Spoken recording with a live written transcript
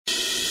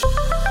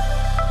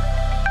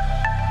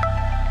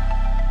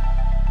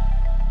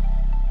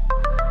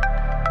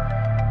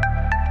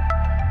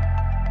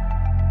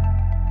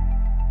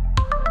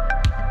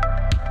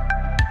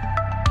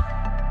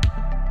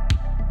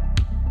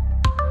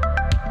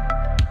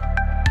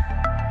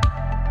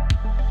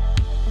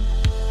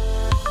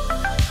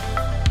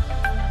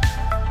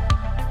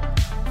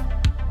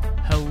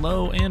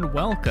and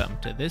welcome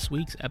to this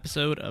week's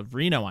episode of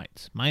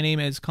Renoites. My name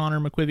is Connor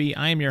McQuivey.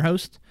 I am your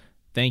host.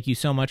 Thank you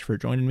so much for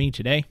joining me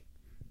today.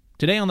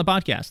 Today on the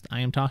podcast, I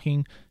am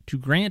talking to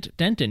Grant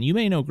Denton. You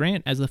may know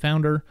Grant as the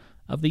founder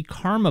of the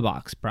Karma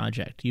Box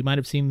project. You might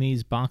have seen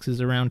these boxes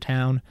around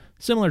town,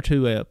 similar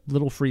to a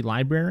little free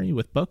library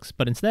with books,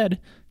 but instead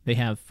they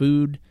have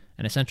food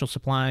and essential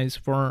supplies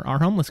for our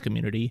homeless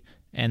community,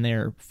 and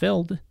they're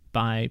filled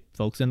by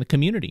folks in the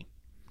community.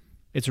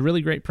 It's a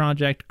really great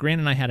project. Grant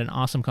and I had an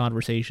awesome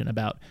conversation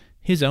about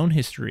his own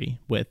history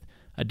with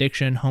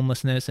addiction,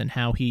 homelessness, and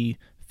how he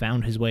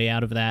found his way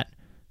out of that,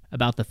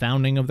 about the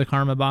founding of the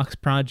Karma Box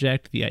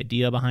project, the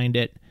idea behind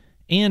it,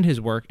 and his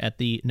work at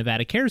the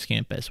Nevada Cares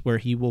campus, where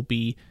he will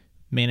be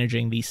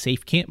managing the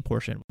Safe Camp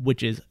portion,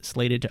 which is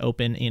slated to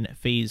open in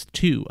phase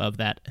 2 of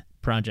that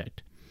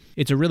project.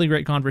 It's a really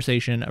great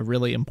conversation, a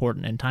really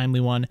important and timely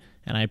one,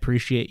 and I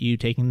appreciate you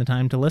taking the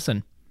time to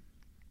listen.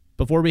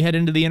 Before we head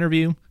into the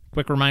interview,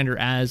 quick reminder,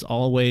 as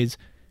always,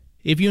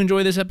 if you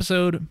enjoy this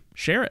episode,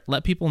 share it.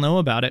 Let people know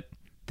about it.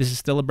 This is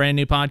still a brand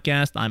new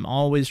podcast. I'm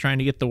always trying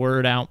to get the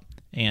word out,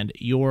 and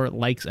your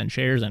likes and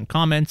shares and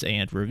comments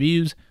and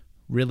reviews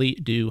really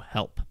do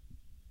help.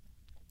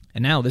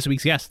 And now, this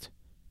week's guest,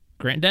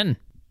 Grant Denton.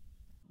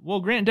 Well,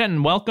 Grant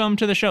Denton, welcome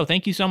to the show.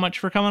 Thank you so much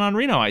for coming on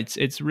Renoites.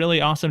 It's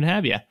really awesome to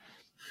have you.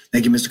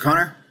 Thank you, Mr.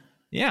 Connor.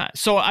 Yeah,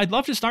 so I'd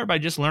love to start by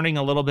just learning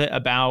a little bit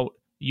about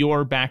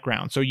your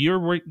background. So you're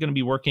going to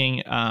be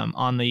working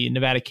on the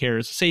Nevada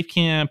Cares Safe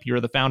Camp. You're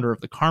the founder of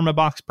the Karma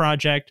Box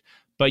project,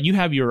 but you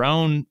have your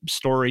own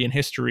story and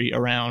history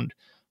around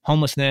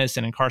homelessness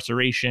and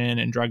incarceration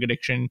and drug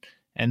addiction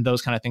and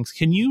those kind of things.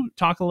 Can you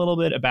talk a little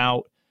bit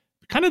about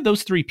kind of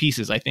those three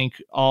pieces, I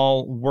think,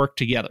 all work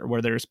together,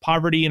 where there's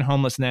poverty and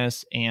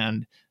homelessness,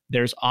 and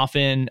there's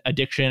often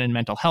addiction and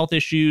mental health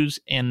issues,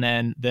 and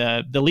then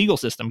the legal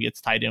system gets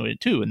tied into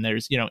it too, and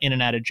there's, in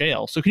and out of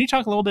jail. So can you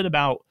talk a little bit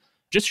about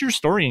just your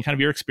story and kind of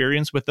your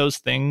experience with those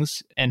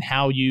things and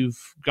how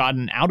you've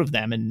gotten out of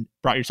them and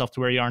brought yourself to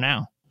where you are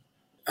now?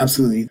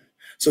 Absolutely.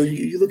 So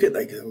you look at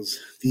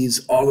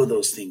all of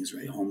those things,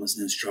 right?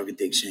 Homelessness, drug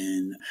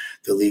addiction,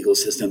 the legal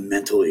system,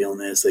 mental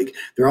illness,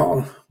 they're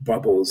all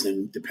bubbles,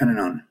 and depending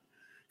on,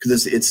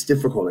 because it's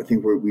difficult. I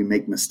think we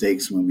make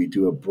mistakes when we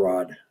do a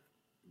broad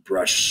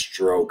brush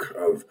stroke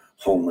of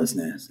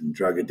homelessness and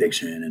drug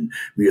addiction, and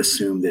we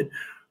assume that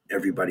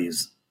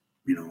everybody's,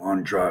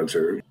 on drugs,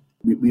 or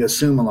we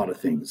assume a lot of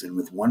things. And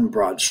with one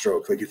broad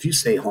stroke, if you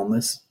say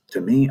homeless,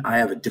 to me, I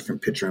have a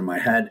different picture in my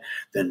head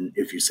than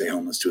if you say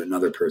homeless to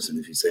another person,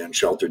 if you say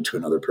unsheltered to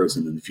another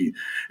person, and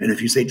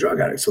if you say drug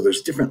addict. So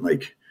there's different,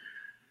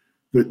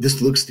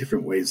 this looks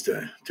different ways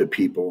to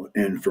people.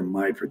 And for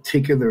my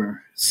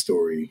particular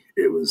story,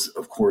 it was,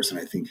 of course, and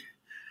I think,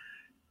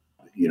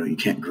 you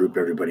can't group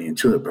everybody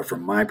into it, but for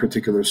my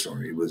particular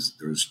story,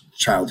 there was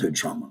childhood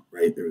trauma,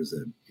 right? There was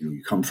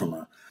you come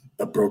from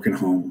a broken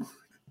home,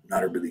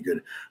 not a really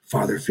good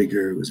father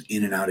figure. It was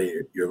in and out of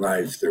your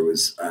life. There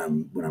was,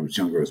 when I was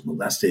younger, I was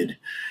molested.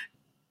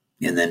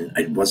 And then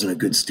I wasn't a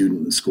good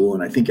student in school.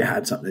 And I think it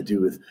had something to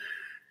do with,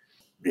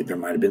 there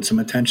might've been some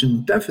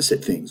attention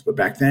deficit things, but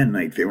back then,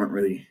 they weren't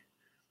really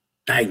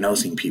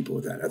diagnosing people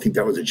with that. I think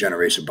that was a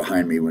generation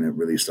behind me when they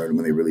really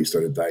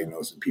started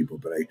diagnosing people,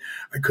 but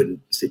I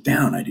couldn't sit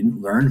down. I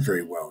didn't learn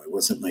very well. It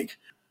wasn't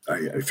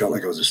I felt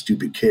like I was a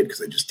stupid kid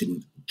because I just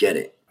didn't get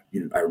it.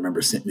 I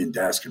remember sitting in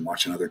desk and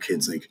watching other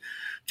kids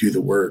do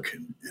the work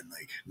and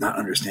not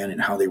understanding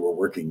how they were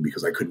working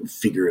because I couldn't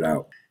figure it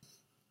out.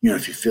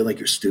 If you feel like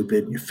you're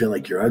stupid and you feel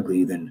like you're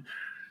ugly, then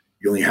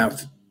you only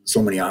have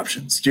so many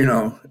options,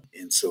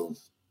 And so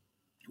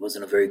I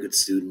wasn't a very good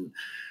student.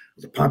 I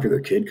was a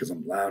popular kid because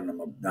I'm loud and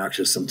I'm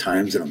obnoxious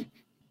sometimes, and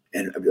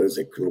I was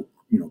a little,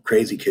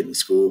 crazy kid in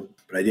school,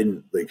 but I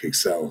didn't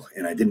excel,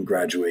 and I didn't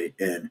graduate.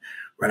 And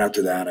right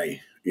after that,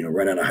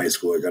 right out of high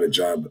school, I got a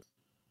job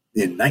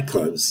in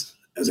nightclubs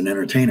as an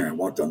entertainer. I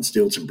walked on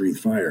stilts and breathed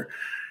fire.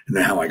 And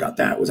then how I got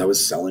that was I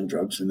was selling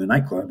drugs in the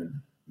nightclub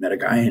and met a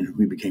guy, and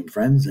we became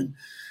friends. And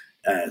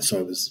so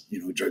I was,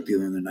 a drug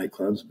dealer in the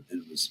nightclubs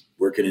and was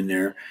working in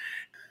there.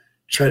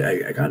 Met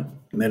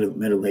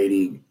a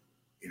lady,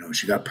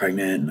 she got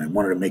pregnant, and I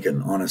wanted to make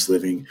an honest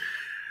living.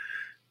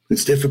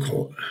 It's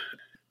difficult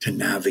to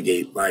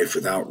navigate life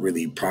without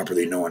really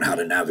properly knowing how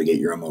to navigate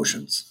your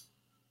emotions.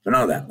 But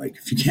all that,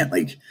 if you can't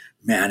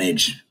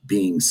manage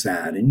being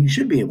sad, and you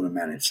should be able to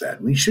manage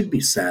sad. We should be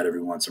sad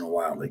every once in a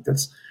while.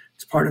 It's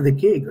part of the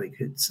gig.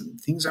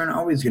 Things aren't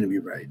always going to be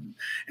right.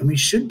 And we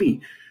should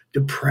be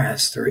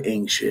depressed or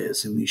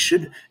anxious, and we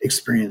should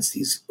experience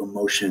these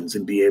emotions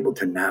and be able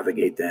to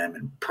navigate them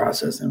and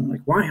process them.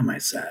 Why am I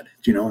sad?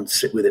 And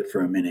sit with it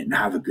for a minute and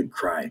have a good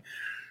cry.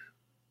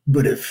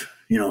 But if,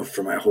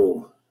 for my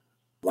whole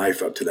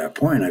life up to that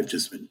point, I've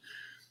just been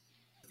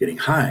getting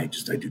high.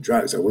 I do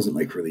drugs. I wasn't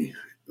I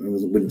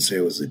wouldn't say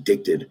I was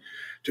addicted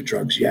to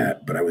drugs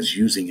yet, but I was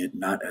using it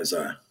I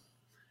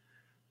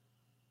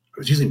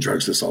was using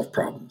drugs to solve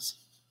problems.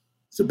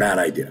 It's a bad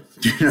idea.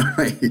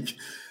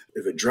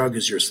 If a drug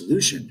is your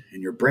solution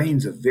and your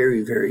brain's a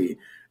very, very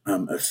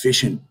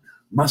efficient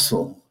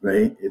muscle,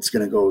 right? It's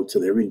going to go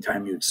to every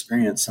time you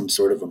experience some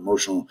sort of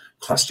emotional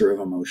cluster of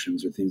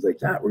emotions or things like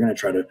that. We're going to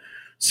try to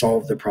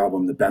solve the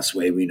problem the best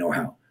way we know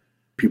how.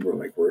 People are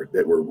like,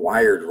 we're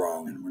wired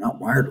wrong, and we're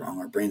not wired wrong.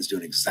 Our brain's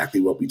doing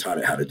exactly what we taught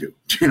it how to do,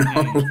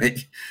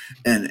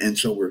 and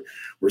so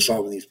we're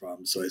solving these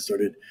problems. So I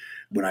started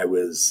when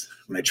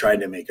I tried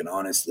to make an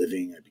honest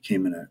living. I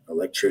became an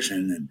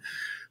electrician, and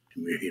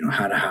we,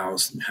 had a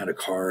house and had a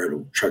car, had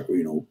a truck,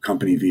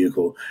 company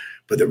vehicle,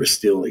 but there was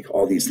still like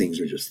all these things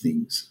are just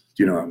things.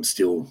 I'm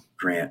still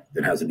Grant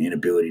that has an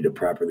inability to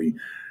properly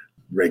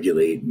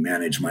regulate and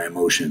manage my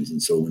emotions,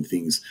 and so when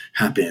things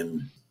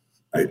happen,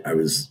 I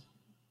was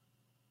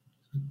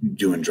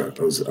doing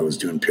drugs. I was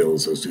doing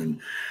pills. I was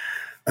doing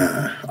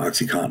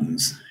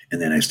OxyContins,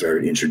 and then I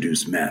started to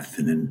introduce meth,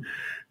 and then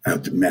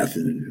meth,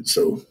 and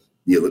so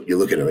you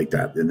look at it like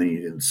that, and then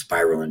you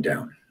spiraling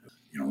down.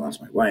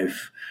 Lost my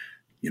wife.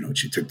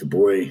 She took the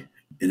boy,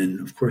 and then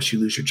of course you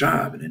lose your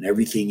job, and then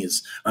everything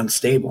is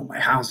unstable. My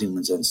housing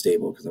was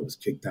unstable because I was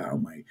kicked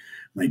out.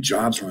 My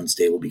jobs were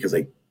unstable because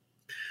I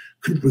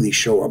couldn't really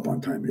show up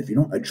on time. And if you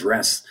don't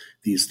address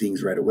these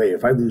things right away,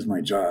 if I lose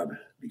my job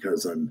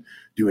because I'm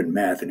doing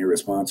meth and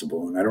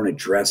irresponsible, and I don't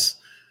address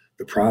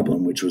the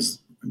problem, which was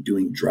I'm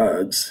doing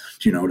drugs,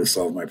 to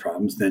solve my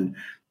problems, then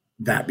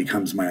that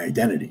becomes my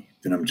identity.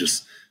 Then I'm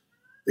just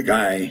the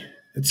guy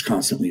that's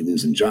constantly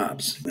losing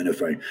jobs. And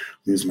if I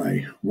lose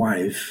my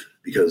wife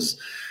because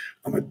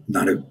I'm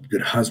not a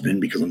good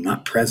husband, because I'm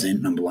not present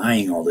and I'm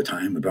lying all the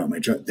time about my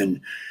drug,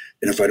 and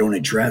if I don't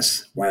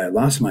address why I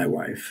lost my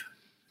wife,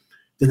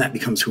 then that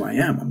becomes who I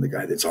am. I'm the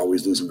guy that's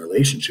always losing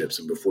relationships.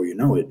 And before you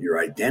know it, your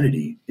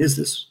identity is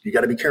this. You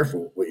got to be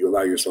careful what you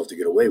allow yourself to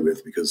get away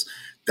with, because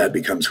that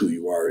becomes who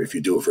you are if you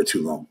do it for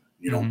too long.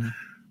 You don't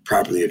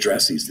properly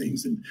address these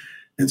things.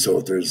 And so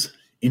if there's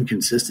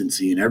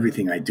inconsistency in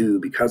everything I do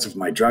because of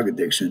my drug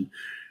addiction,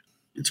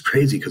 it's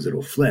crazy because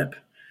it'll flip.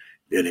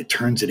 And it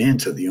turns it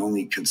into the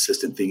only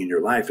consistent thing in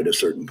your life at a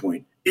certain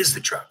point is the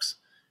drugs.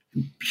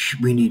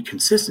 We need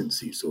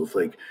consistency. So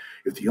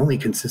if the only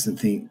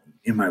consistent thing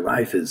in my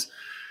life is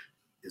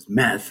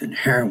meth and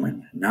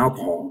heroin and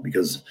alcohol,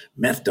 because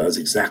meth does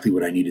exactly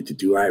what I need it to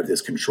do, I have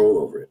this control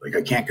over it. Like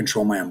I can't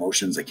control my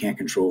emotions. I can't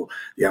control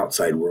the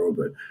outside world,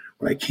 but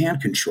what I can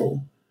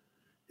control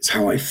is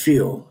how I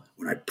feel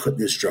when I put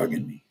this drug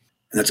in me.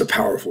 And that's a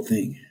powerful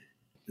thing.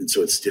 And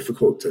so it's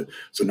difficult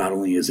so not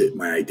only is it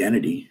my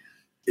identity,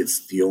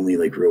 it's the only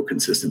like real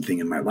consistent thing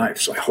in my life.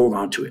 So I hold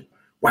on to it.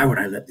 Why would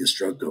I let this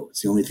drug go?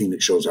 It's the only thing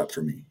that shows up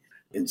for me.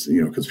 And so,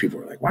 because people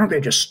are like, why don't they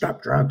just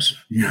stop drugs?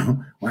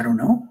 Well, I don't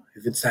know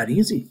if it's that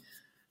easy.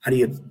 How do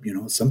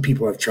you, some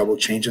people have trouble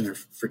changing their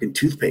freaking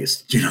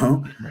toothpaste,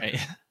 Right.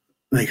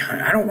 Like,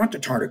 I don't want the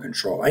tartar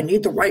control. I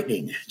need the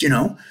whitening,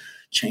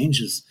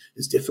 change is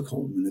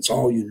difficult, and it's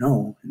all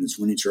and it's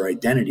when it's your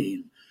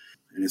identity,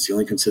 and it's the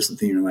only consistent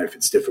thing in your life.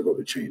 It's difficult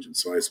to change. And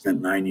so I spent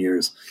 9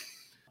 years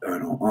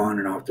on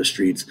and off the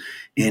streets,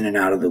 in and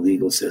out of the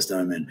legal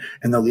system,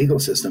 and the legal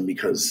system,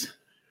 because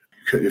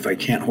if I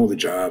can't hold a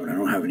job and I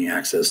don't have any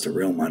access to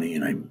real money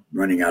and I'm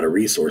running out of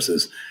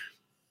resources,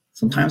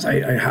 sometimes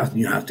you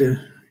have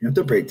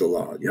to break the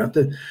law. You have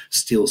to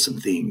steal some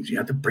things. You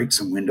have to break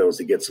some windows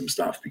to get some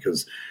stuff,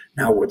 because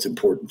now what's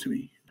important to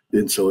me.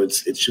 And so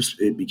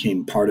it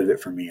became part of it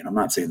for me. And I'm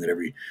not saying that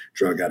every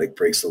drug addict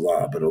breaks the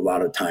law, but a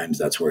lot of times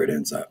that's where it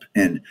ends up.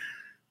 And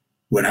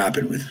what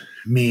happened with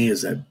me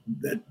is that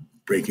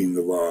breaking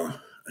the law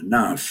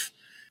enough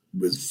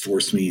was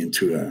forced me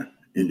into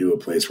a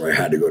place where I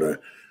had to go to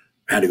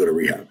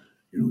rehab.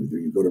 Either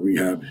you go to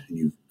rehab and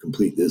you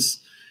complete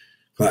this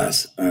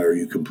class, or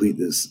you complete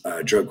this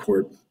drug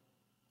court,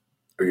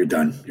 or you're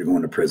done. You're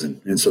going to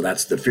prison. And so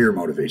that's the fear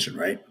motivation,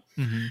 right?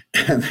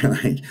 Mm-hmm. And they're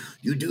like,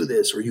 you do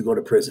this or you go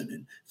to prison.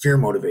 And fear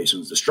motivation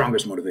is the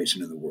strongest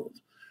motivation in the world,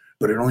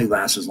 but it only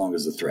lasts as long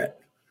as the threat.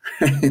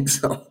 And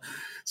so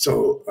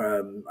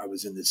I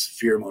was in this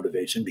fear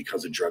motivation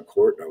because of drug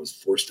court. I was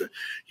forced to,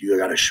 you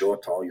got to show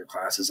up to all your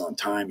classes on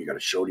time. You got to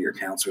show to your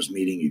counselor's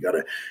meeting. You got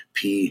to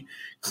pee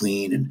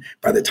clean. And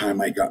by the time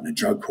I got in a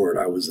drug court,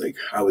 I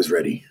was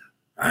ready.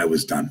 I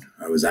was done.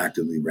 I was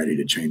actively ready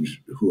to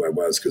change who I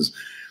was.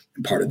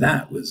 And part of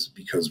that was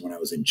because when I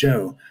was in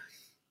jail,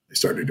 I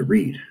started to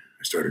read.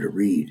 I started to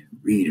read.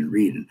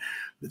 And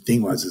the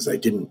thing is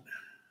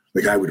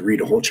I would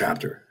read a whole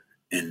chapter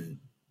and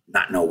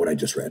not know what I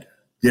just read.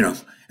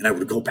 And I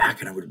would go back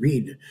and I would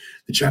read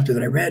the chapter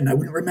that I read and I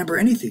wouldn't remember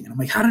anything. And I'm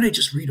like, how did I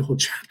just read a whole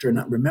chapter and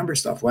not remember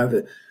stuff?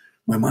 Well,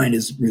 my mind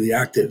is really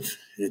active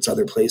and it's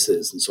other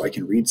places. And so I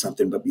can read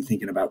something, but be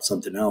thinking about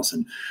something else.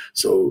 And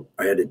so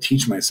I had to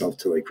teach myself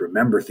to like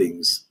remember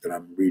things that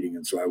I'm reading.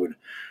 And so I would,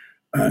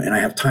 and I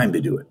have time to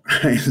do it.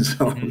 Right?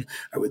 So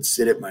I would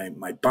sit at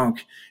my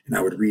bunk and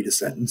I would read a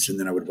sentence and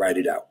then I would write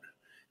it out.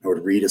 I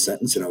would read a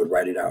sentence and I would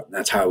write it out. And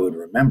that's how I would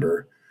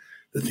remember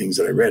the things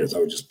that I read, is I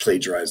would just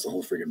plagiarize the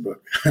whole friggin'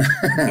 book.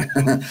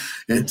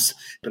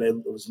 But I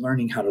was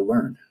learning how to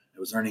learn. I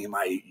was learning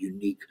my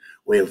unique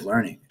way of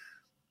learning.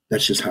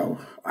 That's just how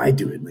I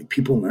do it. Like,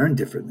 people learn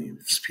differently.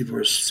 People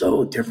are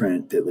so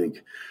different that,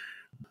 like,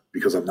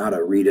 because I'm not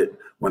a read it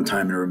one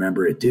time and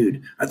remember it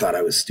dude. I thought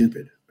I was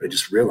stupid. I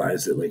just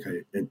realized that like,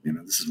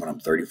 this is when I'm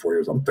 34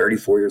 years old. I'm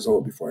 34 years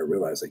old before I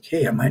realized like,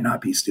 hey, I might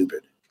not be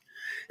stupid.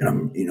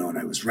 And and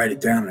I was writing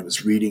it down and I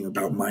was reading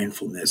about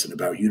mindfulness and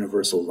about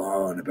universal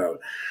law and about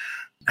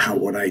how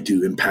what I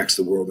do impacts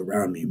the world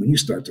around me. When you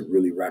start to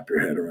really wrap your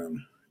head around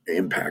the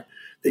impact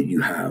that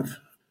you have,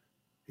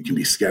 it can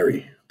be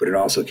scary, but it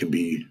also can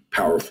be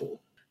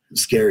powerful.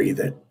 It's scary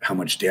that how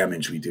much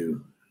damage we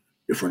do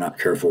if we're not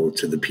careful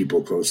to the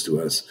people close to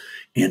us,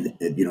 and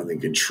they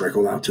can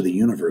trickle out to the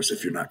universe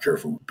if you're not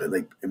careful. But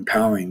like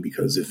empowering,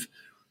 because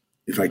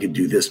if I could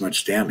do this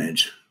much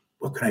damage,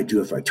 what can I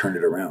do if I turn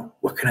it around?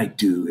 What can I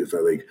do if I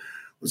like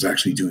was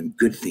actually doing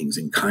good things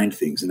and kind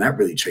things? And that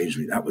really changed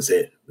me. That was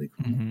it. Like,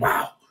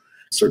 wow. At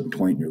a certain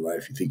point in your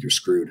life, you think you're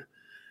screwed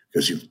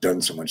because you've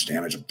done so much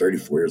damage. I'm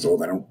 34 years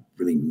old. I don't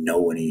really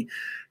know any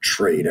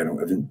trade. I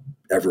haven't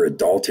ever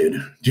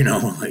adulted,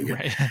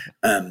 Right.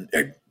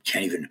 I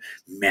can't even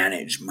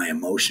manage my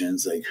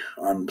emotions. Like,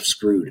 I'm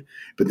screwed.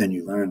 But then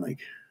you learn that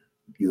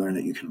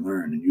you can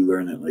learn, and you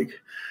learn that like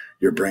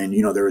your brain,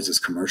 there was this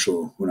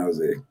commercial when I was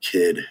a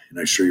kid, and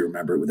I'm sure you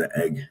remember it, with the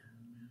egg.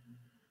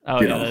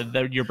 Oh,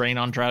 your brain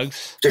on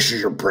drugs. This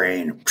is your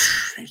brain.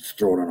 You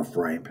throw it on a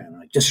frying pan.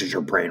 Like, this is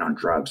your brain on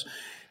drugs.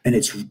 And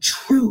it's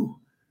true.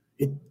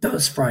 It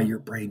does fry your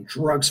brain.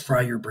 Drugs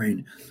fry your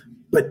brain.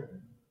 But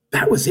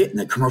that was it. And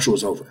the commercial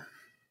was over.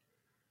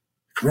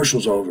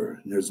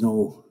 And there's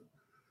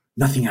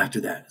nothing after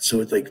that.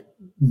 So it like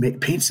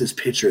paints this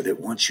picture that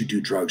once you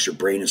do drugs, your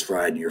brain is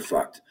fried and you're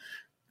fucked.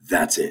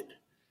 That's it.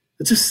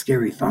 It's a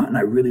scary thought. And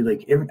I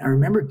really I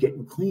remember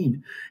getting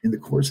clean in the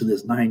course of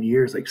this 9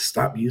 years, like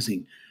stop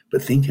using,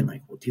 but thinking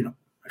like, well,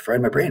 I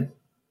fried my brain.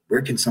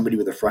 Where can somebody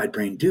with a fried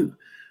brain do?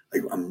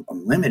 Like I'm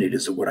limited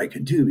as to what I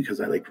can do because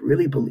I like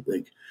really believe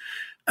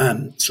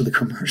so the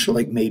commercial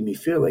like made me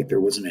feel like there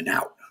wasn't an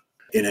out.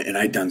 And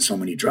I'd done so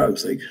many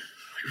drugs, like,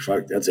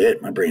 fuck, that's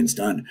it. My brain's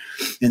done.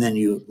 And then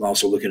you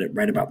also look at it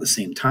right about the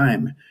same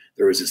time.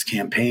 There was this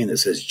campaign that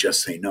says,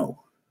 just say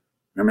no.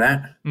 Remember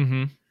that?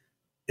 Mm-hmm.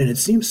 And it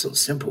seems so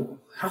simple.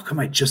 How come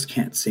I just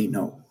can't say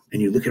no?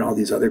 And you look at all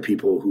these other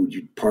people who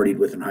you partied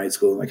with in high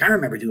school. Like, I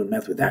remember doing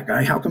meth with that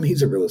guy. How come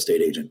he's a real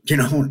estate agent?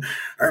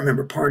 I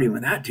remember partying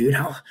with that dude.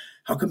 How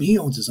come he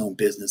owns his own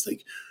business?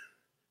 Like,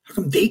 how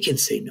come they can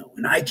say no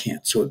and I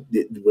can't? So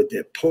what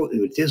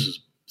this was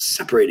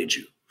separated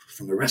you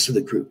from the rest of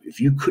the group. If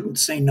you couldn't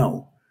say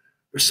no,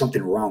 there's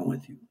something wrong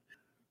with you.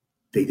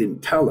 They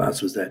didn't tell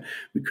us was that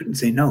we couldn't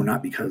say no,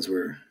 not because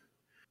we're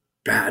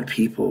bad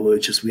people.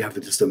 It's just we have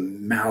just a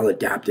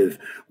maladaptive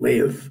way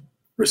of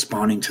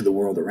responding to the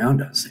world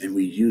around us. And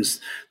we use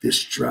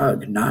this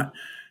drug not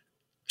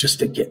just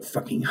to get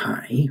fucking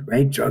high,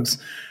 right? Drugs,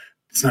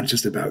 it's not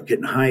just about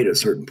getting high at a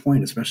certain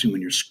point, especially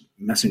when you're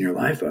messing your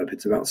life up.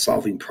 It's about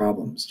solving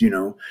problems,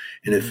 And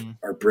if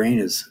our brain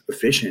is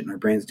efficient and our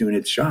brain's doing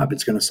its job,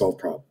 it's going to solve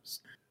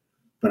problems.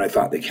 But I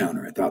thought the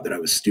counter. I thought that I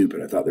was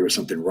stupid. I thought there was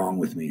something wrong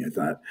with me. I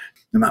thought,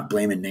 I'm not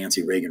blaming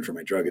Nancy Reagan for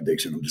my drug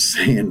addiction. I'm just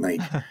saying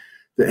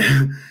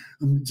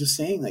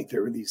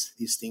there were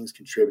these things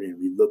contributing.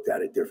 We looked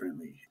at it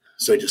differently.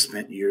 So I just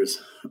spent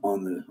years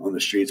on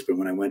the streets. But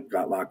when I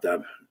got locked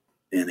up,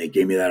 and they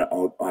gave me that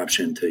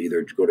option to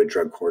either go to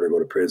drug court or go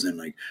to prison,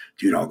 like,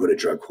 dude, I'll go to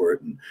drug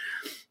court. And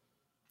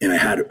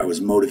I was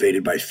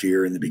motivated by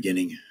fear in the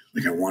beginning.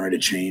 Like, I wanted to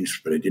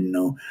change, but I didn't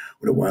know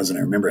what it was. And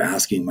I remember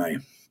asking my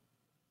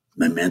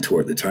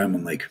mentor at the time,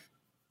 I'm like,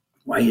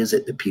 why is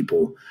it that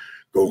people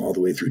go all the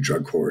way through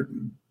drug court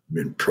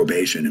and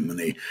probation,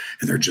 and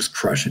they're just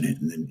crushing it?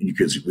 And then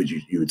because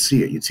you would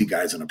see it, you'd see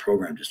guys on a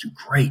program just do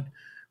great,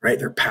 right?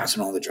 They're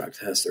passing all the drug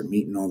tests, they're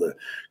meeting all the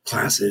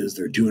classes,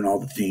 they're doing all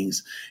the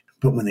things.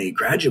 But when they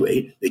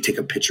graduate, they take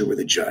a picture with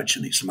a judge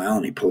and they smile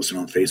and they post it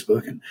on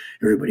Facebook and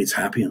everybody's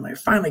happy and I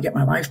finally get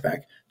my life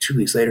back. 2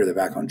 weeks later, they're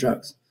back on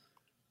drugs.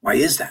 Why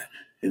is that?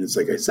 And it's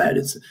like I said,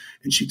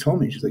 and she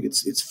told me, she's like,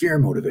 it's fear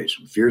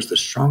motivation. Fear is the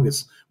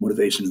strongest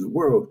motivation in the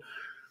world,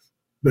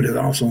 but it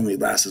also only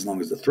lasts as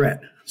long as the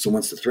threat. So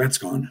once the threat's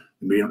gone,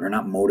 we're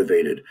not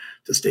motivated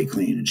to stay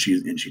clean. And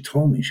she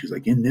told me, she's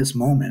like, in this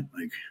moment,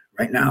 like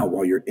right now,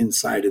 while you're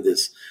inside of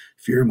this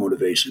fear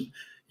motivation,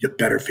 you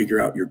better figure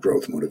out your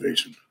growth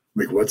motivation.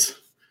 Like what's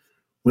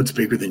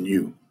bigger than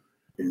you?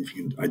 And if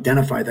you can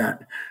identify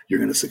that, you're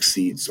going to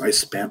succeed. So I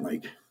spent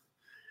like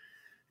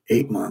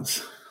 8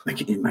 months,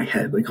 like in my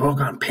head, like, oh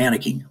God, I'm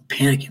panicking.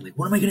 Like,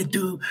 what am I going to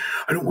do?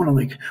 I don't want to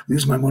like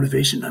lose my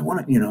motivation. I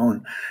want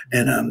to,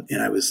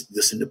 and I was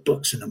listening to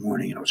books in the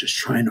morning and I was just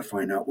trying to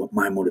find out what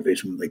my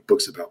motivation was, like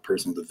books about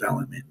personal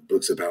development,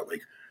 books about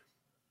like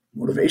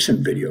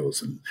motivation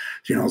videos. And,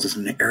 I was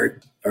listening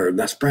to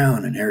Les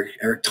Brown and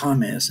Eric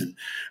Thomas and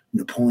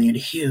Napoleon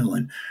Hill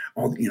and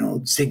all,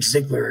 Zig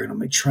Ziglar. And I'm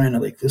like trying to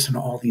like listen to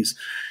all these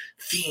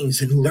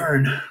things and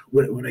learn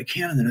what I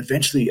can. And then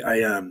eventually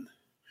I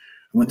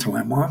went to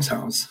my mom's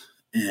house,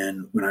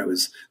 and when I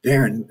was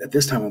there, and at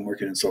this time I'm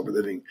working in sober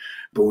living,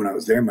 but when I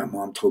was there, my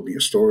mom told me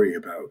a story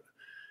about,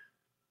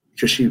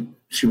 because she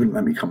wouldn't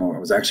let me come over. I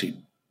was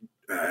actually,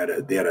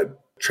 they had a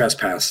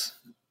trespass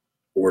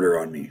order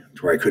on me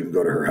to where I couldn't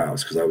go to her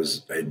house because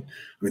I mean,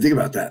 think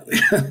about that.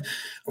 Like, I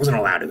wasn't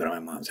allowed to go to my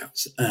mom's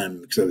house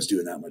because I was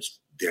doing that much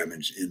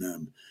damage.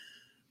 And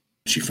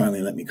she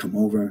finally let me come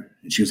over,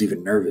 and she was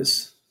even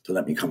nervous to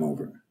let me come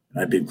over.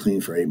 And I'd been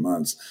clean for 8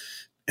 months,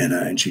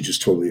 and she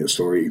just told me a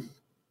story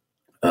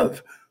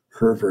of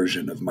her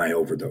version of my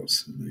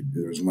overdose.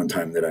 There was one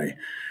time that I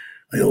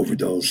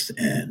overdosed,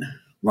 and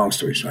long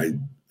story short,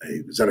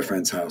 I was at a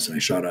friend's house and I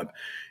shot up.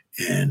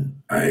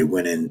 And I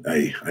went in,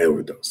 I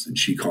overdosed, and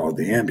she called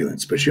the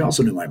ambulance, but she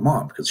also knew my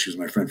mom because she was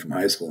my friend from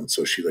high school. And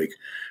so she like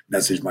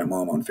messaged my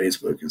mom on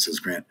Facebook and says,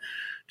 Grant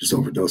just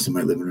overdosed in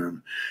my living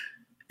room.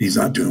 He's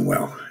not doing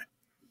well.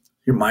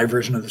 Here, my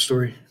version of the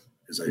story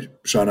is I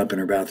shot up in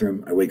her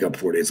bathroom. I wake up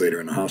 4 days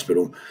later in the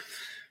hospital.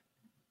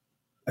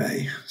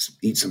 I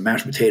eat some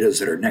mashed potatoes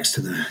that are next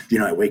to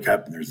I wake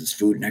up and there's this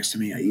food next to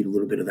me. I eat a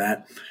little bit of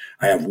that.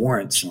 I have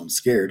warrants, so I'm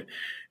scared.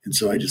 And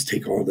so I just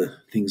take all the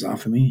things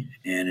off of me.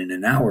 And in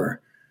an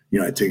hour, I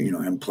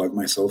unplug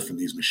myself from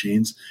these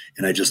machines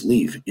and I just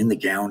leave in the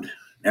gown and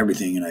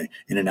everything. And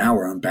in an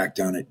hour, I'm back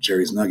down at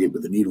Jerry's Nugget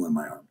with a needle in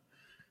my arm.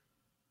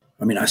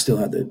 I mean, I still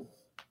had the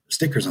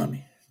stickers on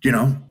me,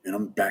 and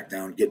I'm back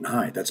down getting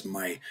high. That's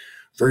my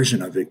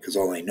version of it because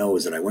all I know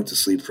is that I went to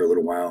sleep for a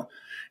little while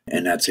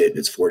and that's it.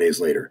 It's 4 days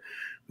later.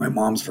 My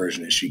mom's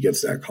version is she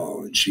gets that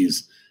call and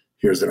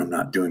hears that I'm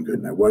not doing good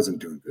and I wasn't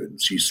doing good.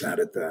 And she sat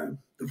at the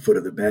foot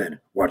of the bed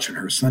watching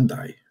her son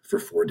die for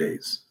 4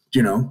 days,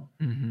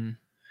 Mm-hmm.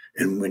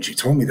 And when she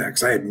told me that,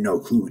 because I had no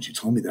clue when she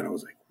told me that, I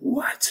was like,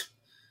 what?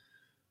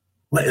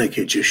 Like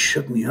it just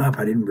shook me up.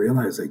 I didn't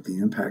realize like the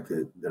impact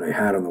that I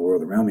had on the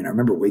world around me. And I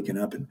remember waking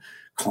up and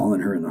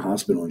calling her in the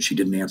hospital and she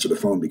didn't answer the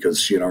phone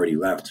because she had already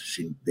left.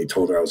 They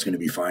told her I was going to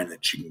be fine,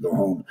 that she can go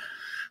home.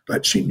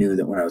 But she knew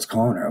that when I was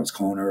calling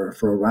her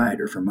for a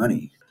ride or for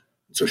money.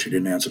 So she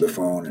didn't answer the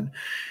phone. And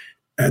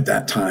at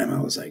that time,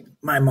 I was like,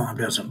 my mom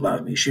doesn't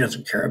love me. She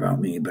doesn't care about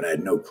me. But I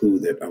had no clue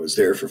that I was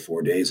there for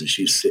 4 days and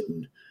she's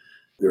sitting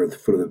there at the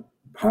foot of the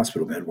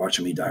hospital bed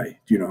watching me die,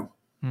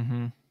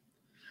 Mm-hmm.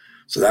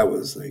 So that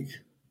was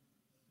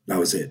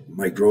it.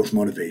 My growth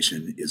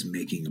motivation is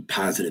making a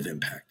positive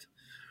impact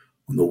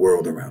on the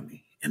world around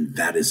me. And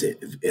that is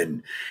it.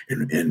 And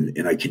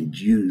I can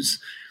use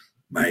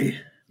my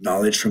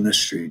knowledge from the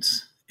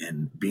streets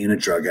and being a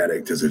drug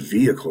addict as a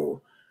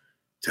vehicle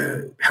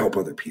to help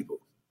other people.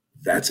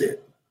 That's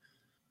it.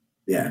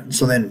 Yeah.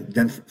 So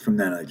then from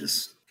then,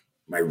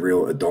 my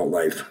real adult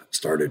life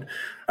started.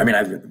 I mean,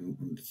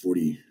 I'm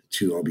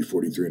 42, I'll be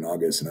 43 in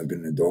August, and I've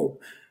been an adult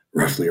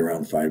roughly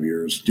around 5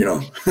 years,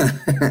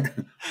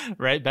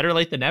 Right. Better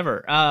late than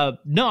never.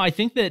 No, I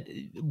think that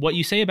what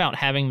you say about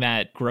having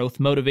that growth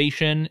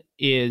motivation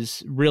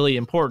is really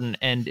important.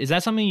 And is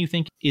that something you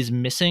think is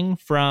missing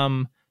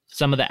from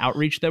some of the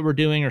outreach that we're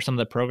doing or some of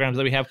the programs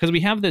that we have? Because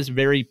we have this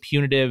very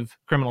punitive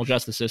criminal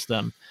justice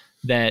system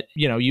that,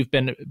 you've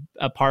been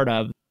a part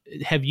of.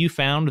 Have you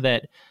found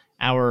that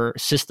our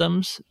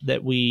systems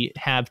that we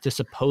have to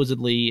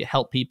supposedly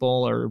help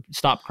people or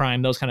stop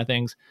crime, those kind of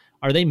things,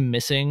 are they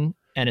missing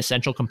an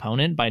essential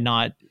component by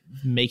not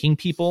making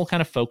people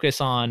kind of focus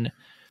on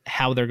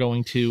how they're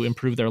going to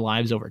improve their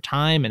lives over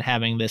time and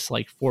having this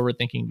like forward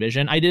thinking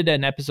vision? I did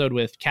an episode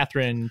with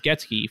Catherine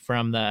Getzky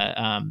from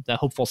the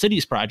Hopeful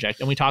Cities Project,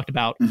 and we talked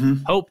about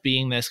hope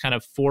being this kind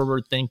of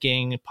forward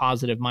thinking,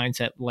 positive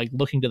mindset, like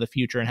looking to the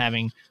future and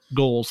having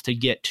goals to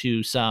get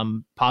to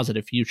some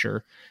positive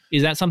future.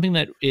 Is that something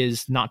that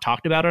is not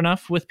talked about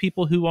enough with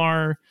people who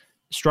are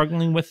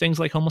struggling with things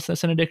like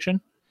homelessness and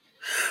addiction?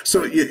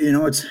 So,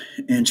 what's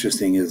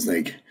interesting is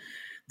like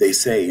they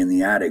say in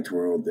the addict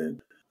world that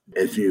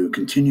if you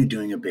continue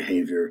doing a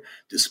behavior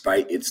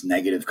despite its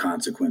negative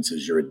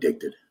consequences, you're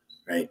addicted,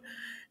 right?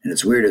 And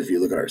it's weird if you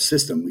look at our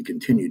system, we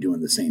continue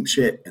doing the same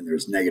shit and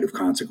there's negative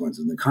consequences.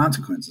 And the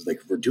consequences, like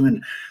if we're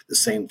doing the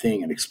same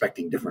thing and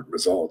expecting different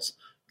results,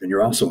 then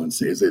you're also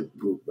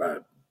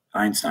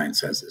Einstein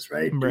says this,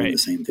 right? Doing the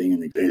same thing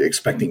and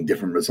expecting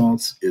different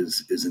results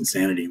is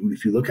insanity.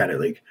 If you look at it,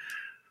 like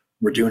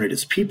we're doing it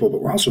as people, but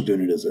we're also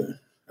doing it as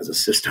a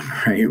system,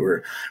 right?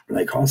 We're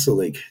like also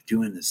like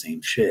doing the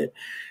same shit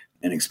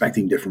and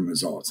expecting different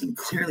results. And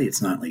clearly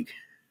it's not like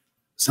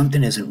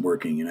something isn't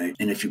working.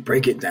 And if you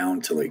break it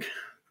down to like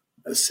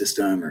a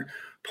system or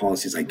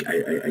policies, I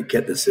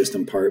get the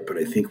system part, but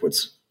I think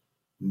what's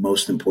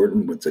most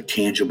important, what's a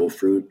tangible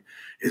fruit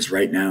is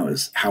right now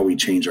is how we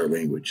change our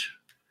language,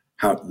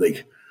 how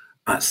like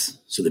us.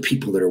 So the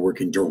people that are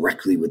working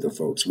directly with the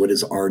folks, what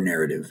is our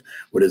narrative?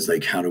 What is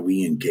like, how do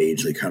we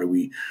engage? Like, how do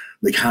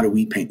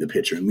we paint the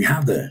picture? And we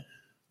have the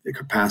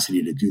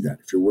capacity to do that.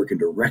 If you're working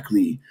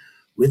directly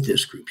with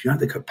this group, you have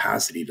the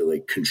capacity to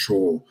like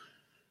control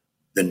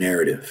the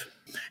narrative.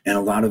 And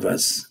a lot of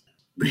us,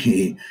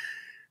 we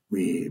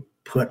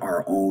put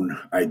our own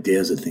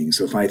ideas of things.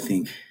 So if I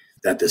think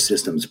that the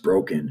system's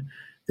broken,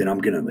 then I'm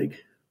going to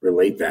like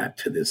relate that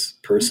to this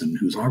person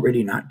who's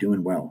already not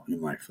doing well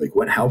in life. Like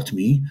what helped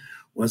me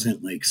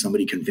wasn't like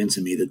somebody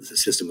convincing me that the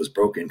system was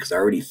broken because I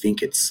already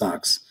think it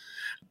sucks.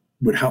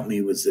 What helped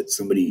me was that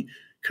somebody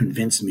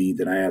convinced me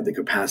that I had the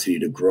capacity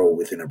to grow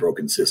within a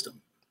broken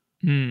system.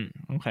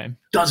 Okay.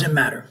 Doesn't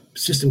matter.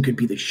 System could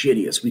be the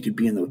shittiest. We could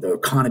be in the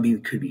economy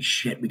could be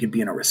shit. We could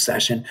be in a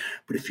recession.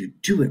 But if you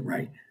do it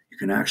right, you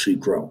can actually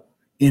grow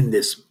in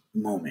this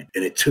moment.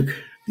 And it took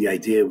the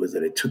idea was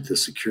that it took the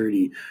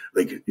security,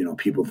 like,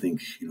 people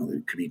think,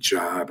 it could be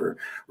job or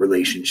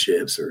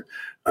relationships or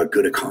a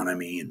good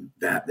economy, and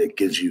that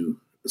gives you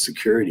the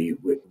security.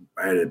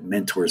 I had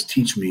mentors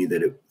teach me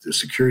that the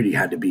security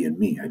had to be in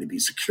me. I had to be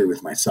secure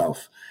with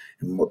myself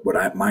and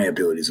my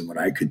abilities and what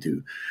I could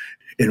do.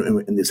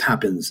 And this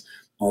happens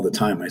all the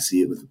time. I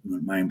see it with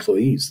my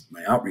employees,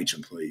 my outreach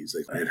employees.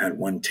 Like, I've had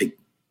one take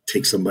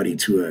somebody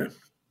to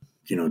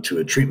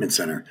a treatment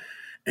center,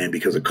 and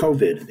because of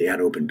COVID, they had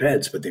open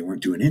beds, but they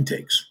weren't doing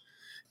intakes.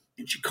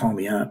 And she called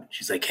me up.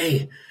 She's like,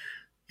 "Hey,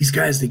 these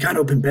guys, they got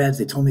open beds.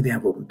 They told me they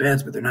have open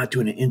beds, but they're not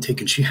doing an intake."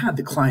 And she had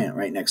the client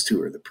right next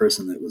to her, the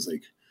person that was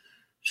like,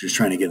 she was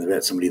trying to get in the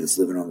vet, somebody that's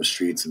living on the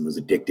streets and was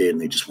addicted, and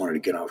they just wanted to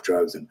get off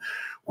drugs and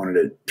wanted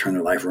to turn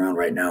their life around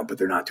right now, but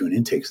they're not doing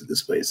intakes at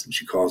this place. And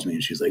she calls me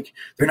and she's like,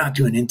 "They're not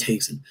doing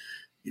intakes. And,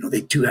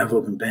 they do have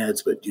open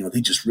beds, but,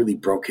 they just really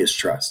broke his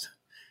trust."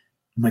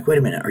 I'm like, "Wait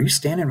a minute. Are you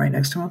standing right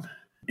next to him?"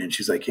 And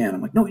she's like, "Yeah." And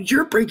I'm like, "No,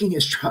 you're breaking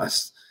his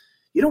trust.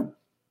 You don't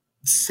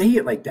say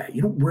it like that.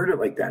 You don't word it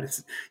like that.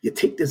 You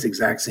take this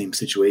exact same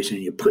situation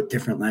and you put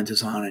different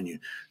lenses on and you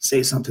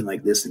say something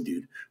like, 'Listen,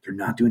 dude, they're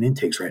not doing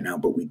intakes right now,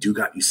 but we do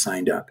got you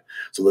signed up.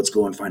 So let's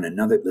go and find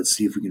another. Let's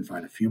see if we can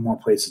find a few more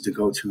places to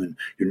go to. And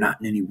you're not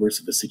in any worse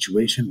of a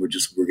situation. We're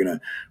going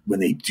to, when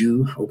they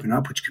do open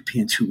up, which could be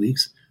in 2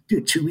 weeks,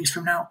 dude, 2 weeks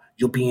from now,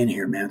 you'll be in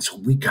here, man. So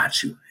we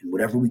got you, and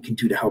whatever we can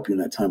do to help you in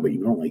that time, but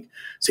you don't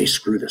say,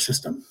 screw the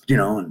system,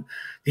 and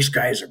these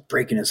guys are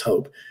breaking his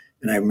hope."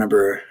 And I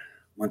remember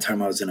one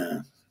time I was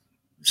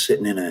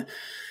sitting in a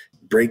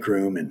break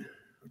room, and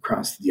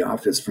across the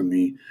office from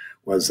me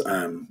was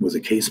a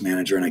case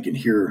manager, and I can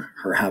hear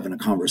her having a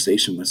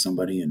conversation with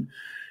somebody. And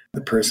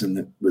the person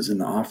that was in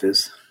the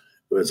office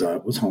was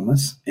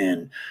homeless,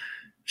 and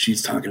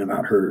she's talking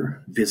about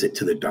her visit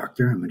to the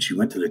doctor. And when she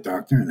went to the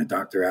doctor, and the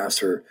doctor asked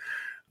her,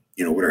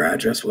 what her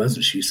address was,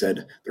 and she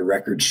said the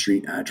Record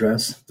Street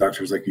address. The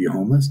doctor was like, "Are you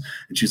homeless?"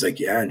 And she's like,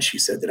 "Yeah." And she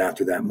said that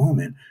after that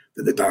moment,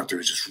 that the doctor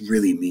was just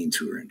really mean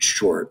to her and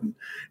short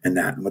and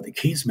that. And what the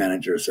case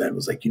manager said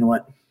was like, "You know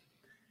what?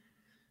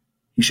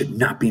 He should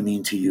not be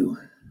mean to you.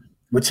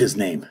 What's his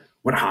name?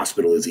 What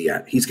hospital is he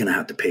at? He's going to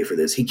have to pay for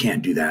this. He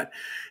can't do that."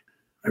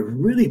 I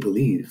really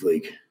believe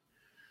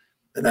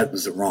that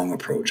was the wrong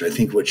approach. I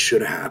think what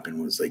should have happened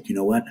was you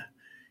know what?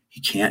 He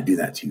can't do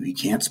that to you. He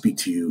can't speak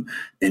to you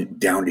and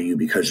down to you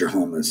because you're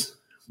homeless.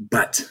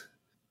 But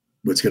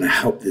what's going to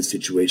help this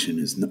situation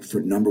is, for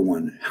number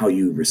one, how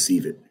you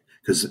receive it.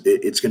 Because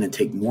it's going to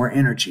take more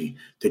energy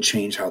to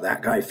change how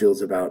that guy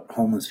feels about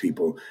homeless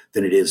people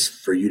than it is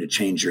for you to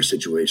change your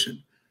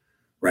situation,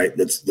 right?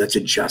 Let's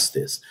adjust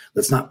this.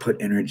 Let's not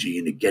put energy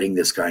into getting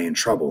this guy in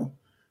trouble,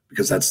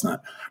 because that's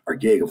not our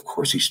gig. Of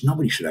course,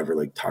 nobody should ever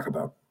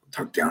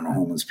talk down on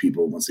homeless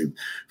people once they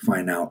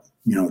find out,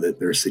 that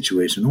their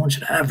situation. No one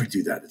should ever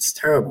do that. It's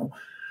terrible.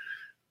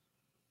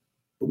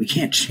 But we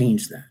can't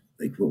change that.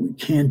 What we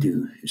can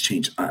do is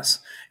change us.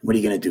 And what are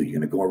you going to do? You're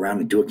going to go around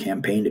and do a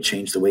campaign to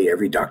change the way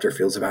every doctor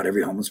feels about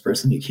every homeless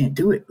person? You can't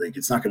do it.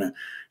 It's not going to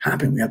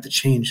happen. We have to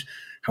change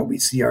how we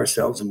see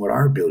ourselves and what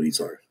our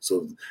abilities are.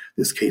 So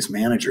this case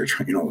manager,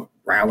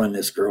 riling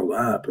this girl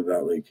up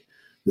about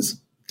this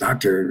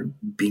doctor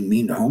being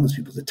mean to homeless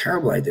people is a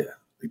terrible idea.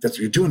 That's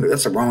what you're doing.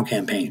 That's a wrong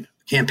campaign.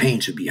 The campaign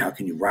should be, how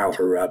can you rile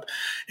her up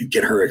and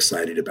get her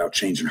excited about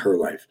changing her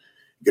life,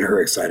 get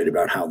her excited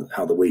about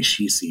how the way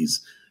she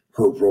sees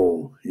her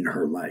role in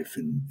her life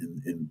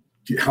and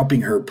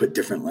helping her put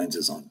different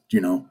lenses on,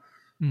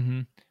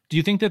 Mm-hmm. Do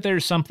you think that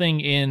there's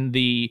something in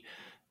the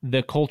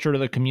culture of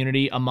the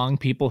community among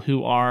people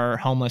who are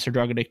homeless or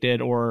drug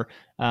addicted or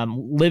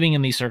living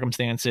in these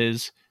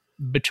circumstances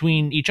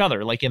between each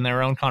other, like in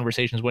their own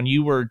conversations? When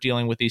you were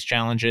dealing with these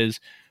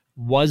challenges,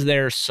 was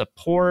there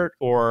support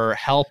or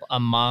help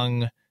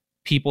among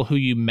people who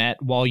you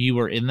met while you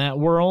were in that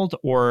world?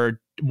 Or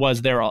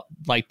was there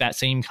that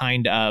same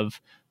kind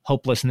of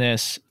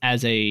hopelessness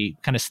as a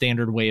kind of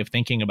standard way of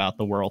thinking about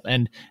the world?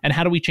 And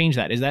how do we change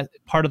that? Is that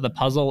part of the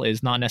puzzle?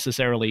 Is not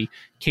necessarily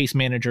case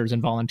managers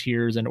and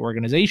volunteers and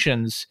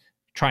organizations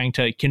trying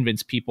to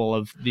convince people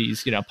of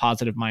these,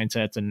 positive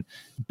mindsets and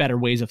better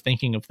ways of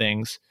thinking of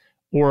things?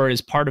 Or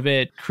is part of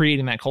it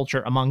creating that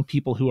culture among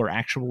people who are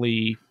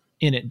actually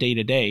in it day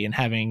to day and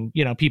having,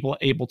 people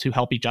able to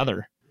help each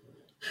other?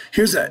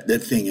 Here's the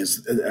thing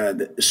is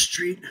the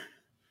street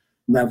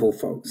level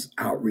folks,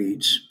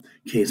 outreach,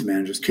 case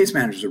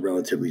managers are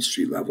relatively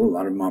street level. A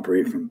lot of them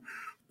operate from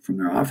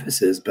their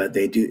offices, but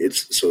they do,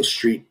 it's so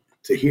street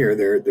to here.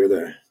 They're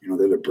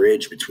the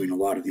bridge between a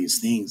lot of these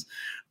things.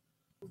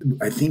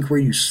 I think where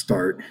you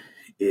start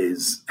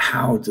is,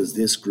 how does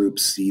this group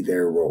see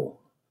their role?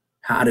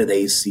 How do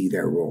they see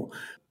their role?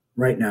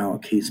 Right now, a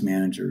case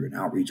manager, an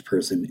outreach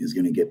person, is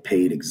going to get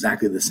paid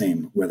exactly the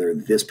same whether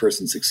this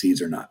person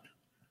succeeds or not.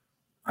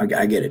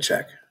 I get a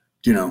check.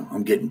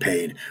 I'm getting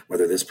paid,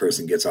 whether this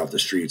person gets off the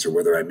streets or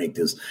whether I make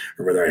this,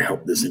 or whether I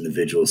help this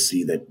individual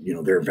see that,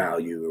 their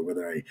value, or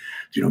whether I,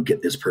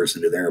 get this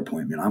person to their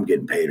appointment. I'm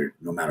getting paid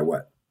no matter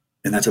what.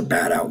 And that's a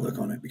bad outlook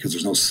on it because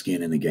there's no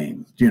skin in the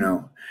game,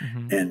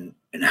 Mm-hmm.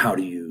 And how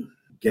do you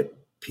get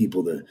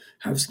people to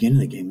have skin in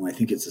the game? Well, I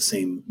think it's the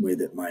same way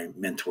that my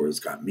mentors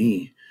got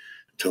me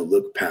to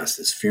look past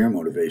this fear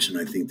motivation.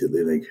 I think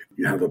that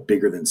you have a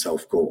bigger than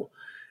self goal.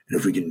 And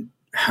if we can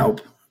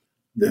help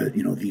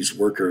these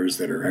workers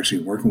that are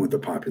actually working with the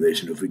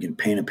population, if we can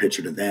paint a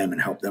picture to them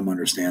and help them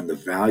understand the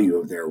value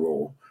of their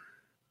role,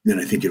 then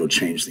I think it'll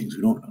change things.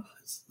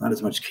 It's not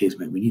as much case,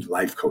 man. We need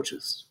life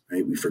coaches,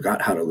 right? We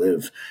forgot how to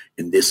live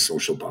in this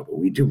social bubble.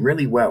 We do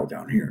really well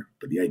down here,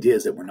 but the idea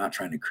is that we're not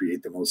trying to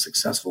create the most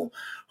successful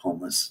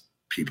homeless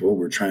people.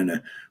 We're trying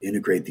to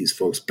integrate these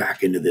folks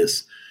back into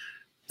this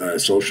our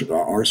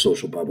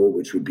social bubble,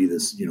 which would be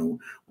this,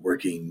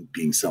 working,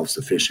 being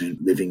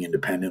self-sufficient, living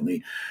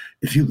independently.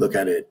 If you look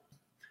at it,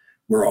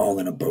 we're all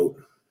in a boat,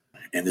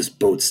 and this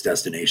boat's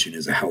destination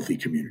is a healthy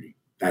community.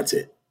 That's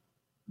it.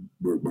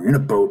 We're in a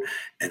boat,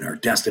 and our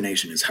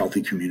destination is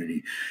healthy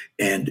community.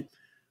 And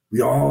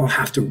we all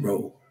have to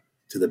row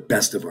to the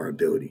best of our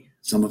ability.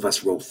 Some of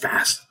us row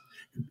fast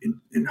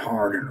and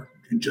hard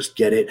and just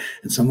get it.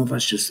 And some of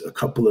us just a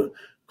couple of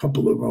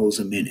rows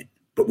a minute,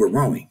 but we're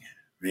rowing,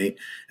 right?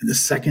 And the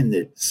second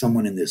that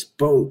someone in this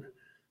boat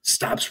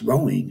stops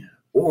rowing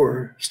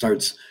or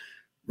starts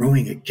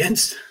rowing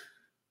against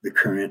the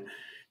current,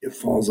 it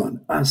falls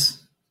on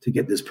us to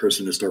get this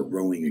person to start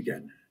rowing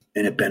again.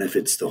 And it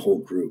benefits the whole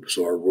group.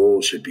 So our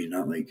role should be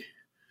not like,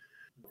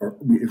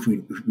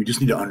 we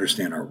just need to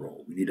understand our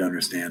role. We need to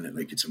understand that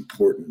it's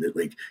important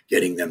that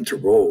getting them to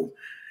row.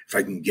 If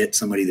I can get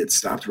somebody that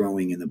stopped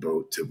rowing in the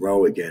boat to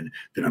row again,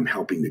 then I'm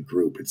helping the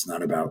group. It's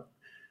not about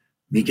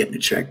me getting a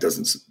check.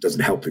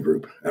 Doesn't help the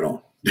group at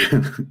all.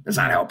 It's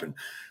not helping.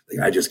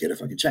 I just get a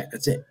fucking check.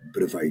 That's it.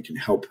 But if I can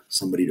help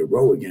somebody to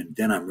row again,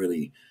 then I'm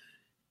really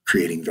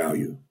creating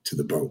value to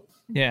the boat.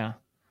 Yeah.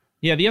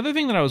 Yeah. The other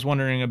thing that I was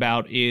wondering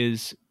about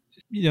is,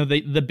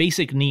 the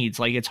basic needs.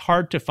 It's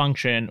hard to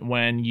function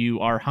when you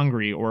are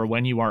hungry or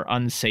when you are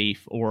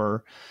unsafe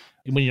or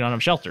when you don't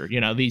have shelter,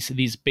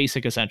 these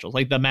basic essentials,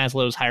 like the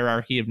Maslow's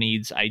hierarchy of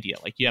needs idea.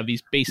 You have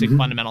these basic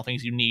fundamental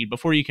things you need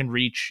before you can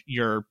reach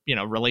your,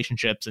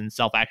 relationships and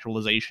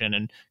self-actualization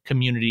and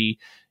community.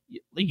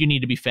 You need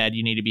to be fed,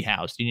 you need to be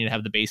housed, you need to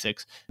have the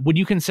basics. Would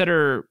you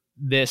consider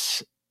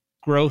this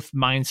growth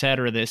mindset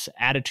or this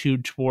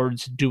attitude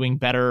towards doing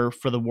better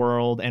for the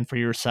world and for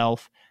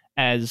yourself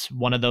as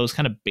one of those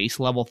kind of base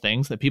level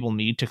things that people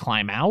need to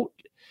climb out?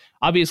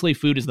 Obviously,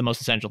 food is the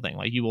most essential thing.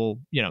 You'll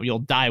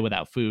die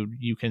without food.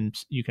 You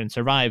can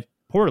survive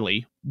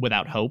poorly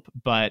without hope.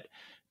 But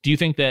do you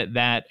think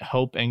that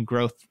hope and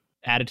growth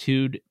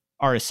attitude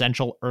are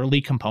essential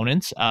early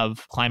components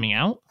of climbing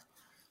out?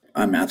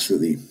 I'm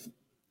absolutely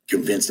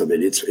convinced of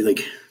it. It's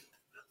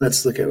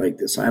let's look at it like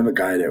this. I have a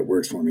guy that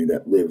works for me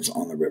that lives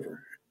on the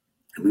river.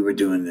 And we were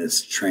doing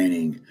this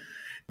training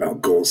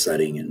about goal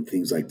setting and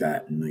things like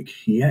that. And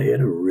he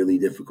had a really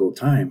difficult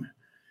time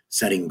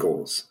setting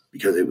goals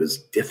because it was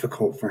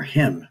difficult for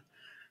him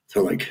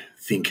to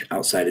think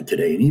outside of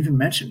today. And he even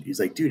mentioned,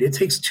 he's like, dude, it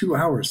takes 2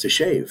 hours to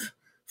shave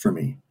for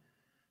me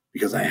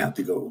because I have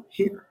to go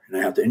here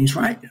and he's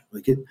right.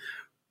 It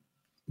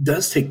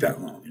does take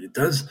that long. And it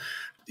does,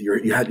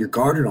 you're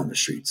guarded on the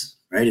streets,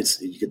 right?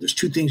 There's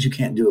two things you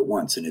can't do at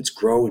once, and it's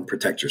grow and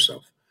protect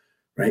yourself,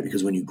 right?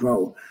 Because when you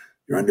grow,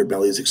 your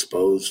underbelly is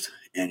exposed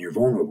and you're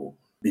vulnerable.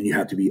 Then you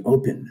have to be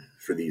open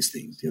for these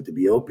things. You have to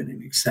be open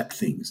and accept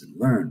things and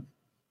learn.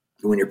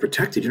 And when you're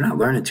protected, you're not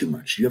learning too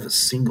much. You have a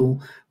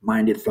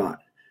single-minded thought,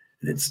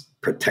 and it's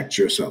protect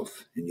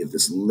yourself. And you have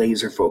this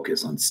laser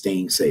focus on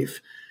staying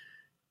safe.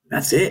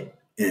 That's it.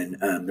 And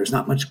there's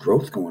not much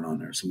growth going on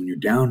there. So when you're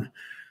down,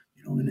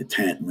 in a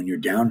tent, when you're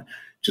down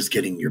just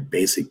getting your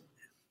basic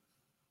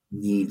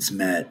needs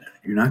met,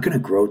 you're not going to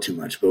grow too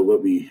much. But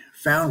what we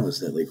found was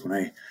that when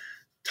I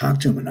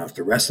talked to him enough,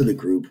 the rest of the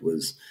group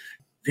was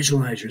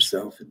visualize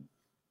yourself in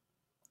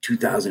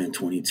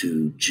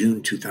 2022,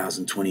 June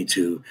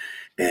 2022,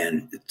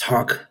 and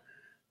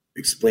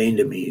explain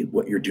to me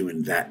what you're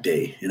doing that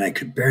day. And I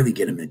could barely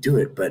get him to do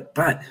it,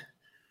 but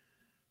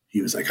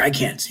he was like, I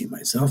can't see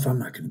myself. I'm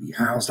not going to be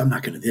housed. I'm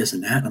not going to this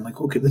and that. And I'm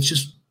like, okay, let's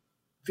just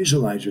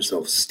visualize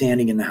yourself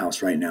standing in the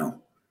house right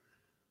now.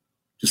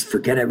 Just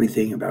forget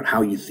everything about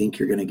how you think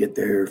you're going to get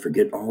there.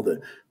 Forget all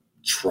the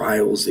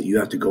trials that you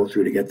have to go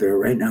through to get there.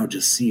 Right now,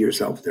 just see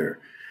yourself there.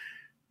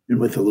 And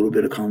with a little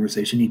bit of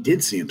conversation, he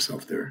did see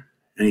himself there.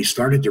 And he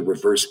started to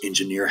reverse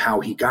engineer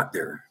how he got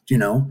there.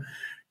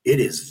 It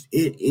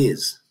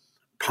is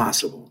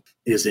possible.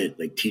 Is it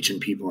teaching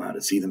people how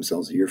to see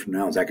themselves a year from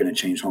now? Is that going to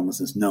change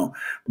homelessness? No.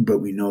 But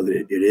we know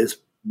that it is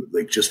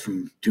just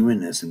from doing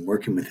this and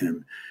working with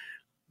him,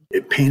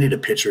 it painted a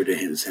picture to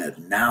his head.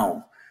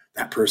 Now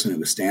that person that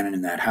was standing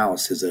in that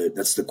house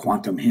that's the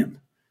quantum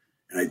him.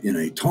 And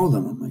I told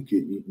him, I'm like,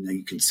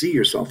 you can see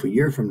yourself a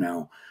year from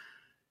now.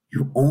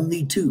 You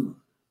only do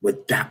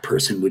what that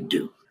person would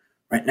do,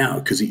 right now,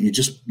 because you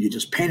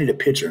just painted a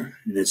picture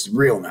and it's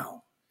real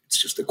now.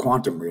 It's just a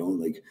quantum real.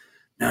 Like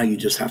now you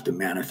just have to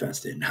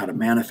manifest it, and how to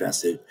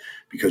manifest it,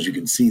 because you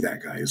can see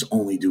that guy, is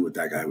only do what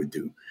that guy would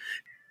do.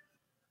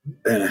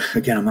 And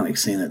again, I'm not like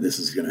saying that this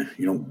is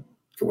you don't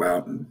go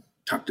out and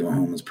talk to a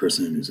homeless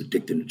person who's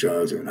addicted to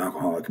drugs or an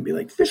alcoholic and be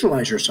like,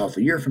 visualize yourself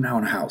a year from now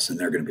in a house, and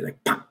they're going to be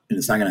like, pop, and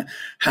it's not going to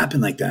happen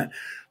like that.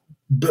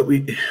 But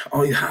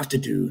all you have to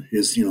do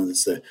is,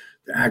 it's the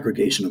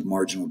aggregation of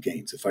marginal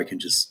gains. If I can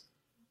just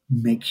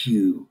make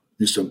you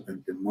do some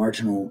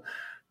marginal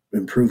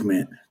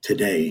improvement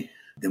today,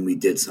 then we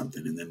did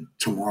something. And then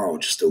tomorrow,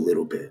 just a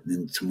little bit. And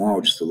then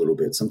tomorrow, just a little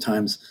bit.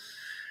 Sometimes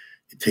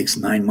it takes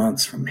 9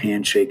 months from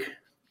handshake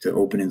to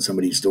opening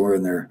somebody's door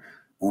in their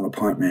own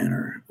apartment,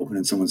 or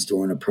opening someone's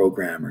door in a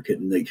program, or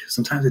getting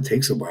sometimes it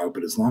takes a while,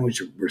 but as long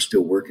as we're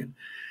still working,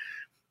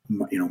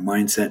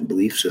 mindset and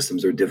belief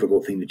systems are a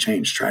difficult thing to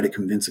change. Try to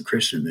convince a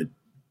Christian that,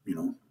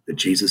 that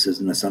Jesus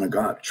isn't the Son of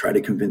God. Try to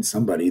convince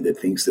somebody that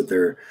thinks that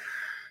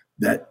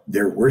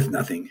they're worth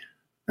nothing,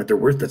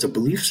 that's a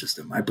belief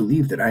system. I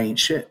believe that I ain't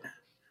shit.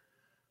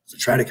 So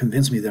try to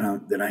convince me that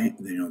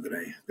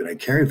I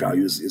carry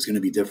value is going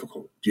to be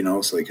difficult,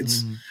 So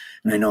it's,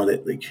 and I know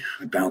that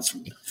I bounce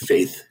from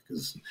faith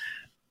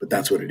but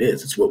that's what it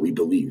is. It's what we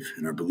believe,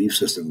 and our belief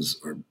systems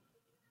are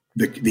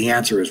the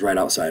answer is right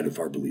outside of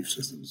our belief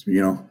systems.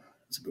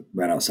 It's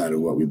right outside of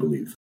what we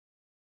believe.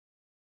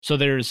 So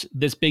there's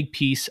this big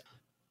piece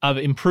of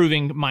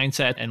improving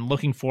mindset and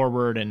looking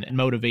forward and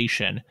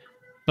motivation.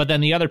 But then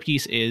the other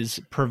piece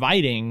is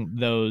providing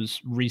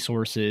those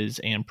resources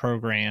and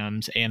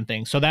programs and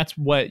things. So that's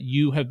what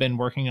you have been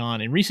working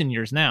on in recent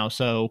years now.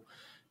 So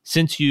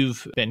since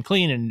you've been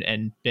clean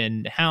and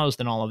been housed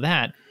and all of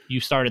that, you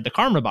started the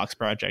Karma Box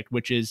Project,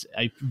 which is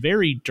a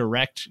very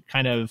direct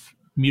kind of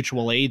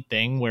mutual aid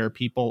thing where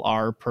people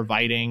are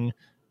providing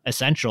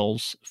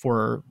essentials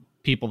for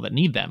people that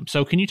need them.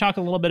 So can you talk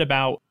a little bit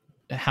about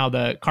how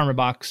the Karma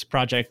Box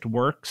Project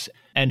works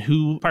and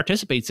who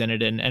participates in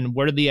it, and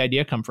where did the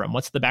idea come from?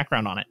 What's the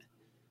background on it?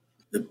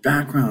 The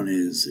background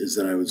is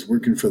that I was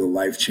working for the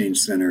Life Change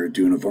Center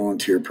doing a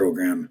volunteer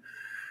program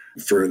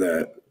for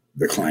the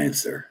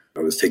clients there. I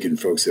was taking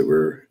folks that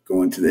were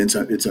going to it's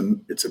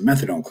a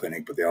methadone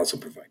clinic, but they also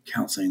provide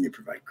counseling, they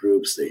provide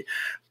groups, they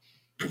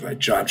provide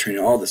job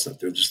training, all this stuff.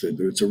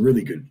 It's a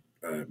really good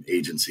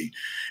agency.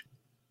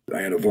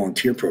 I had a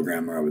volunteer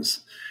program where I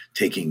was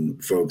taking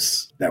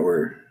folks that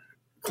were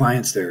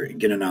clients there and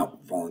getting out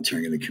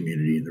volunteering in the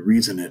community. And the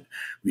reason that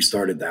we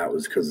started that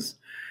was because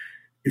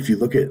if you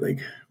look at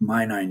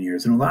my 9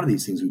 years, and a lot of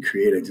these things we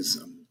create,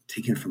 I'm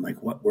taking from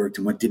what worked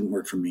and what didn't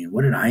work for me and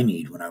what did I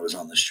need when I was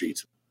on the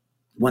streets.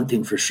 One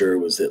thing for sure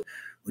was that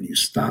when you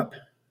stop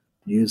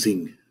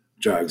using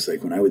drugs,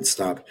 when I would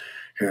stop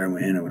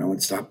heroin and when I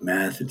would stop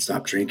meth and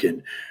stop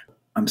drinking,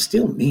 I'm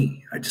still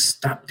me. I just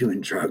stopped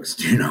doing drugs,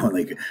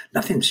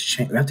 nothing's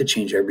changed. We have to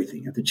change everything.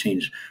 We have to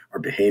change our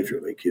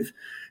behavior. If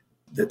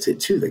that's it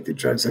too, the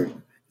drugs are,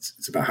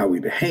 it's about how we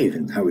behave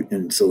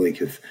and so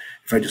if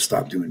I just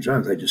stopped doing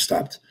drugs, I just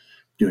stopped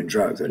doing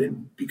drugs. I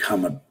didn't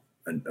become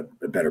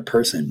a better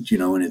person,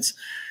 and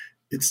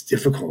it's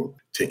difficult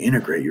to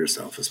integrate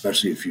yourself,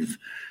 especially if you've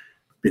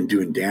been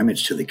doing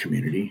damage to the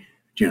community,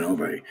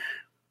 by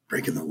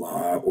breaking the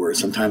law, or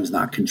sometimes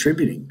not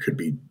contributing could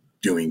be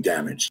doing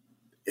damage.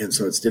 And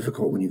so it's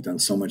difficult when you've done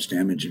so much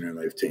damage in your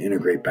life to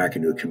integrate back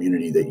into a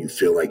community that you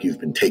feel like you've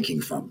been taking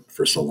from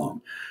for so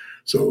long.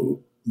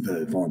 So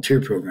the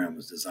volunteer program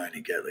was designed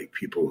to get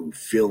people who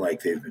feel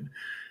like they've been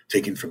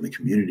taken from the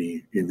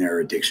community in their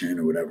addiction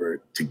or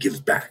whatever to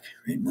give back.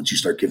 And once you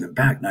start giving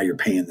back, now you're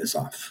paying this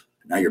off.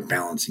 Now you're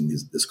balancing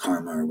this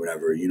karma or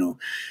whatever,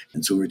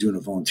 And so we're doing a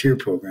volunteer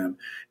program,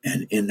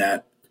 and in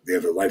that they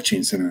have a Life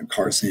Change Center in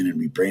Carson, and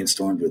we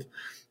brainstormed with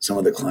some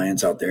of the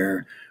clients out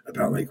there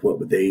about what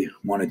would they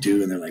want to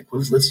do. And they're like,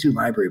 well, let's do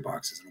library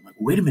boxes. And I'm like,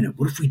 wait a minute,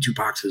 what if we do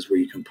boxes where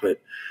you can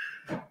put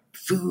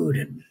food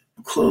and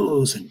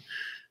clothes and,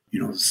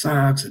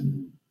 socks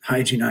and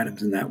hygiene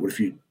items and that? What if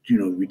we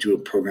do a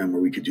program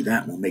where we could do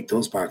that, and we'll make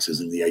those boxes?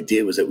 And the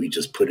idea was that we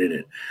just put in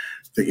it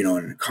that,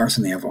 in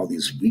Carson, they have all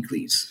these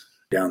weeklies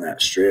down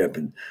that strip.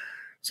 And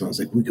so I was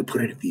like, we could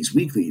put it at these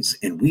weeklies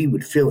and we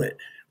would fill it.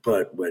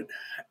 But what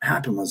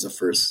happened was the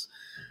first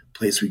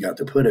place we got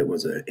to put it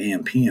was an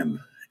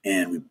AM/PM,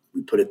 and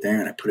we put it there,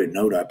 and I put a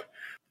note up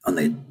on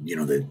the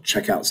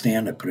checkout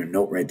stand. I put a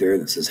note right there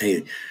that says,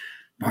 hey,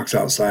 box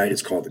outside,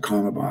 it's called the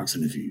Karma Box.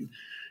 And if you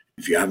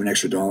have an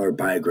extra $1,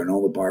 buy a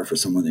granola bar for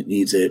someone that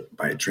needs it,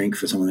 buy a drink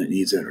for someone that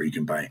needs it, or you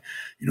can buy,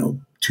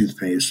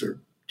 toothpaste or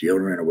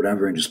deodorant or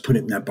whatever, and just put it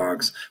in that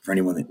box for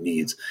anyone that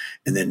needs.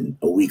 And then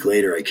a week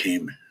later, I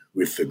came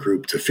with the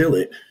group to fill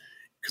it,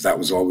 because that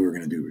was all we were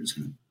going to do. We were just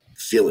going to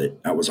fill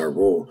it. That was our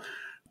role.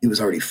 It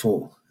was already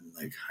full.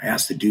 I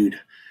asked the dude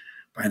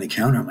behind the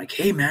counter, I'm like,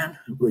 hey man,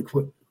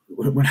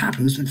 what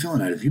happened? Who's been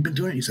filling it? Have you been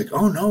doing it? He's like,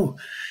 oh no.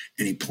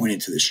 And he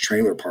pointed to this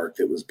trailer park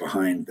that was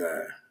behind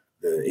the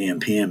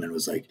AM/PM and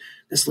was like,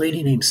 this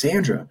lady named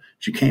Sandra,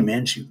 she came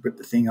in, she ripped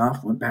the thing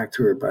off, went back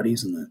to her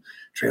buddies in the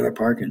trailer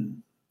park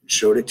and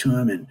showed it to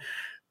him. And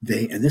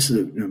and this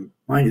is,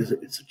 mind you,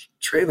 it's a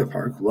trailer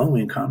park, low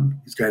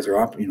income. These guys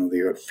are they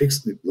are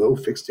low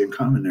fixed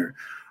income, and they're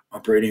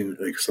operating,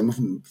 like, some of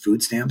them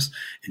food stamps.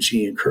 And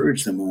she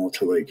encouraged them all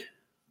to, like,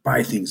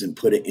 buy things and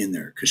put it in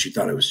there because she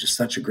thought it was just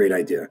such a great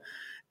idea.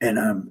 And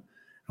I'm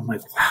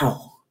like,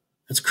 wow,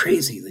 that's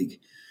crazy. Like,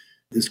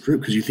 this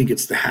group, because you think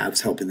it's the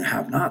haves helping the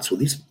have-nots. Well,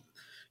 these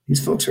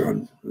folks are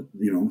on,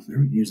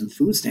 they're using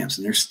food stamps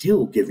and they're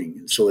still giving.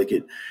 And so, like,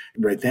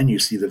 right then you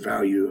see the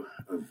value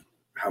of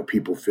how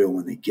people feel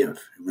when they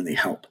give and when they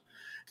help.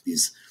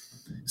 These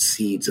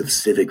seeds of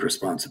civic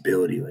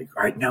responsibility, like,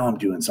 all right, now I'm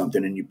doing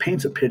something. And you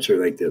paint a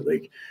picture like that.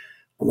 Like,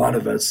 a lot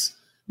of us,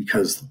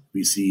 because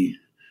we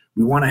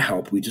want to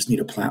help, we just need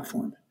a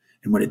platform.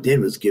 And what it did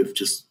was give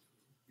just,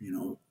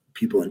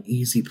 people an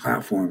easy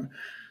platform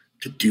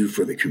to do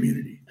for the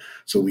community.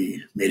 So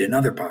we made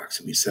another box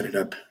and we set it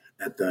up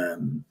at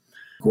the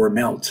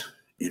Gourmelt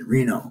in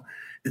Reno.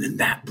 And then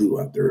that blew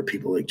up. There were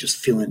people, like, just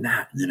feeling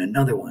that. And then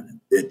another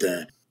one at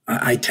the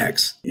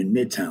ITEX in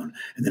Midtown,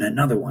 and then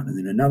another one, and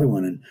then another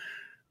one.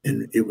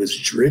 And it was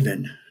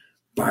driven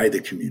by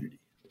the community.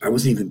 I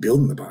wasn't even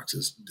building the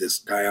boxes. This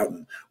guy out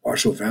in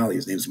Washoe Valley,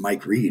 his name's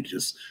Mike Reed,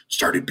 just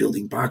started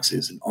building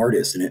boxes, an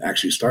artist. And it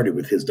actually started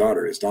with his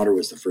daughter. His daughter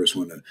was the first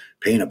one to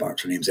paint a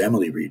box. Her name's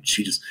Emily Reed.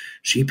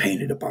 She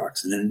painted a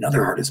box. And then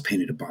another artist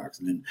painted a box.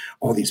 And then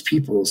all these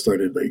people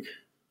started, like,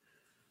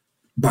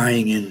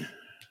 buying in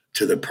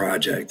to the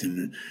project.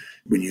 And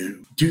when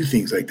you do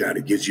things like that,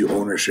 it gives you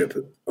ownership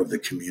of the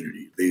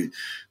community.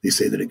 They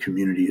say that a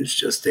community is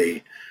just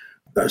a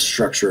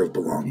structure of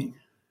belonging.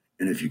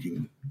 And if you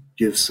can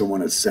give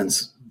someone a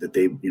sense that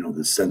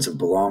the sense of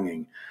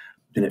belonging,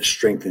 then it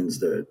strengthens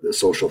the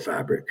social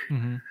fabric.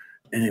 Mm-hmm.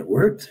 And it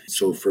worked.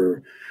 So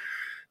for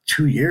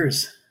 2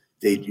 years,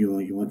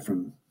 you went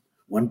from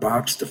 1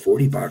 box to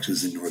 40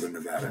 boxes in Northern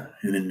Nevada.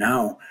 And then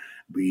now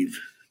we've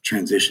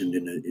transitioned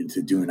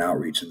into doing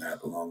outreach in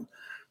that along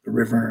the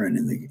river and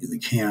in the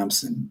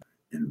camps. And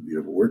we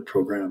have a work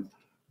program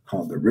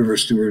called the River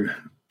Steward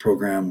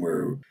Program,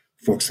 where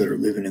folks that are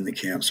living in the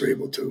camps are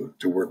able to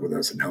work with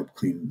us and help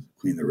clean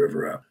the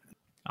river up.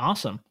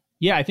 Awesome.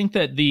 Yeah, I think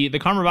that the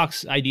Karma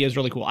Box idea is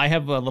really cool. I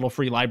have a little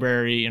free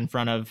library in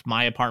front of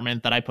my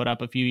apartment that I put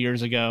up a few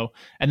years ago.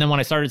 And then when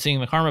I started seeing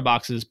the Karma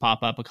Boxes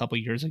pop up a couple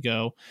of years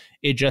ago,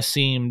 it just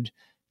seemed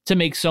to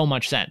make so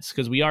much sense,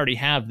 because we already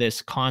have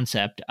this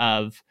concept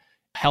of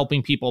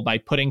helping people by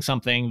putting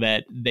something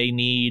that they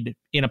need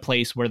in a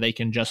place where they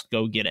can just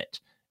go get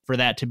it. For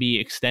that to be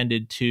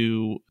extended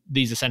to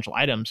these essential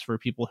items for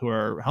people who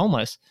are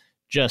homeless,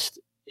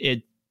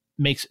 it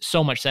makes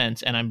so much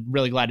sense. And I'm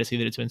really glad to see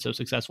that it's been so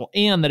successful,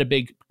 and that a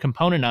big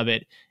component of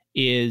it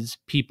is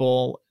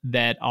people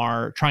that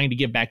are trying to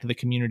give back to the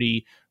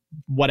community,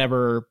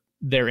 whatever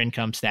their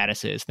income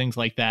status is, things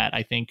like that.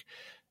 I think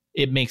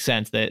it makes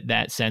sense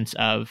that sense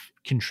of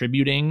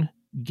contributing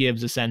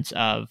gives a sense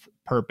of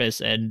purpose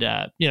and,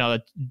 a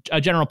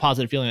general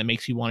positive feeling that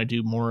makes you want to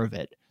do more of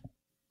it.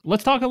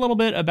 Let's talk a little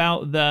bit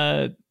about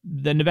the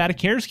Nevada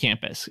Cares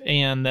campus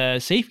and the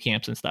safe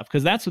camps and stuff,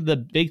 because that's the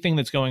big thing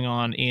that's going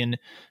on in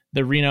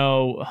the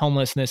Reno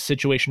homelessness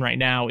situation right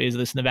now. Is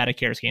this Nevada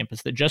Cares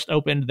campus that just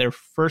opened their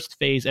first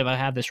phase, if I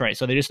have this right.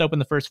 So they just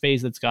opened the first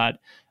phase that's got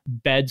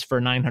beds for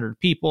 900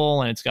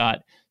 people, and it's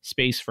got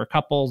space for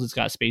couples, it's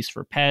got space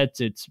for pets.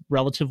 It's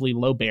relatively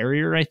low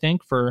barrier, I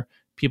think, for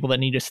people that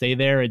need to stay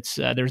there. It's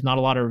there's not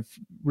a lot of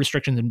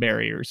restrictions and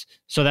barriers.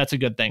 So that's a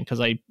good thing,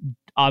 because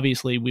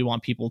obviously we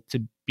want people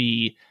to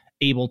be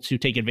able to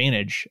take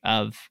advantage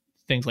of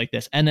things like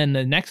this. And then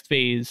the next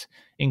phase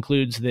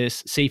includes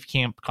this safe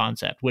camp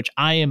concept, which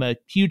I am a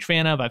huge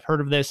fan of. I've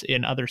heard of this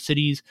in other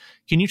cities.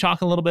 Can you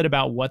talk a little bit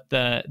about what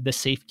the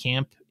safe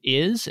camp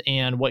is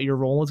and what your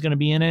role is going to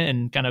be in it,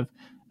 and kind of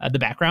the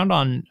background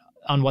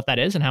on what that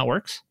is and how it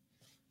works?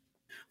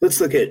 Let's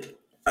look at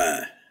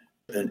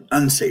an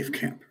unsafe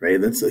camp,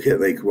 right? Let's look at,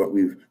 like, what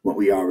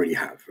we already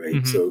have, right?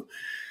 Mm-hmm. So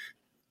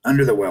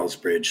under the Wells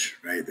Bridge,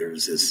 right,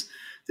 there's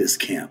this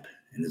camp,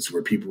 and it's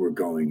where people were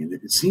going. And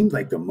it seemed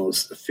like the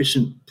most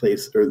efficient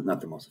place, or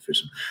not the most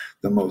efficient,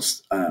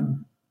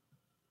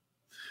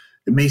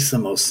 it makes the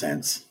most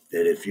sense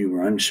that if you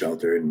were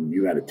unsheltered and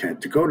you had a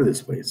tent, to go to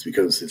this place,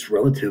 because it's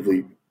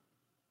relatively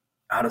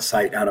out of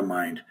sight, out of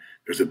mind.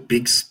 There's a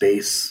big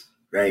space,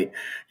 right?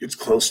 It's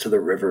close to the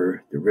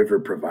river. The river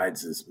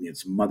provides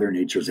it's Mother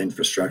Nature's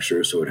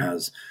infrastructure. So it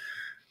has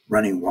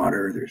running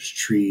water, there's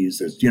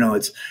trees,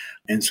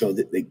 and so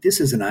this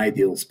is an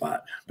ideal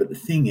spot. But the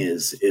thing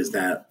is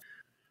that,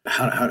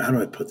 how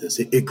do I put this?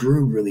 It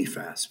grew really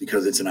fast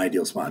because it's an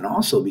ideal spot. And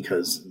also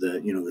because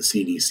the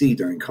CDC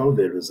during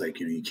COVID was like,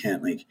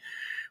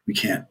 we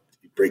can't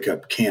break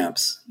up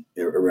camps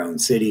around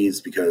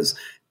cities, because,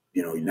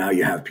 now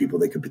you have people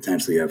that could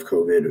potentially have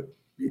COVID,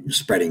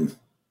 spreading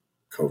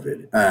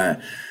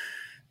COVID.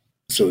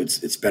 So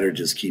it's better to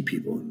just keep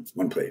people in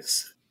one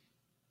place.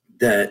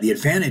 The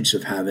advantage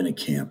of having a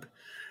camp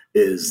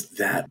is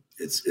that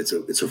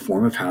it's a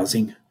form of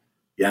housing.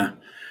 Yeah.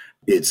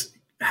 It's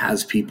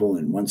has people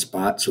in one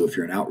spot. So if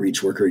you're an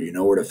outreach worker, you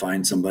know where to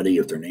find somebody.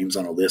 If their name's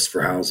on a list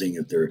for housing,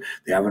 if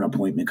they have an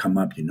appointment come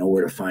up, you know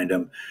where to find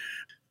them.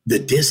 The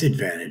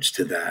disadvantage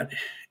to that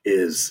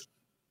is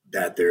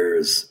that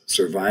there's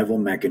survival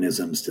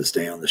mechanisms to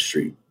stay on the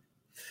street.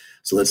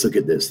 So let's look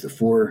at this, the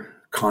 4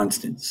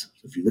 constants.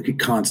 So if you look at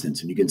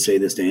constants, and you can say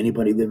this to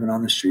anybody living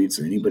on the streets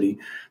or anybody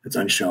that's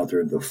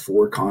unsheltered, the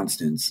 4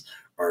 constants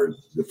are,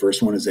 the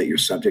first one is that you're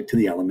subject to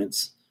the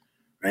elements,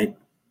 right?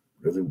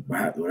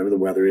 Whatever the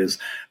weather is.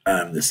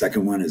 The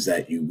second one is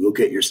that you will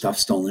get your stuff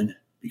stolen,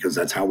 because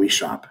that's how we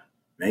shop,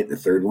 right? The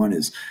third one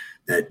is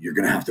that you're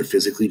going to have to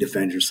physically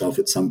defend yourself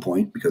at some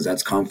point, because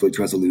that's conflict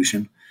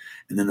resolution.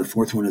 And then the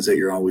fourth one is that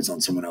you're always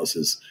on someone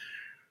else's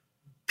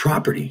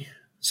property.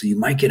 So you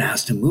might get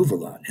asked to move a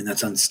lot, and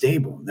that's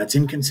unstable, and that's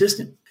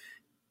inconsistent.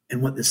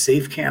 And what the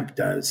Safe Camp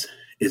does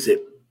is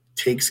it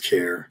takes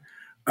care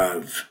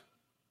of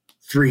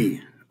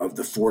 3 of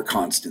the 4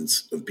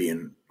 constants of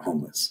being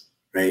homeless,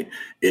 right?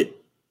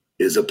 It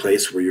is a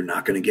place where you're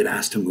not going to get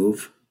asked to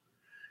move,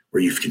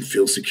 where you can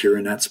feel secure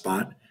in that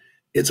spot.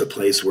 It's a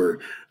place where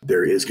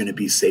there is going to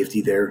be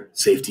safety there,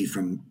 safety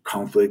from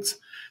conflicts.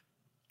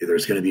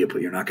 There's going to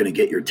be you're not going to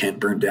get your tent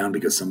burned down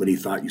because somebody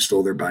thought you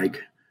stole their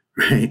bike,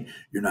 right?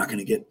 You're not going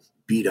to get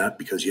beat up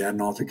because you had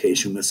an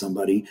altercation with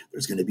somebody.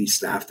 There's going to be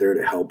staff there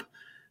to help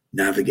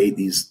navigate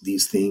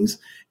these things.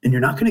 And you're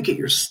not going to get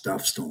your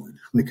stuff stolen.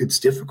 Like, it's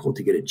difficult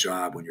to get a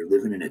job when you're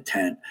living in a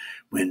tent,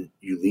 when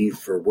you leave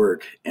for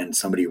work and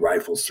somebody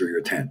rifles through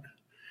your tent.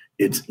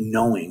 It's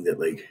knowing that,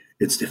 like,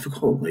 it's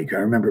difficult. Like, I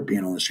remember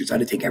being on the streets. I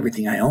had to take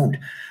everything I owned.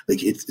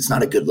 Like, it's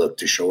not a good look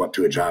to show up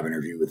to a job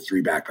interview with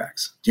 3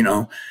 backpacks, you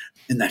know?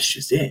 And that's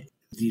just it.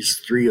 These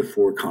 3 or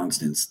 4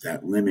 constants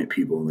that limit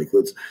people. Like,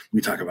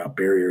 we talk about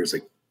barriers,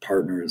 like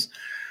partners,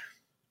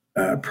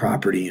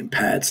 property, and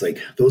pets.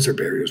 Like, those are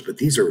barriers, but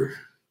these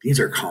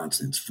are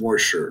constants for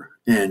sure.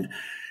 And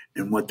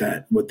what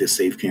this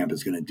Safe Camp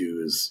is going to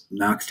do is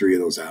knock 3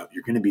 of those out.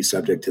 You're going to be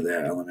subject to the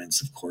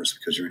elements, of course,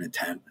 because you're in a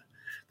tent.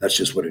 That's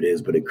just what it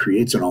is. But it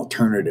creates an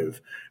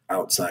alternative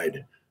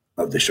outside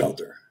of the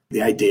shelter.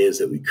 The idea is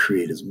that we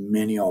create as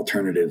many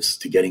alternatives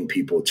to getting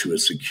people to a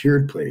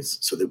secured place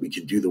so that we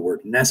can do the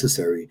work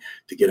necessary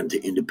to get them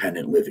to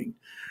independent living.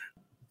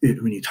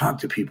 When you talk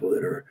to people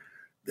that are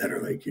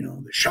like, you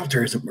know, the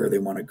shelter isn't where they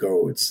want to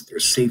go.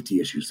 There's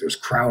safety issues, there's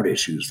crowd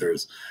issues,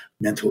 there's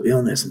mental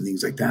illness and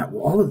things like that.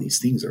 Well, all of these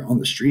things are on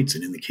the streets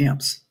and in the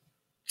camps.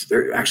 So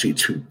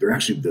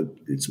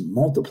it's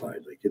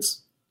multiplied. Like,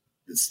 it's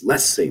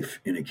less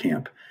safe in a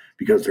camp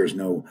because there's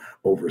no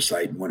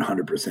oversight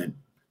 100%.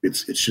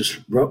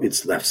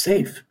 It's left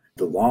safe.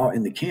 The law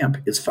in the camp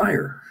is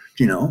fire,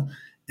 you know,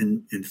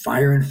 and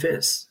fire and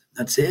fists.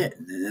 That's it.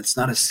 And that's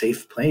not a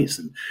safe place.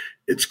 And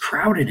it's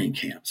crowded in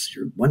camps.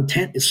 Your one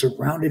tent is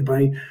surrounded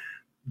by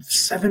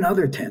 7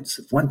 other tents.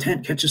 If one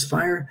tent catches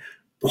fire,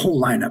 the whole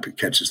lineup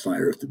catches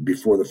fire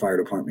before the fire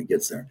department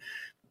gets there.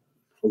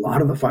 A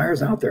lot of the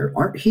fires out there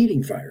aren't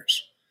heating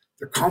fires.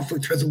 They're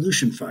conflict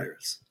resolution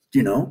fires,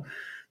 you know.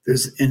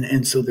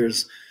 So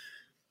there's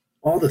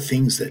all the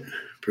things that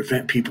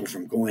prevent people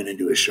from going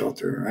into a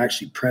shelter are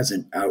actually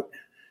present out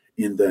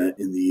in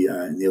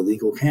the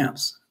illegal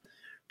camps.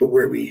 But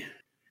where we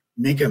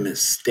make a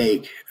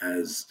mistake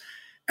as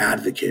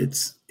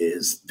advocates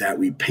is that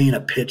we paint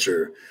a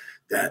picture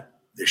that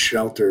the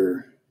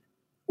shelter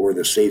or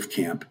the Safe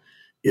Camp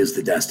is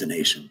the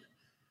destination.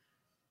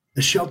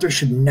 The shelter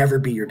should never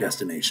be your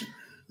destination.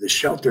 The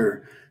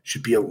shelter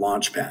should be a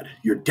launch pad.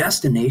 Your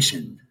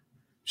destination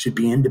should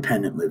be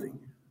independent living.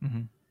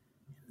 Mm-hmm.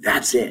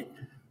 That's it.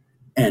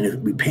 And if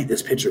we paint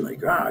this picture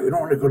like, you don't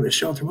want to go to the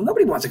shelter. Well,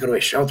 nobody wants to go to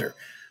a shelter.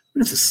 You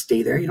don't have to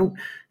stay there. You don't,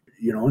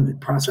 in the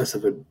process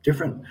of a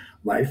different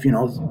life,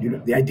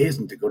 the idea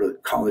isn't to go to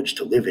college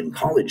to live in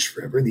college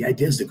forever. The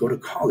idea is to go to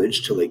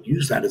college to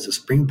use that as a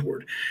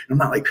springboard.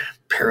 And I'm not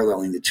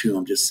paralleling the two.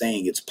 I'm just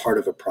saying it's part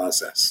of a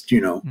process,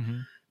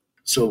 Mm-hmm.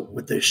 So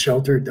what the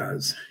shelter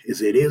does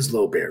is it is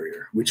low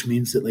barrier, which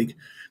means that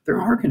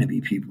there are going to be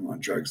people on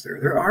drugs there.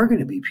 There are going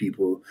to be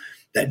people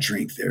that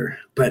drink there.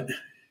 But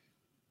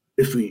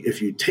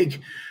if you take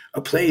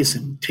a place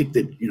and take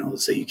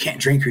say you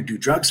can't drink or do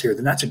drugs here,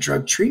 then that's a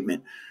drug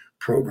treatment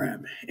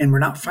program. And we're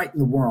not fighting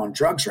the war on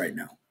drugs right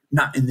now,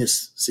 not in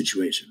this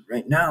situation.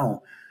 Right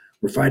now,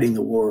 we're fighting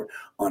the war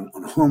on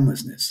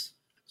homelessness.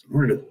 So in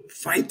order to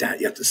fight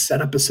that, you have to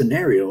set up a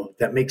scenario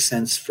that makes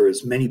sense for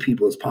as many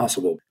people as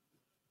possible.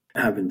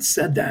 Having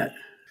said that,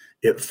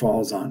 it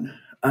falls on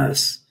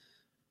us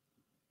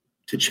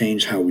to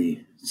change how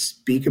we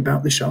speak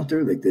about the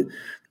shelter.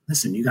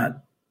 Listen, you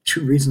got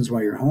 2 reasons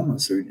why you're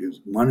homeless.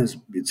 One is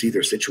it's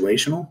either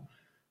situational,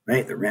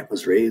 right? The rent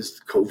was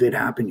raised, COVID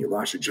happened, you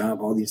lost your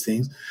job, all these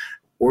things,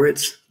 or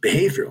it's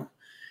behavioral.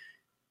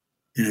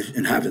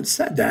 And having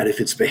said that, if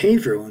it's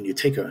behavioral and you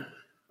take a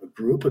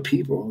group of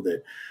people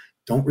that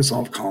don't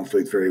resolve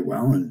conflict very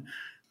well and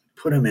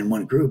put them in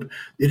one group,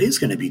 it is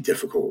going to be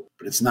difficult,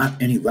 but it's not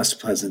any less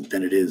pleasant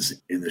than it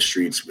is in the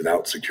streets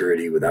without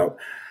security, without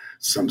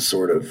some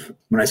sort of,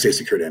 when I say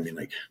security, I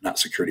mean not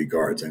security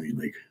guards. I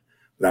mean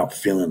without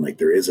feeling like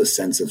there is a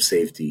sense of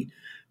safety,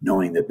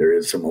 knowing that there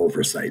is some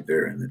oversight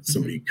there and that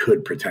somebody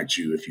could protect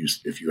you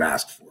if you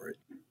ask for it.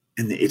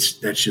 And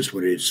that's just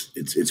what it is.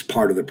 It's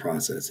part of the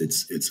process.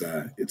 It's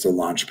a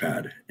launch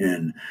pad,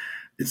 and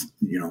it's,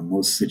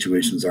 most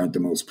situations aren't the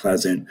most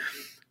pleasant,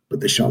 but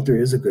the shelter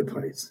is a good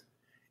place.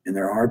 And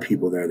there are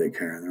people there that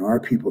care, and there are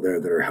people there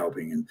that are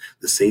helping. And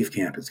the Safe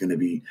Camp is going to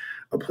be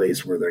a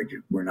place where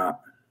the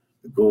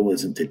goal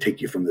isn't to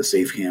take you from the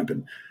Safe Camp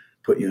and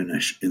put you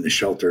in the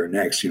shelter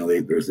next.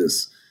 There's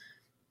this,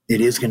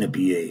 it is going to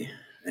be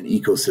an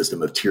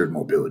ecosystem of tiered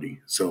mobility.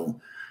 So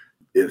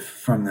if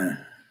from the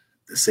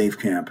Safe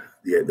Camp,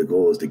 the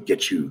goal is to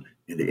get you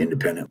into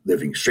independent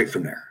living straight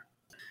from there.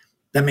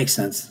 That makes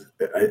sense.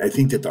 I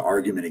think that the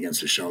argument against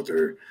the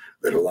shelter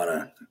that a lot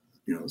of,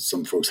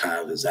 some folks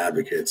have as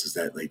advocates is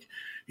that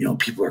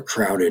people are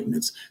crowded and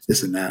it's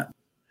this and that.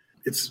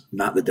 It's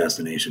not the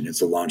destination.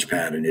 It's a launch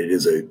pad, and it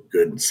is a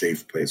good,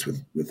 safe place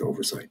with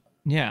oversight.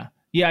 Yeah.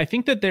 Yeah. I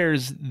think that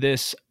there's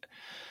this,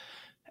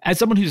 as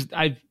someone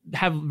I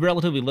have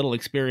relatively little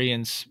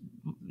experience,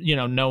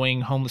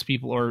 knowing homeless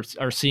people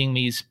or seeing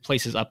these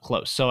places up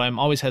close. So I'm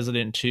always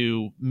hesitant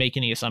to make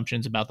any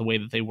assumptions about the way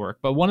that they work.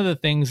 But one of the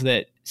things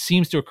that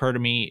seems to occur to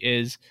me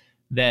is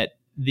that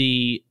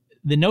the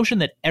notion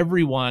that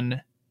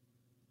everyone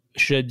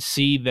should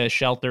see the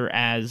shelter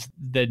as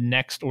the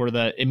next or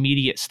the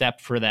immediate step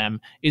for them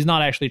is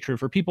not actually true.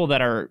 For people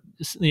that are,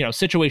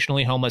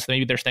 situationally homeless,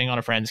 maybe they're staying on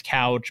a friend's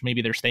couch,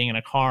 maybe they're staying in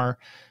a car,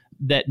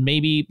 that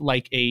maybe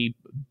like a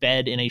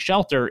bed in a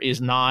shelter is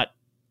not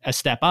a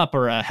step up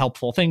or a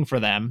helpful thing for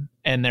them.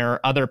 And there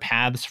are other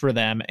paths for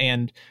them.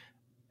 And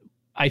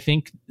I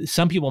think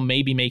some people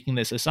may be making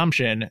this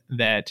assumption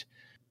that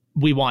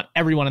we want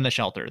everyone in the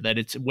shelter, that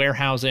it's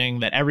warehousing,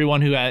 that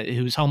everyone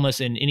who's homeless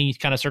in any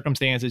kind of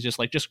circumstance is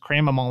just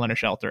cram them all in a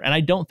shelter. And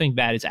I don't think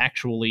that is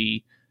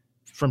actually,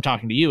 from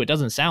talking to you, it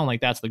doesn't sound like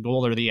that's the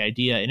goal or the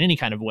idea in any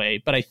kind of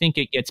way, but I think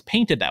it gets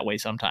painted that way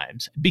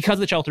sometimes because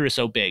the shelter is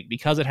so big,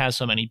 because it has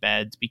so many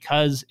beds,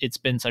 because it's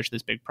been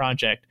this big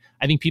project.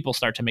 I think people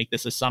start to make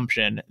this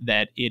assumption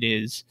that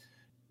it's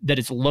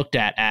looked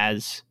at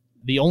as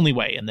the only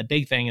way and the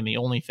big thing and the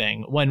only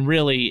thing, when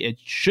really it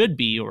should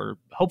be, or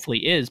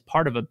hopefully is,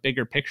 part of a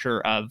bigger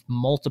picture of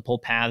multiple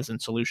paths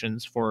and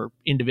solutions for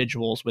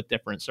individuals with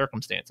different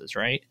circumstances,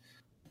 right?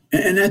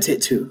 And that's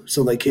it too.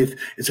 So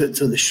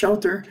so the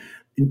shelter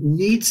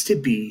needs to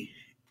be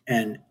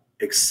an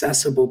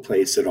accessible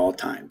place at all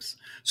times.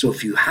 So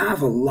if you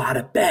have a lot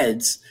of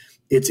beds,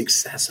 it's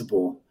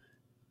accessible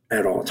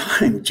at all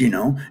times.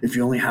 If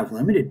you only have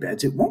limited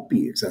beds, it won't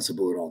be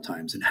accessible at all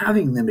times. And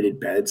having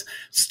limited beds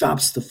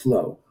stops the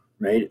flow,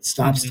 right? It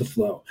stops the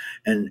flow.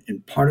 And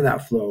part of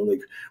that flow,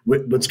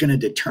 what's going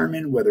to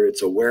determine whether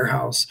it's a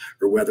warehouse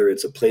or whether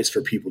it's a place for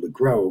people to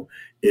grow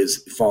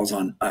falls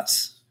on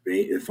us.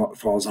 Right? It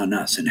falls on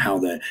us and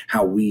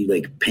how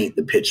we paint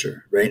the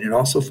picture, right? And it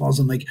also falls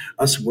on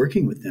us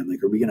working with them.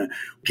 Are we going to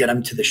get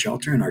them to the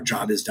shelter and our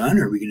job is done,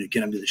 or are we going to get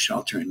them to the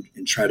shelter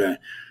and try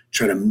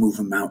to move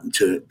them out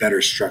into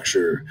better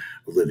structure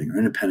of living or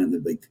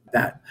independent?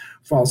 That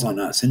falls on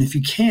us. And if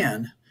you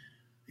can,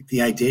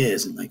 the idea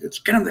isn't let's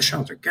get them to the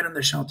shelter, get them to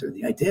the shelter.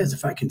 The idea is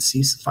if I can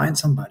find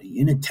somebody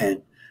in a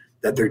tent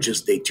that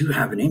they do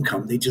have an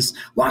income, they just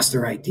lost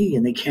their ID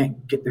and they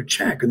can't get their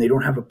check and they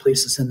don't have a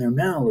place to send their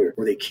mail,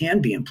 or they can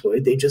be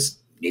employed, they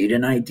just need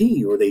an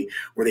ID, or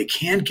they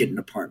can get an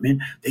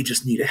apartment, they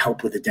just need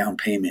help with a down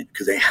payment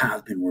because they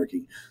have been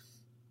working.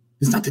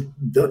 It's not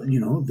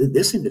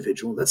this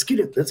individual, let's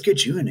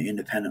get you into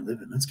independent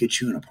living, let's get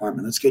you an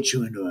apartment, let's get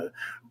you into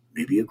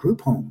maybe a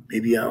group home,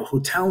 maybe a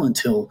hotel,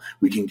 until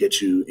we can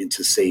get you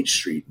into Sage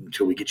Street,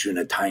 until we get you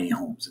into tiny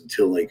homes,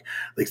 until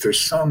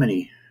there's so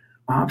many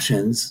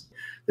options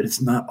that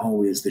it's not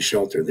always the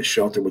shelter. The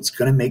shelter, what's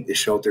going to make the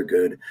shelter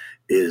good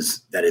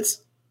is that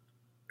it's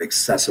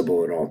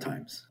accessible at all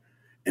times.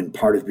 And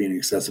part of being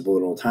accessible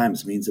at all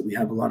times means that we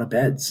have a lot of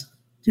beds.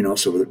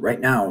 So right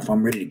now, if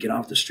I'm ready to get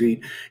off the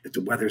street, if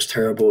the weather's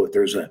terrible, if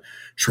there's a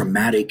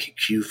traumatic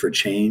cue for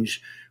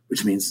change,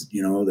 which means,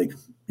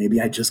 maybe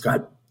I just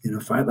got in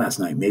a fight last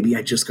night. Maybe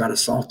I just got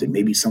assaulted.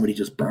 Maybe somebody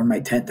just burned my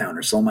tent down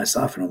or sold my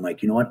stuff. And I'm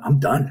like, you know what? I'm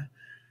done.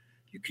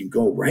 You can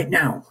go right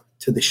now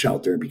to the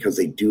shelter because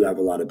they do have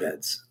a lot of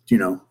beds,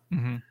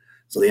 Mm-hmm.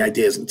 So the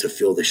idea isn't to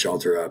fill the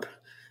shelter up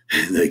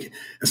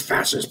as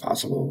fast as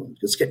possible.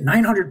 Let's get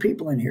 900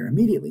 people in here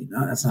immediately.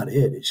 No, that's not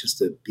it. It's just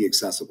to be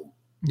accessible.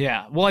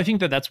 Yeah. Well, I think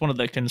that that's one of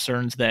the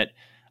concerns that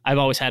I've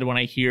always had when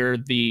I hear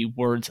the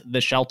words, the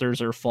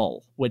shelters are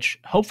full, which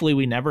hopefully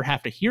we never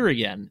have to hear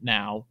again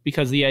now,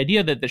 because the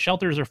idea that the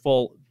shelters are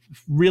full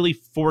really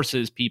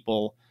forces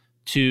people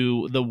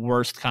to the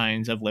worst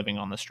kinds of living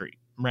on the street,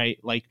 right?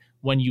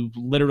 When you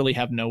literally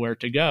have nowhere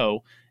to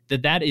go,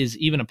 that is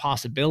even a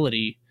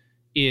possibility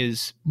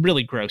is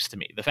really gross to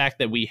me. The fact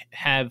that we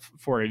have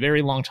for a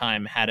very long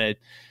time had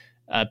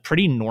a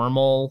pretty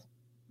normal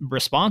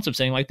response of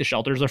saying the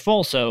shelters are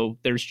full, so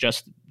there's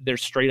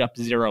straight up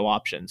zero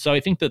options. So I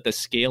think that the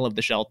scale of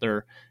the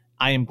shelter,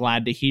 I am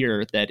glad to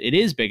hear that it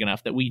is big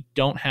enough that we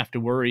don't have to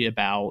worry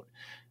about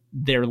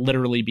there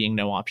literally being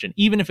no option,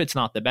 even if it's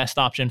not the best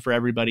option for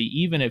everybody,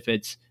 even if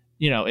it's,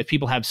 if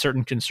people have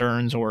certain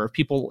concerns or if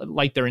people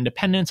like their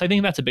independence. I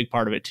think that's a big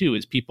part of it too,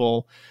 is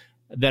people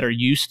that are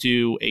used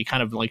to a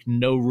kind of like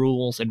no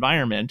rules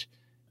environment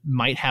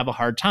might have a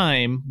hard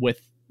time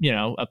with,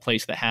 a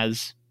place that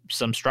has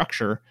some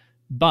structure,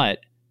 but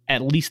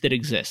at least it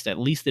exists. At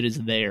least it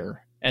is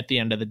there at the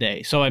end of the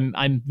day. So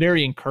I'm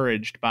very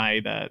encouraged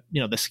by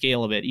the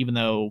scale of it, even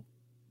though,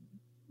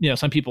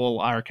 some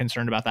people are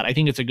concerned about that. I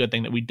think it's a good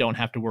thing that we don't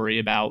have to worry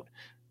about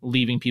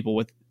leaving people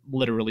with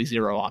literally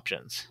zero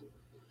options.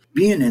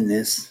 Being in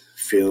this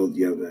field,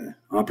 you have an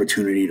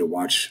opportunity to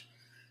watch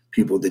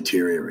people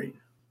deteriorate.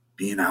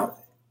 Being out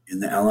in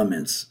the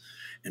elements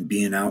and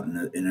being out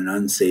in an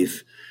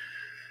unsafe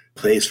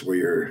place where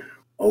you're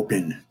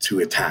open to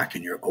attack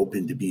and you're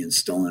open to being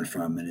stolen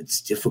from. And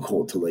it's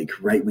difficult to, like,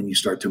 right when you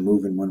start to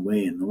move in one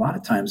way. And a lot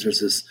of times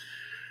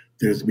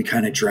we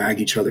kind of drag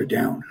each other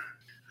down.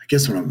 I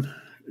guess what I'm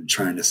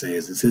trying to say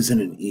is this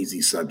isn't an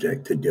easy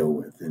subject to deal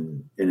with.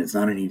 And it's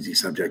not an easy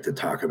subject to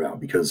talk about,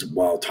 because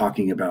while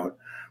talking about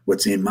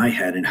what's in my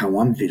head and how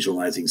I'm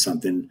visualizing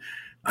something,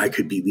 I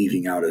could be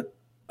leaving out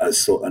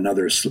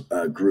another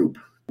group.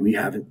 We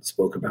haven't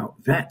spoke about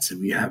vets,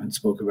 and we haven't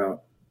spoke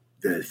about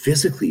the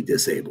physically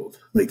disabled.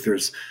 Like,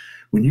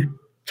 when you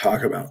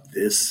talk about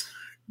this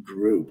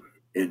group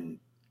and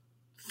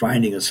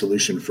finding a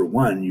solution for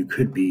one, you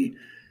could be,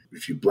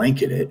 if you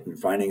blanket it and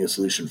finding a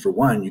solution for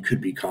one, you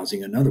could be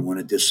causing another one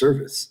a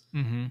disservice,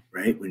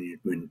 right?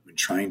 When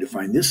trying to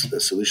find a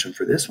solution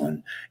for this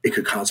one, it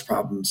could cause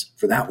problems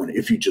for that one.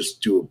 If you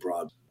just do a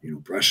broad,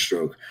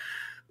 brushstroke,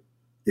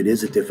 it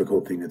is a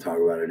difficult thing to talk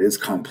about. It is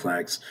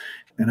complex.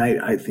 And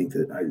I think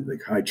that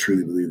I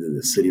truly believe that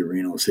the city of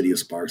Reno, the city of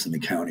Sparks, and the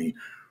county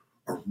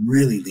are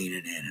really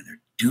leaning in, and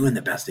they're doing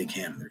the best they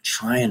can. And they're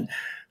trying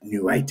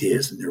new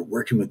ideas, and they're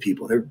working with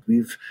people.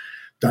 We've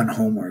done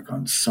homework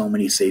on so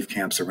many safe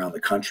camps around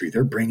the country.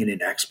 They're bringing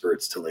in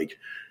experts to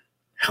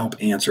help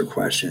answer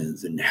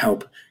questions and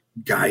help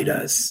guide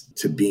us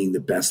to being the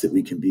best that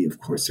we can be. Of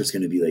course, there's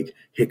going to be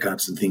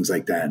hiccups and things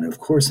like that. And of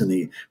course, in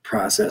the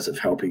process of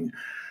helping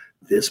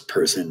this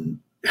person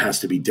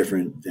has to be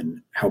different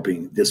than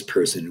helping this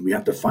person. And we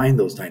have to find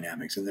those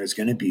dynamics. And there's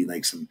going to be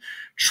some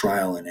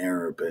trial and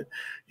error, but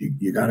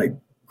you got a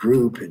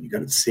group and you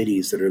got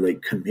cities that are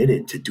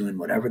committed to doing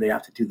whatever they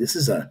have to do. This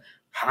is a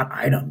hot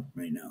item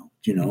right now.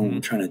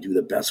 We're trying to do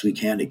the best we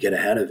can to get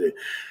ahead of it.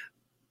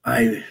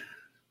 I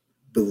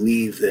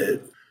believe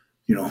that,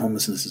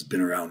 homelessness has been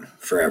around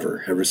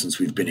forever, ever since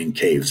we've been in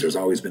caves. There's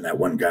always been that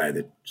one guy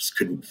that just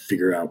couldn't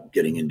figure out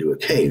getting into a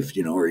cave,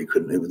 or he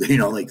couldn't,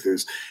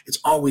 it's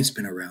always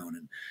been around.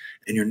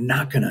 And you're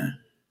not going to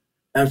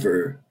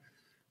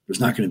there's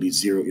not going to be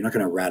zero. You're not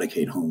going to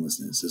eradicate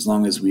homelessness. As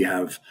long as we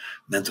have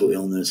mental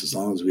illness, as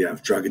long as we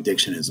have drug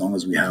addiction, as long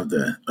as we have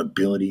the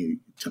ability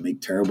to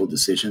make terrible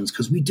decisions,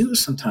 because we do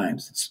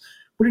sometimes. It's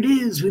what it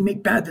is. We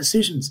make bad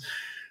decisions.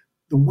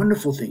 The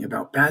wonderful thing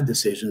about bad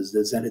decisions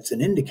is that it's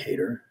an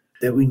indicator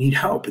that we need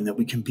help and that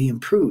we can be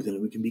improved and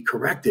that we can be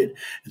corrected.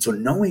 And so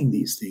knowing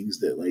these things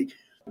that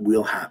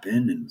will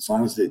happen, and as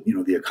long as the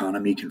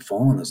economy can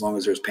fall, and as long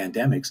as there's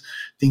pandemics,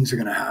 things are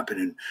going to happen,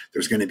 and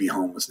there's going to be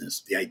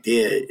homelessness. The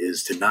idea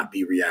is to not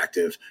be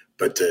reactive,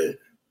 but to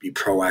be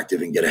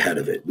proactive and get ahead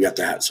of it. We have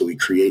to so we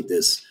create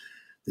this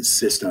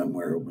system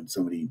where when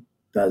somebody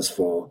does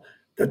fall,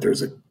 that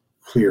there's a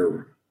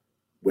clear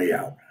way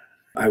out.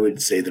 I would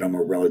say that I'm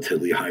a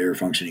relatively higher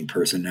functioning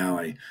person now.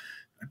 I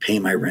pay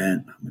my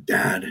rent. I'm a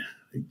dad.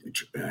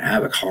 I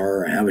have a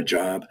car. I have a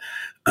job.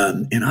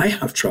 And I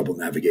have trouble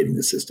navigating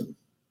the system.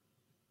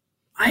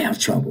 I have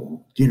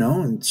trouble,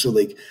 and so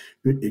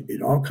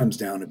it all comes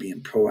down to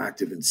being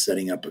proactive and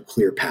setting up a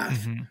clear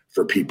path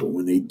for people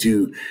when they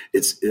do.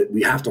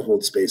 We have to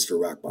hold space for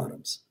rock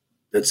bottoms.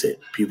 That's it.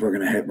 People are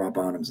going to hit rock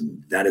bottoms,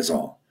 and that is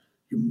all.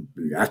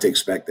 We have to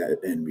expect that,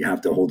 and we have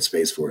to hold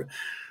space for it.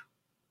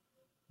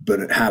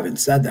 But having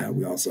said that,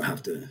 we also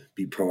have to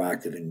be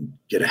proactive and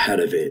get ahead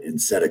of it and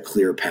set a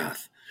clear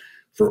path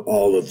for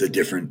all of the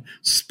different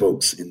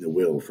spokes in the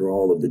wheel, for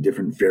all of the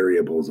different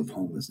variables of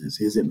homelessness.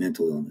 Is it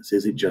mental illness?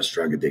 Is it just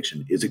drug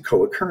addiction? Is it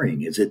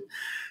co-occurring? Is it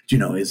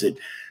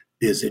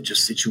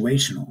just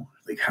situational?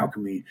 How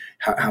can we,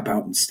 how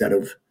about instead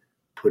of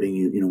putting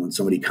you, when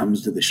somebody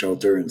comes to the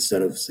shelter,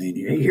 instead of saying,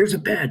 hey, here's a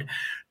bed,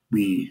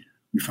 we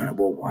find out,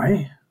 well,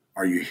 why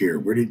are you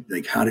here?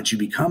 How did you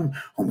become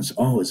homeless?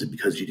 Oh, is it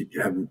because you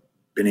haven't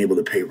been able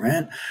to pay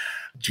rent?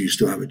 Do you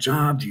still have a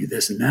job? Do you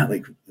this and that?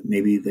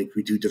 Maybe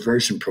we do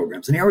diversion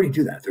programs, and they already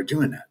do that. They're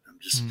doing that. I'm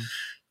just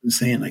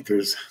saying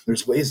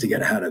there's ways to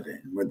get ahead of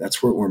it. And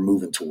that's what we're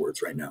moving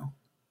towards right now.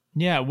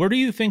 Yeah. Where do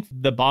you think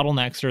the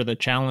bottlenecks or the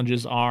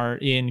challenges are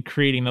in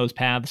creating those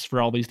paths for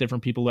all these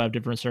different people who have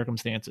different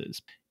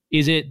circumstances?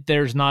 Is it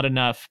there's not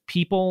enough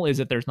people? Is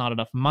it there's not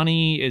enough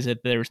money? Is it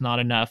there's not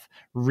enough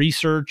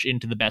research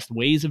into the best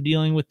ways of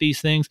dealing with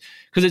these things?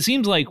 Because it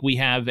seems like we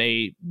have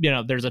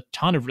there's a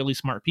ton of really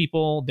smart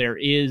people. There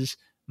is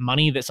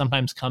money that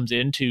sometimes comes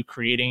into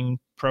creating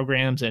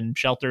programs and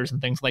shelters and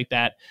things like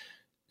that.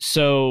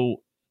 So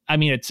I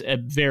mean, it's a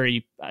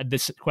very,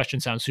 this question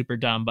sounds super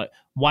dumb, but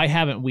why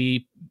haven't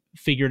we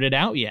figured it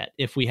out yet?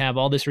 If we have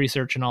all this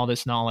research and all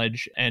this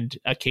knowledge and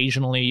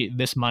occasionally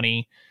this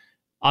money,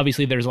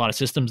 obviously there's a lot of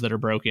systems that are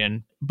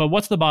broken, but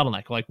what's the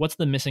bottleneck? Like, what's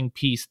the missing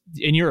piece,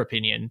 in your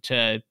opinion,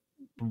 to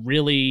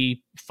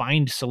really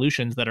find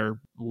solutions that are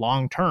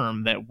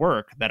long-term, that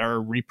work, that are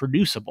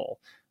reproducible?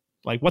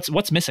 Like,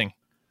 what's missing?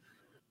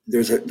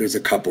 There's a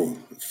couple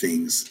of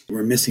things.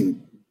 We're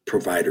missing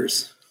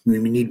providers. We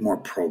need more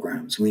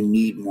programs. We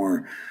need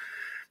more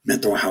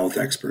mental health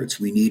experts.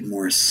 We need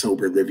more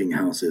sober living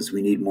houses.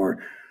 We need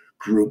more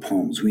group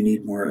homes. We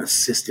need more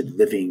assisted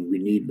living. We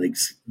need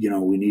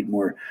we need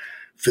more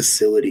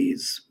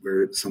facilities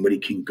where somebody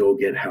can go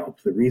get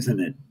help. The reason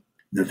that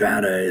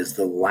Nevada is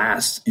the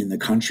last in the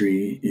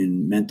country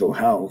in mental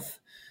health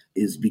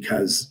is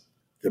because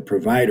the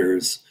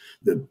providers,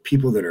 the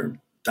people that are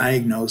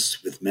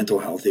diagnosed with mental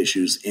health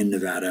issues in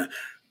Nevada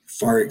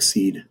far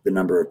exceed the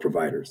number of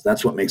providers.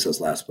 That's what makes us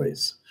last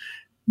place.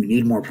 We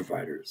need more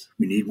providers.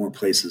 We need more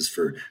places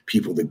for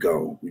people to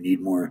go. We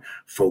need more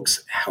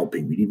folks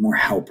helping. We need more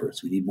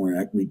helpers. We need more,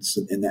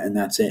 and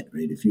that's it,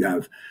 right? If you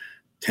have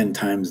 10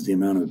 times the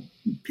amount of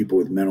people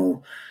with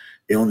mental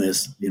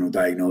illness,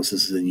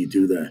 diagnosis, than you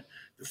do the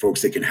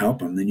folks that can help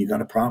them, then you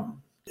got a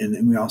problem. And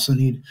then we also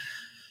need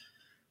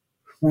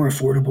more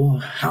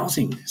affordable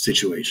housing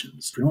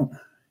situations. If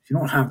you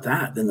don't have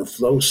that, then the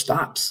flow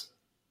stops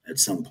at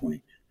some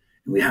point.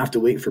 And we have to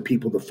wait for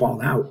people to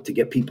fall out to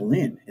get people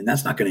in. And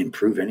that's not going to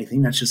improve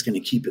anything. That's just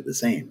going to keep it the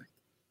same.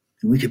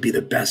 And we could be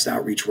the best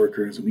outreach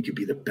workers, and we could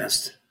be the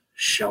best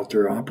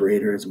shelter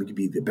operators, and we could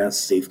be the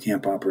best safe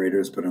camp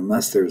operators. But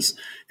unless there's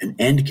an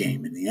end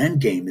game, and the end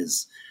game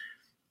is,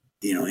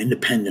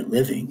 independent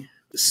living,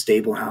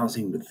 stable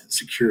housing with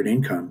secured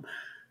income,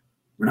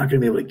 we're not going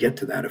to be able to get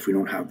to that if we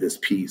don't have this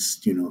piece,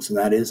 so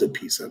that is a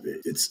piece of it.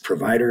 It's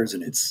providers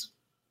and it's,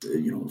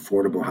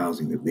 affordable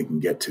housing that they can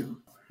get to.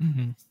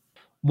 Mm-hmm.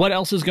 What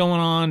else is going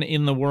on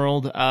in the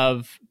world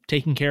of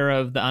taking care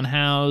of the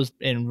unhoused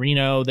in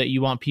Reno that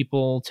you want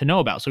people to know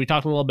about? So we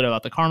talked a little bit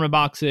about the Karma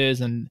boxes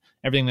and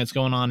everything that's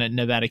going on at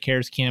Nevada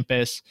Cares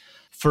campus.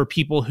 For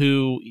people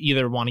who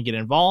either want to get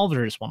involved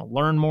or just want to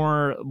learn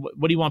more,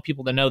 what do you want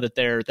people to know that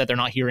they're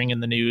not hearing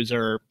in the news,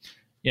 or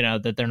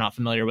that they're not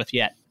familiar with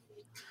yet?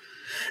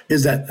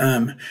 Is that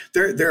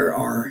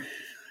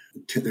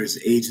there's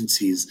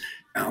agencies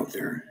out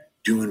there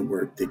doing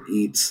work that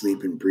eat,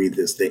 sleep, and breathe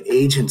this. The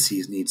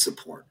agencies need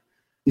support.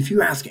 If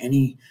you ask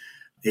any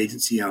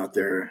agency out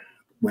there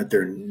what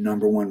their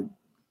number one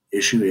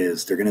issue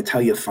is, they're going to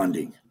tell you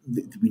funding.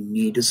 We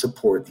need to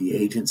support the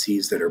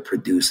agencies that are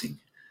producing,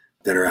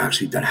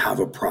 that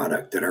have a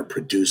product, that are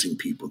producing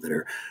people, that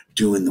are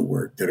doing the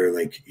work, that are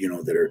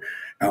that are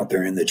out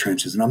there in the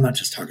trenches. And I'm not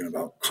just talking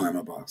about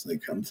Karma Box.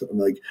 I'm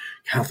like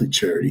Catholic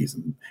Charities,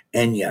 and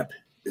NYEP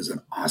is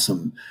an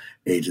awesome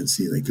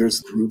agency.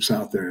 There's groups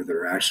out there that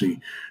are actually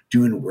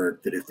doing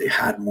work that if they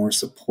had more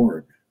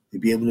support,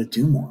 they'd be able to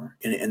do more.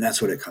 And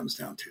that's what it comes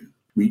down to.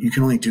 You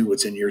can only do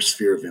what's in your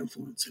sphere of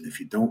influence. And if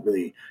you don't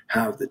really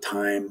have the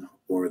time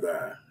or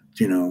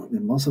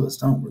and most of us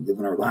don't, we're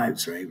living our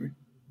lives, right? We're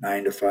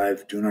 9 to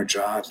 5 doing our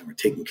jobs, and we're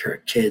taking care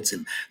of kids,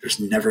 and there's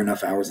never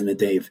enough hours in a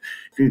day.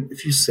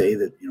 If you say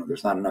that,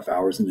 there's not enough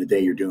hours in a day,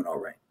 you're doing all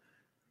right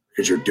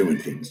because you're doing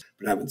things.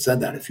 But having said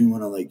that, if you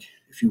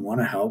want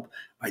to help,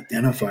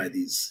 identify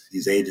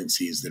these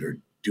agencies that are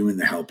doing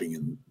the helping,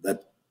 and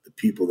let the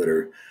people that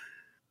are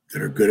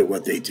good at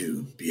what they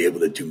do be able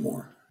to do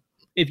more.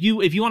 If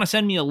you want to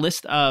send me a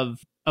list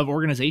of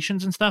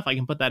organizations and stuff, I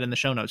can put that in the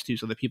show notes too,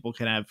 so that people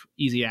can have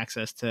easy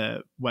access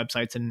to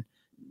websites and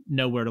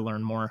know where to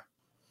learn more.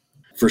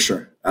 For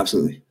sure.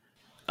 Absolutely.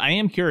 I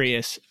am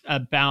curious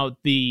about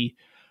the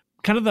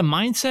kind of the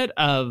mindset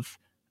of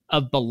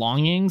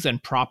belongings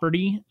and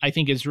property. I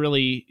think is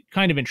really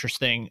kind of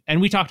interesting.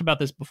 And we talked about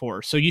this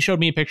before. So you showed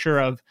me a picture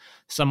of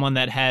someone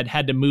that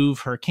had to move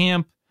her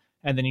camp.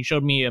 And then you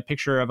showed me a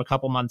picture of a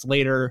couple months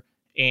later,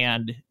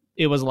 and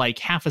it was like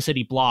half a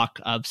city block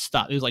of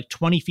stuff. It was like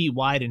 20 feet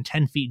wide and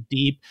 10 feet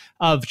deep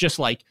of just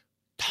like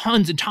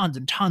tons and tons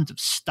and tons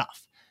of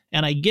stuff.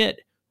 And I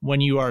get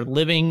when you are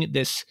living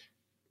this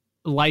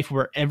life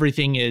where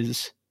everything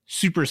is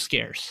super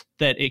scarce,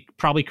 that it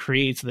probably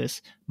creates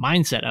this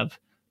mindset of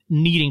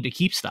needing to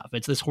keep stuff.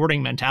 It's this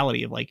hoarding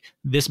mentality of like,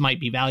 this might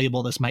be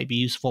valuable, this might be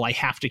useful, I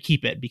have to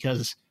keep it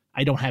because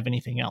I don't have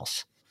anything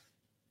else.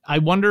 I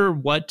wonder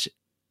what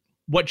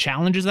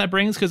challenges that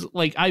brings, because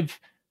like I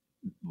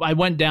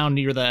went down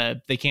near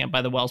the camp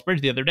by the Wells Bridge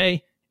the other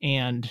day,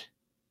 and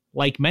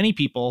like many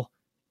people,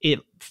 it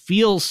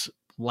feels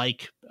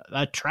like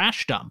a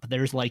trash dump.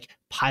 There's like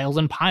piles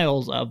and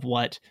piles of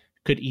what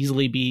could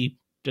easily be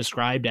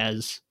described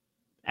as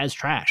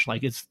trash.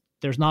 Like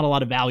there's not a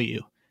lot of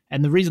value.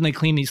 And the reason they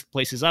clean these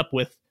places up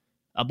with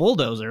a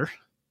bulldozer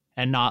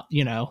and not,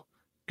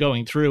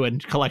 going through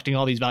and collecting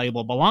all these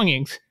valuable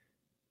belongings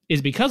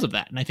is because of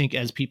that. And I think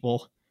as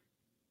people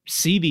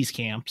see these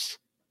camps,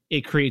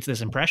 it creates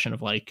this impression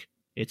of like,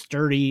 it's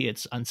dirty,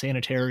 it's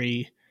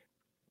unsanitary.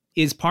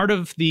 Is part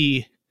of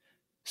the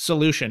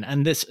solution.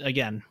 And this,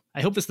 again,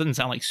 I hope this doesn't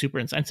sound like super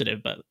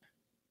insensitive, but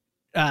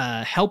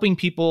helping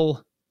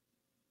people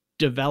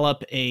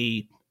develop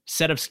a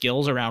set of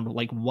skills around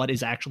like what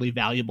is actually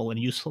valuable and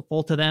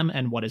useful to them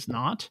and what is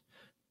not.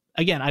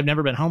 Again, I've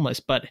never been homeless,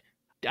 but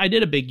I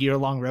did a big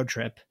year-long road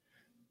trip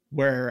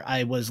where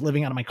I was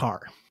living out of my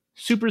car.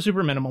 Super,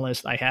 super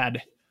minimalist. I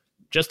had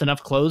just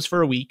enough clothes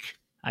for a week.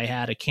 I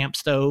had a camp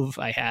stove.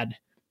 I had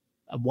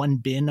one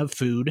bin of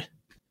food.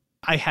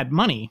 I had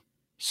money,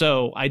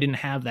 so I didn't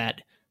have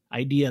that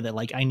idea that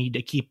like I need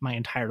to keep my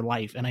entire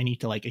life and I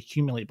need to like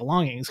accumulate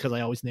belongings, because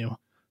I always knew,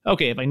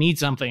 okay, if I need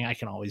something, I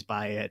can always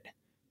buy it.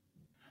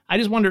 I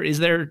just wonder, is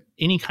there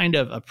any kind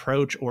of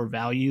approach or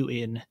value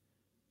in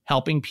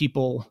helping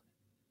people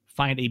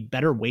find a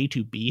better way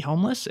to be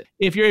homeless?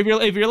 If you're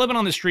living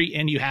on the street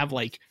and you have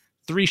like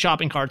 3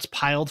 shopping carts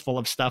piled full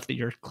of stuff that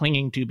you're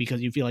clinging to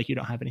because you feel like you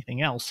don't have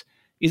anything else,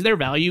 is there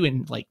value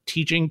in like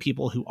teaching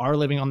people who are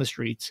living on the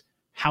streets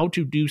how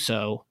to do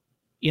so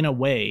in a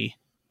way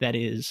that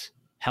is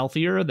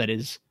healthier, that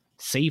is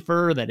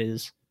safer, that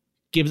is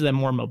gives them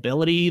more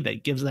mobility,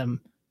 that gives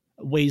them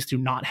ways to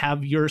not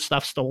have your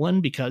stuff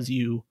stolen because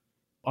you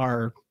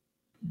are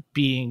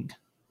being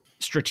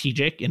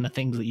strategic in the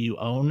things that you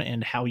own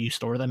and how you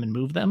store them and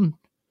move them?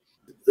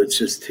 Let's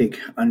just take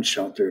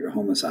unsheltered or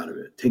homeless out of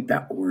it. Take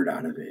that word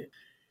out of it.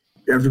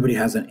 Everybody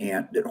has an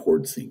aunt that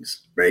hoards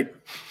things, right?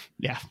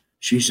 Yeah.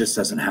 She just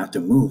doesn't have to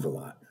move a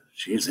lot.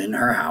 She's in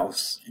her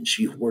house and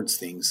she hoards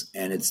things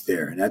and it's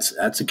there. And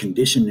that's a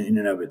condition in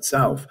and of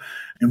itself.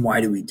 And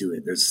why do we do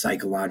it? There's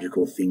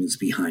psychological things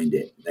behind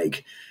it.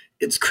 Like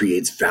it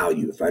creates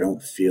value. If I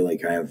don't feel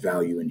like I have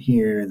value in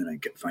here, and then I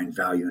can find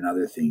value in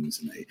other things.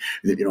 And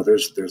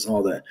there's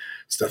all the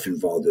stuff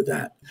involved with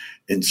that.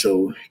 And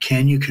so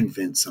can you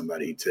convince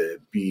somebody to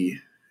be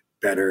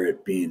better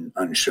at being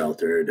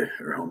unsheltered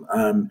or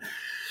home?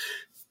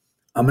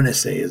 I'm going to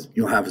say is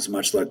you'll have as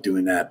much luck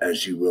doing that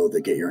as you will to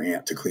get your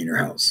aunt to clean her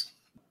house.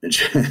 And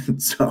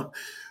so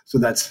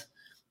that's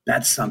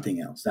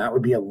something else. That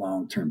would be a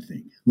long-term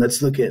thing.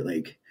 Let's look at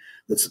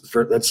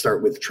let's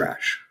start with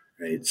trash,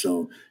 right?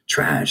 So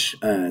trash,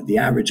 the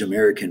average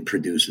American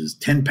produces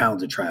 10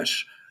 pounds of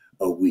trash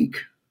a week,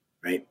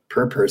 right?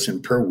 Per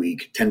person per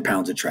week, 10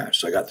 pounds of trash.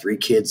 So I got 3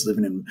 kids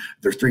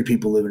there's 3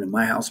 people living in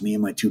my house, me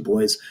and my 2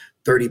 boys,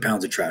 30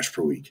 pounds of trash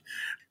per week.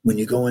 When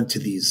you go into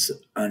these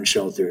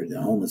unsheltered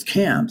homeless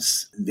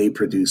camps, they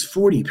produce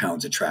 40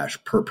 pounds of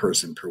trash per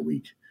person per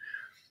week.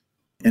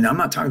 And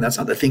that's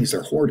not the things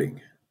they're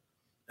hoarding.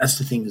 That's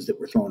the things that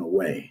we're throwing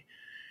away.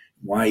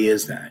 Why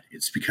is that?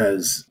 It's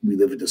because we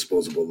live a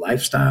disposable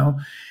lifestyle.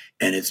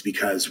 And it's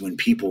because when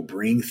people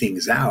bring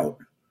things out,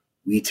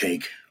 we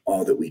take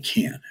all that we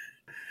can.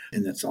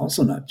 And that's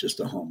also not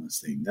just a homeless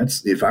thing.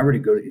 That's if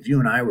you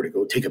and I were to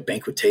go take a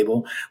banquet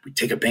table,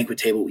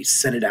 we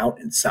set it out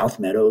in South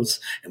Meadows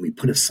and we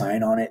put a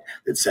sign on it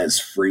that says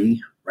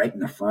free right in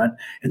the front.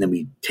 And then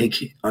we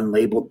take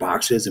unlabeled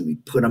boxes and we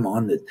put them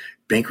on the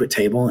banquet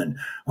table, and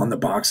on the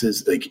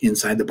boxes, like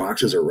inside the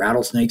boxes are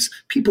rattlesnakes.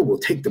 People will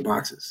take the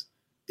boxes.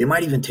 They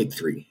might even take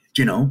 3,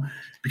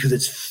 because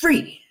it's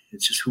free.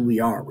 It's just who we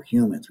are. We're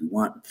humans. We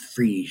want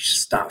free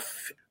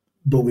stuff,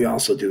 but we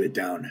also do it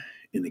down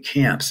in the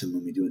camps. And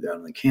when we do it down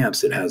in the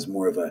camps, it has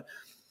more of a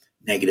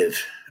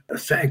negative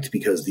effect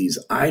because these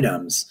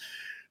items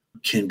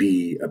can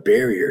be a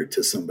barrier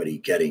to somebody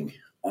getting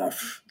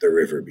off the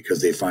river,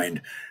 because they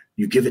find,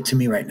 you give it to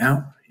me right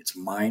now, it's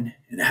mine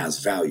and it has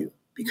value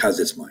because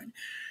it's mine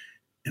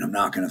and I'm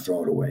not going to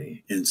throw it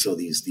away. And so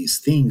these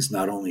things,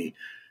 not only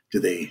do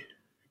they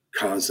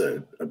cause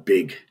a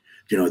big,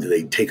 do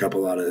they take up a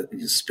lot of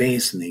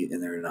space and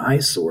they're an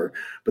eyesore,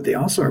 but they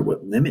also are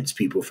what limits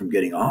people from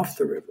getting off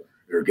the river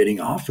or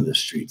getting off of the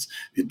streets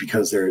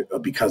because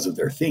of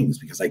their things,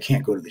 because I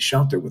can't go to the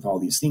shelter with all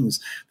these things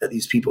that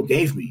these people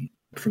gave me.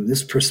 From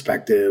this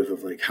perspective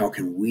of like, how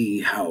can we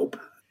help?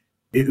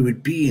 It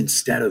would be,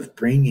 instead of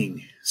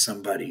bringing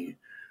somebody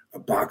a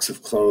box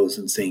of clothes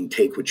and saying,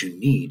 take what you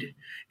need,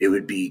 it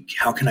would be,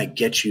 how can I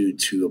get you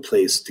to a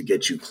place to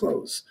get you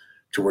clothes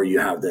to where you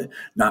have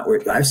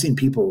I've seen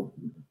people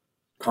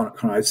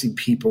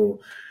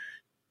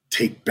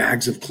take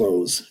bags of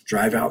clothes,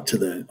 drive out to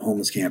the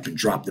homeless camp and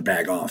drop the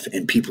bag off.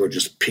 And people are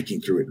just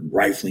picking through it and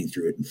rifling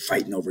through it and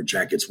fighting over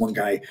jackets. One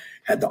guy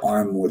had the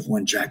arm with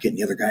one jacket and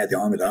the other guy had the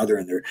arm with the other.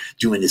 And they're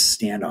doing this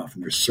standoff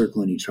and they're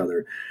circling each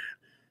other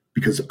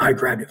because I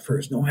grabbed it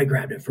first. No, I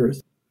grabbed it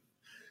first.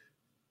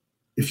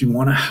 If you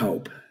want to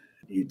help,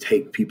 you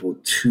take people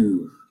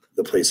to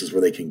the places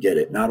where they can get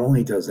it. Not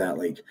only does that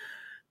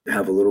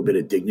have a little bit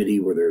of dignity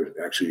where they're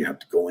actually, you have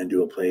to go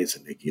into a place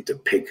and they get to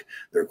pick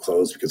their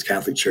clothes, because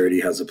Catholic Charity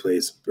has a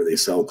place where they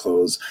sell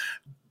clothes.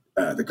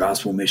 The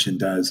Gospel Mission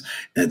does,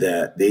 and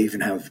that they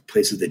even have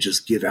places that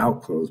just give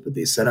out clothes, but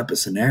they set up a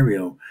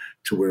scenario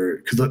to where,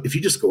 because if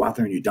you just go out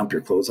there and you dump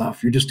your clothes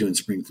off, you're just doing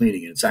spring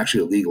cleaning, and it's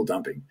actually illegal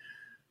dumping.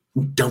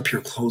 Dump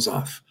your clothes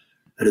off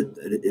at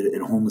a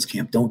homeless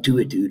camp. Don't do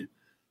it, dude.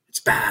 It's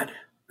bad,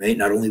 right?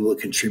 Not only will it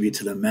contribute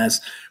to the mess,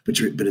 but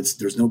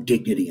there's no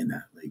dignity in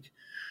that. Like,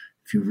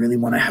 if you really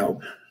want to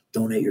help,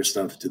 donate your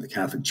stuff to the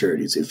Catholic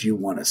Charities. If you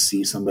want to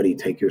see somebody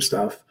take your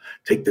stuff,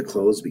 take the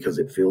clothes because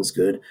it feels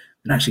good,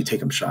 then actually take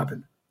them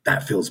shopping.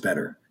 That feels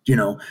better,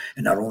 and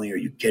not only are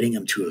you getting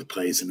them to a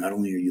place, and not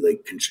only are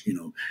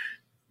you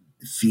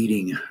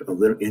feeding a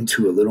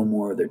little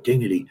more of their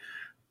dignity,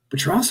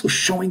 but you're also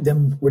showing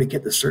them where to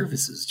get the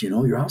services.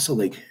 You're also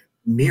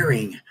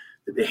mirroring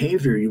the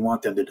behavior you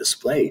want them to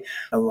display.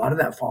 A lot of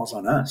that falls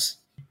on us,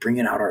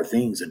 bringing out our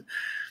things, and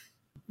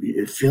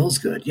it feels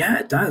good. Yeah,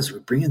 it does. We're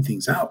bringing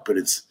things out, but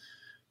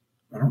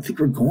I don't think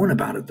we're going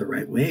about it the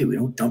right way. We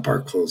don't dump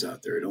our clothes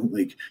out there. Don't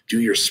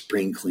do your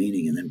spring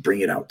cleaning and then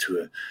bring it out to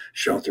a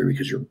shelter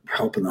because you're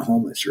helping the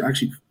homeless. You're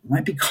actually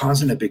might be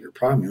causing a bigger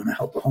problem. You want to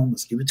help the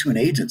homeless, give it to an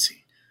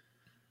agency.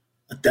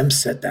 Let them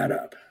set that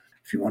up.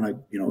 If you want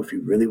to, if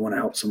you really want to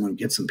help someone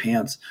get some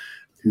pants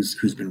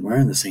who's been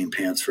wearing the same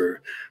pants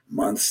for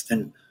months,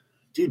 then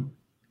dude,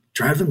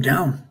 drive them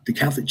down to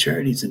Catholic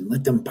Charities and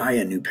let them buy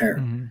a new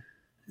pair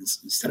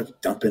instead of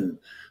dumping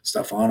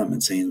stuff on them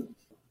and saying,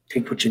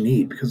 take what you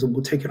need, because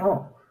we'll take it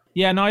all.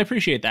 Yeah, no, I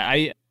appreciate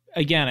that.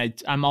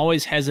 I'm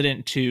always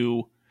hesitant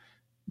to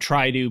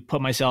try to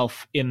put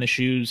myself in the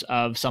shoes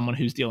of someone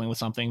who's dealing with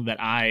something that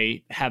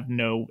I have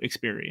no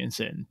experience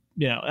in.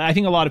 I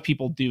think a lot of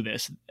people do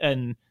this,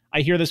 and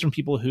I hear this from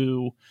people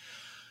who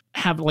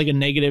have a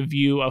negative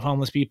view of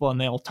homeless people, and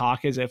they'll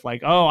talk as if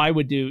oh, I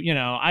would do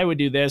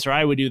this or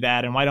I would do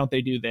that, and why don't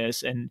they do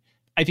this? And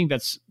I think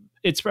it's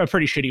a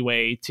pretty shitty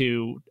way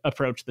to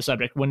approach the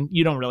subject when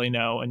you don't really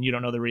know and you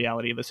don't know the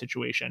reality of the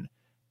situation.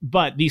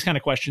 But these kind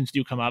of questions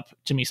do come up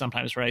to me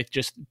sometimes, right?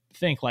 Just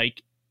think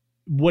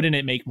wouldn't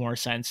it make more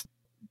sense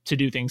to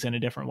do things in a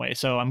different way?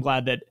 So I'm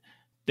glad that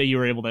you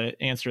were able to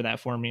answer that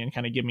for me and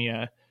kind of give me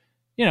a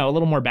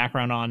little more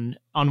background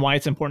on why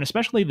it's important,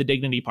 especially the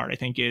dignity part. I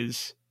think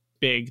is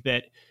big,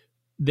 that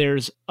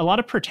there's a lot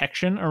of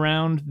protection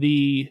around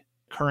the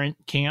current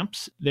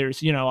camps.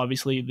 There's,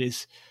 obviously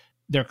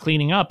they're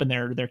cleaning up and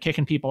they're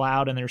kicking people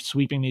out and they're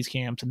sweeping these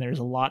camps. And there's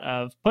a lot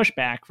of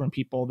pushback from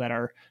people that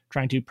are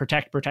trying to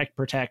protect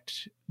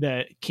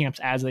the camps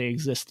as they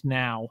exist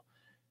now.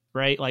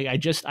 Right.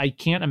 I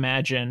can't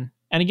imagine.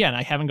 And again,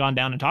 I haven't gone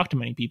down and talked to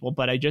many people,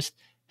 but I just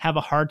have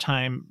a hard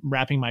time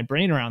wrapping my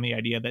brain around the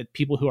idea that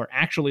people who are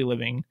actually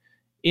living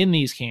in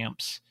these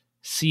camps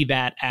see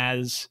that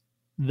as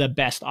the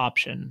best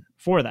option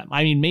for them.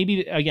 I mean,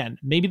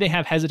 maybe they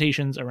have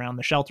hesitations around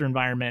the shelter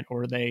environment,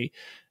 or they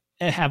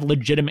have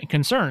legitimate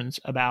concerns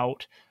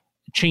about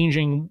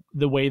changing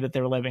the way that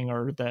they're living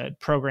or the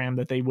program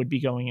that they would be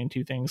going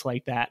into, things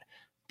like that.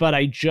 But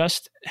I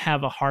just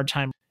have a hard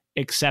time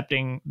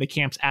accepting the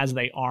camps as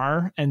they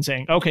are and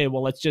saying, okay,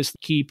 well, let's just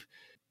keep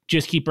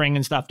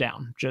bringing stuff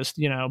down. Just,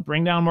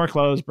 bring down more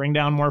clothes, bring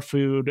down more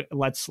food.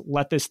 Let's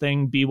let this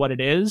thing be what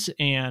it is.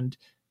 And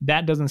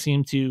that doesn't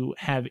seem to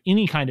have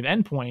any kind of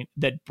endpoint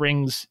that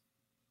brings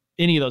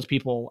any of those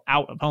people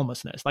out of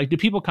homelessness. Do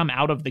people come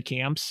out of the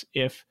camps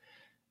if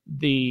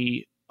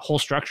the whole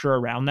structure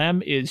around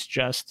them is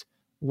just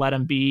let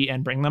them be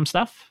and bring them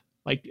stuff?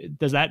 Do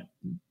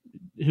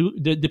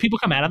people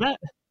come out of that?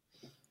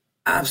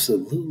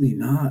 Absolutely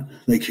not.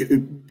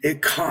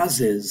 It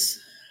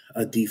causes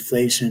a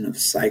deflation of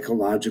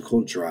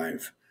psychological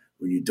drive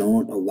when you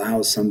don't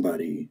allow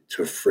somebody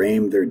to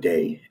frame their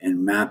day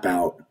and map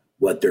out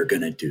what they're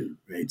going to do,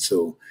 right?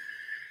 So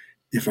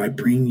if I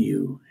bring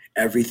you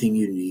everything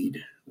you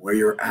need where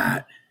you're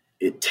at,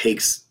 it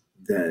takes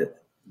the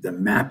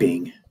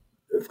mapping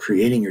of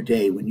creating your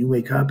day. When you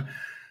wake up,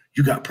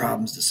 you got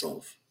problems to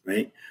solve,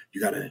 right?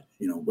 You got to,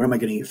 what am I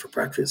going to eat for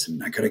breakfast?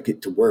 And I got to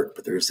get to work,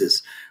 but there's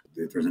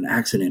an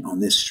accident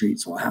on this street,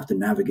 so I'll have to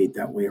navigate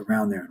that way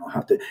around there,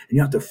 and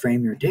you have to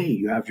frame your day.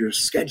 You have your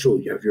schedule,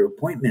 you have your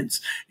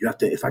appointments. You have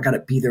to, if I got to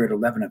be there at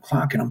 11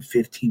 o'clock and I'm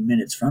 15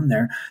 minutes from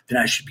there, then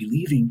I should be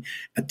leaving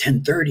at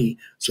 10:30,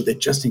 so that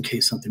just in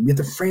case something, we have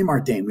to frame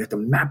our day. We have to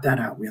map that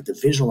out. We have to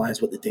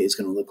visualize what the day is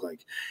going to look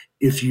like.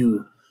 If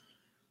you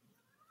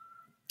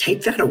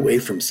take that away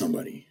from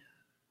somebody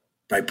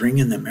by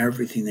bringing them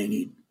everything they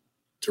need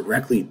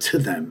directly to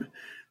them,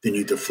 then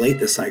you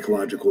deflate the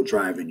psychological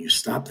drive and you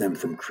stop them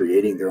from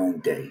creating their own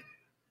day.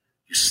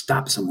 You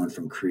stop someone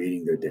from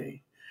creating their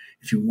day.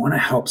 If you want to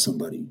help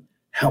somebody,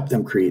 help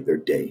them create their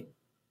day.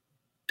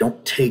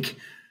 Don't take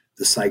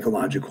the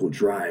psychological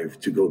drive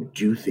to go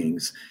do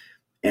things.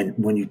 And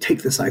when you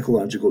take the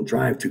psychological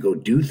drive to go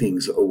do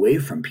things away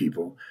from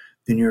people,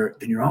 then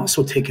you're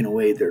also taking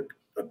away their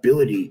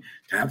ability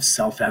to have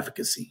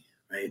self-efficacy,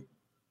 right?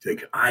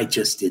 I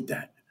just did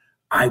that.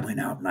 I went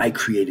out and I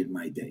created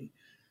my day.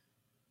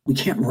 We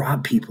can't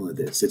rob people of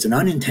this. It's an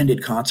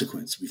unintended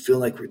consequence. We feel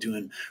like we're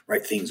doing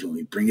right things when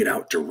we bring it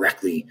out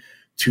directly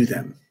to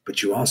them,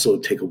 but you also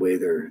take away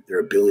their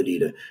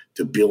ability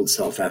to build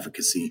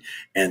self-efficacy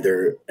and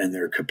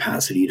their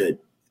capacity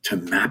to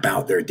map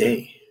out their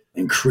day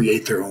and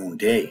create their own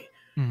day.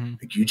 Mm-hmm.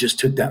 You just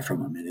took that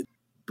from them, and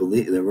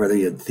whether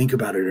you think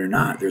about it or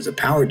not, there's a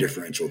power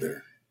differential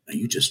there. And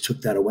you just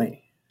took that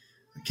away.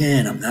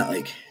 Again, I'm not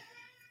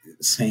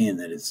saying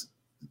that it's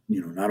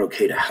not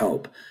okay to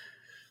help.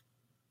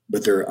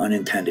 but there are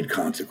unintended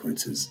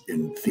consequences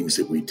in things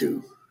that we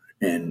do.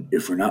 And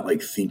if we're not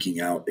like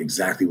thinking out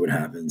exactly what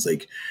happens,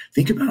 like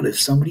think about if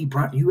somebody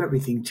brought you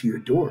everything to your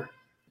door.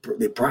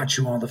 They brought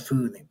you all the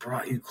food, they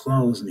brought you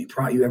clothes, and they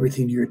brought you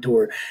everything to your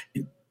door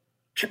and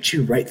kept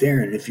you right there.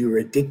 And if you were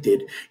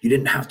addicted, you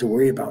didn't have to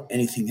worry about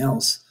anything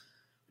else,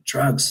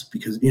 drugs,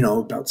 because,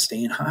 about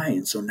staying high.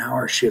 And so now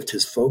our shift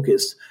has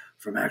focused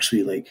from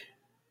actually like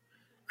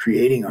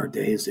creating our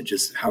days to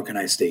just, how can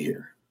I stay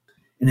here?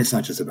 And it's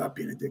not just about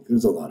being addicted.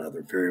 There's a lot of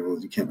other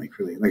variables. You can't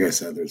like I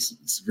said,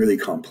 it's really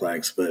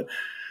complex, but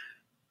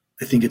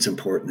I think it's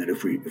important that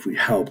if we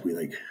help,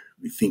 we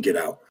think it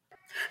out.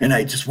 And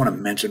I just want to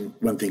mention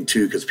one thing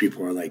too, because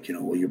people are like,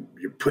 well,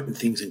 you're putting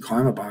things in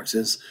karma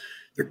boxes.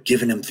 They're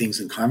giving them things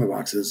in karma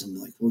boxes. And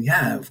I'm like, well,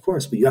 yeah, of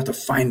course, but you have to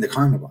find the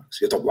karma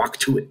box. You have to walk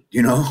to it,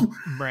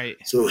 Right.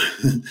 So,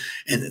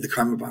 and the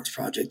Karma Box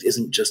Project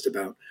isn't just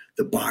about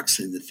the box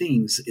and the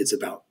things. It's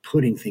about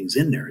putting things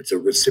in there. It's a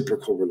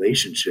reciprocal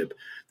relationship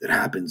that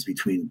happens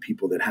between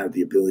people that have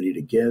the ability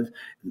to give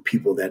and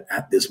people that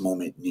at this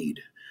moment need.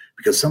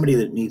 Because somebody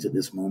that needs at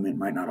this moment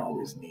might not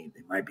always need.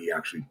 They might be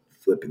actually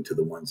flipping to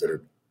the ones that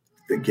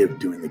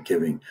doing the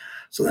giving.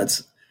 So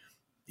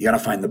you got to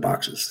find the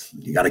boxes.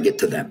 You got to get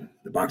to them.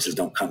 The boxes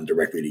don't come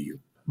directly to you.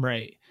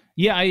 Right.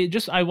 Yeah.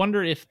 I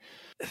wonder if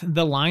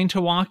the line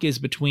to walk is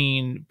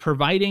between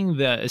providing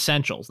the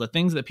essentials, the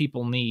things that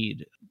people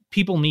need.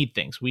 People need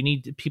things.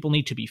 People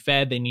need to be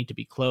fed. They need to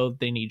be clothed.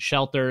 They need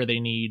shelter. They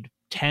need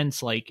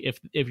tents. Like if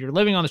you're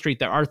living on the street,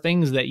 there are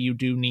things that you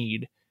do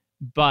need,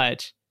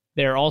 but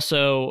there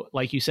also,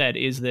 like you said,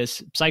 is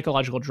this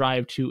psychological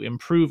drive to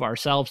improve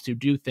ourselves, to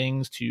do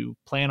things, to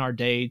plan our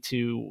day,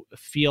 to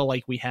feel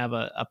like we have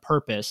a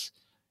purpose.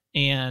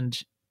 And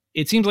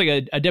it seems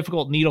like a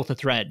difficult needle to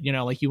thread,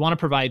 like you want to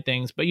provide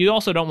things, but you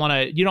also don't want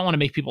to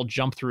make people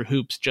jump through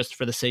hoops just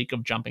for the sake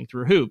of jumping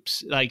through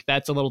hoops. Like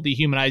that's a little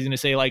dehumanizing to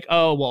say like,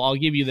 oh, well, I'll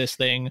give you this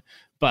thing,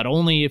 but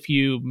only if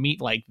you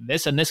meet like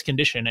this and this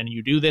condition and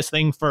you do this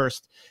thing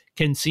first,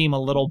 can seem a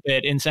little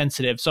bit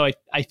insensitive. So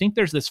I think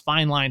there's this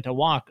fine line to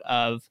walk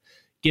of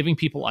giving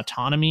people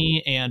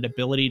autonomy and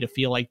ability to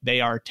feel like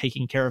they are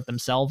taking care of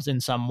themselves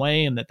in some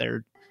way and that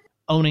they're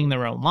owning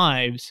their own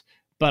lives,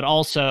 but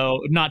also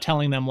not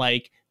telling them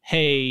like,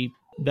 hey,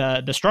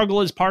 the struggle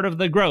is part of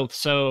the growth.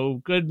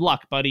 So good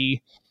luck,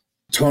 buddy.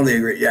 Totally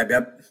agree. Yeah.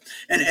 Yep.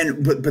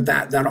 But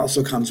that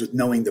also comes with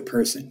knowing the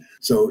person.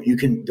 So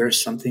there's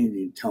something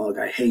you tell a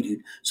guy, hey dude,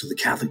 so the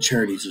Catholic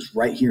Charities is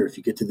right here if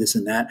you get to this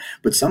and that.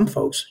 But some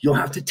folks you'll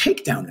have to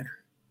take down there,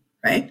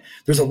 right?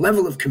 There's a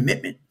level of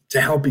commitment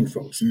to helping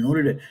folks. And in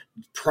order to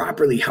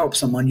properly help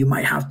someone, you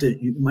might have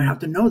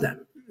to know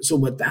them. So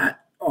what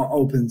that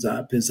opens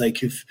up is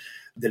like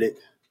it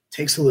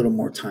takes a little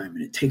more time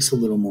and it takes a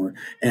little more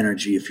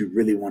energy if you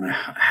really want to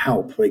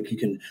help. Like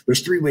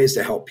there's 3 ways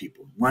to help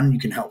people. One, you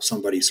can help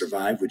somebody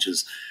survive, which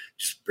is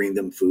just bring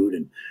them food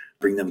and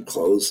bring them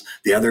clothes.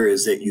 The other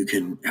is that you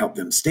can help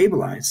them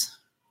stabilize,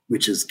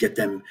 which is get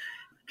them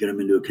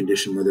into a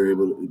condition where they're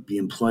able to be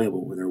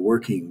employable, where they're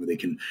working, where they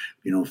can,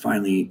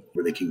 finally,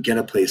 where they can get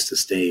a place to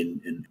stay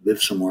and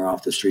live somewhere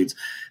off the streets,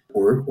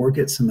 or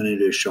get someone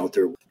into a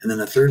shelter. And then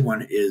the third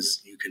one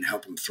is you can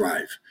help them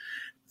thrive.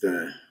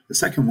 The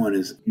second one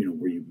is, where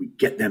we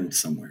get them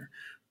somewhere.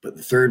 But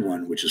the third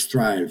one, which is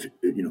thrive,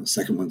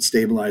 second one,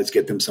 stabilize,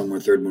 get them somewhere.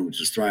 Third one,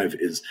 which is thrive,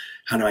 is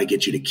how do I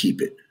get you to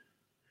keep it?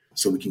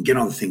 So we can get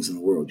all the things in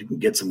the world. You can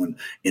get someone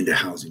into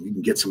housing. You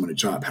can get someone a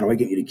job. How do I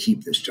get you to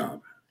keep this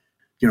job?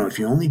 If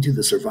you only do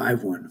the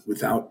survive one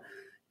without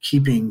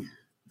keeping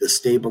the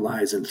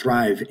stabilize and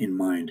thrive in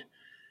mind,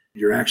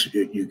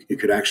 it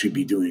could actually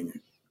be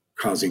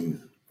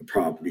causing a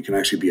problem. It can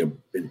actually be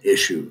an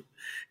issue.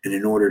 And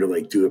in order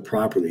to do it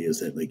properly is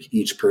that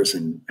each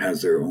person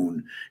has their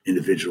own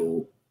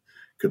individual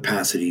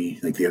capacity,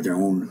 they have their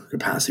own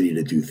capacity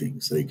to do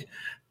things.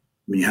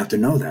 You have to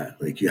know that,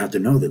 you have to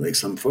know that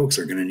some folks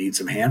are going to need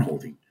some hand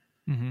holding,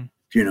 and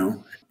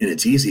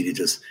it's easy to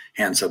just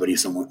hand somebody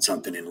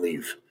something and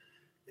leave.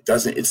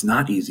 It's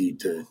not easy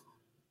to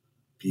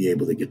be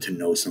able to get to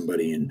know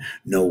somebody and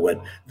know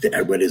what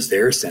is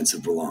their sense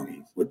of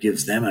belonging, what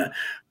gives them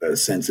a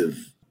sense of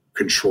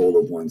control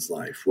of one's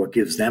life, what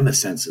gives them a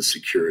sense of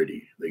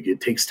security.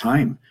 It takes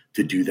time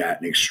to do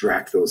that and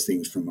extract those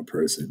things from a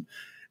person.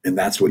 And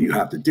that's what you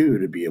have to do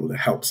to be able to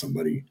help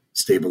somebody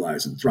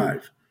stabilize and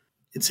thrive.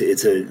 It's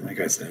like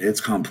I said, it's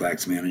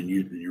complex, man. And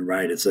you're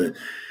right. It's a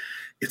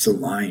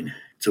line.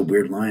 It's a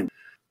weird line,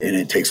 and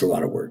it takes a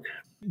lot of work.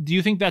 Do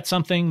you think that's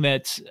something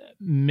that's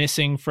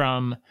missing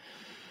from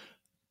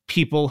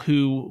people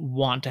who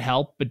want to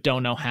help but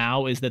don't know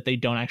how, is that they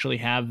don't actually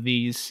have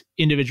these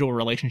individual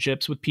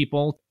relationships with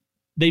people?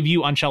 They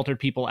view unsheltered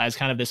people as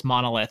kind of this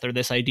monolith, or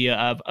this idea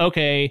of,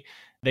 okay,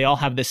 they all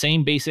have the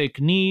same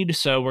basic need,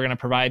 so we're going to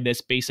provide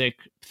this basic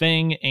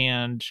thing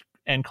and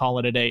call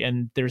it a day.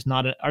 And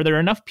are there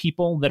enough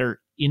people that are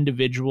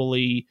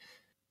individually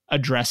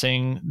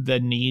addressing the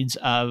needs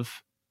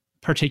of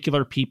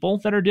particular people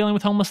that are dealing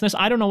with homelessness?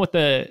 I don't know what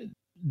the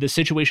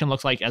situation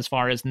looks like as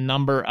far as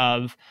number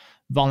of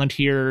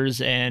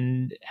volunteers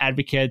and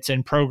advocates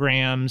and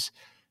programs.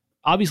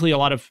 Obviously, a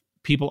lot of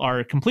people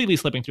are completely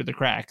slipping through the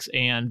cracks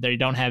and they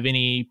don't have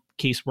any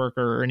caseworker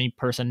or any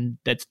person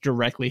that's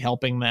directly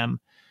helping them.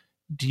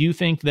 Do you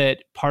think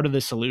that part of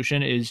the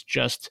solution is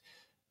just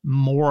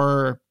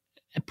more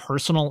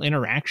personal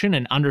interaction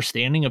and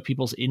understanding of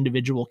people's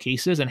individual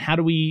cases? And how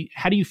do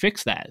you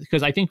fix that?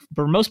 Because I think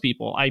for most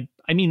people, I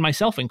mean,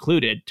 myself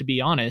included, to be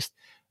honest,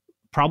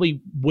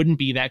 probably wouldn't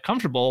be that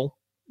comfortable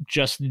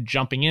just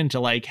jumping into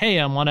like, hey,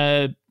 I want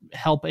to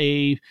help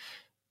a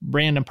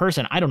random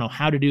person. I don't know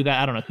how to do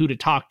that. I don't know who to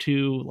talk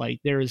to. Like,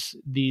 there's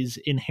these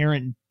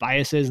inherent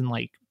biases and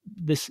like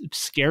this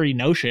scary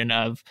notion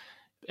of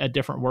a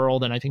different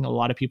world. And I think a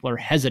lot of people are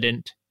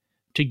hesitant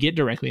to get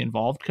directly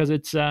involved because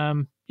it's,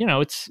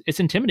 it's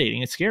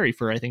intimidating. It's scary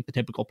for, I think, the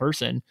typical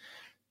person.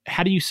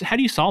 How do you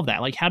solve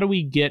that? Like, how do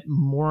we get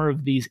more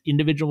of these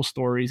individual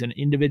stories and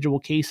individual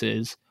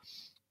cases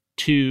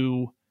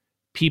to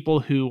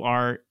people who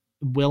are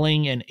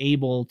willing and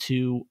able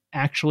to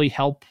actually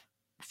help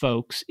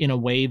folks in a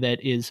way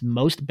that is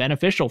most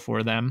beneficial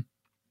for them,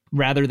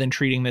 rather than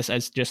treating this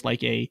as just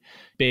like a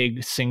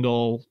big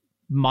single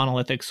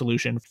monolithic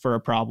solution for a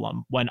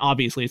problem, when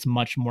obviously it's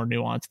much more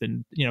nuanced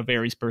and,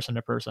 varies person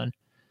to person?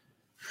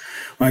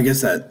 Well, I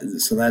guess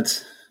that's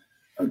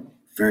a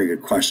very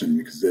good question,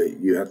 because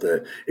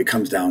it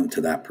comes down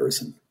to that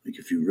person. Like,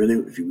 if you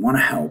want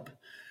to help,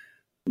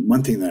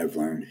 one thing that I've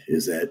learned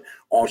is that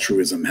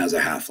altruism has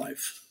a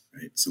half-life,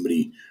 right?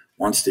 Somebody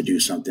wants to do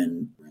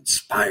something, we're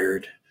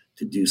inspired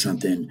to do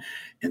something,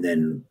 and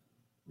then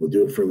we'll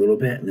do it for a little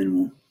bit, and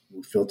then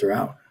we'll filter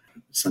out.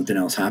 Something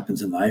else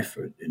happens in life,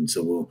 and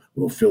so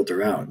we'll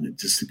filter out. And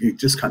it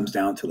just comes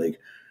down to, like,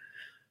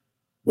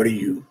 what are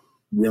you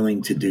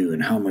willing to do,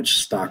 and how much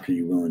stock are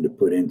you willing to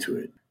put into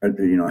it?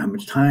 How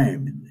much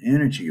time and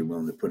energy you're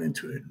willing to put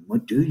into it, and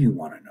what do you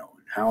want to know,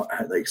 and how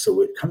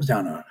so it comes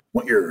down to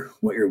what you're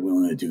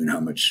willing to do and how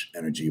much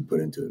energy you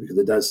put into it, because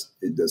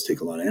it does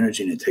take a lot of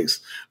energy, and it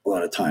takes a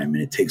lot of time,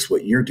 and it takes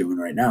what you're doing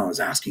right now is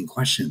asking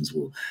questions.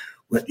 Well,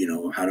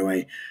 how do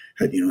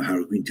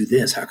we do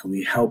this? How can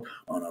we help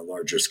on a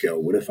larger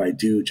scale? What if I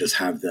just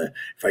have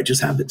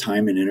the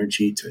time and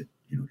energy to,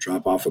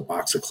 drop off a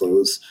box of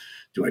clothes?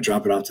 Do I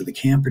drop it off to the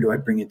camp, or do I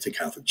bring it to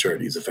Catholic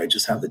Charities? If I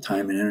just have the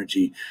time and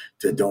energy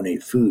to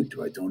donate food,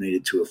 do I donate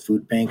it to a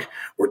food bank,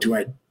 or do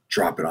I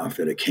drop it off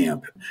at a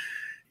camp?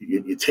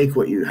 You take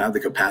what you have the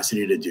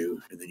capacity to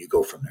do, and then you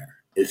go from there.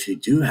 If you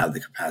do have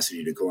the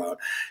capacity to go out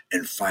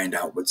and find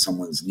out what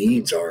someone's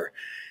needs are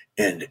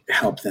and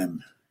help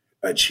them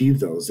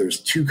achieve those, there's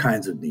two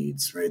kinds of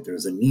needs, right?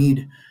 There's a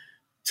need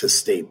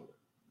to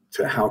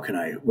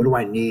what do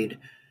I need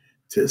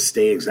to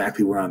stay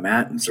exactly where I'm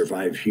at and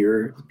survive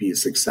here, be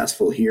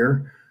successful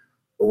here?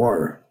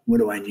 Or what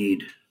do I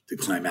need to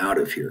climb out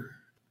of here?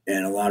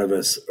 And a lot of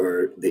us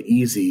the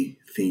easy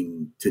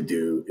thing to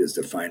do is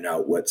to find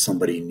out what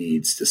somebody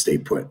needs to stay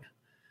put.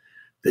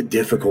 The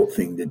difficult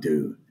thing to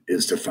do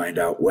is to find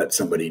out what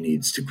somebody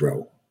needs to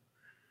grow.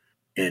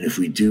 And if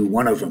we do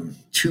one of them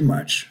too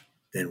much,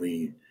 then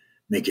we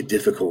make it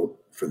difficult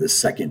for the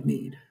second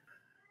need.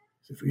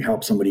 So if we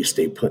help somebody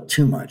stay put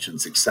too much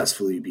and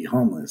successfully be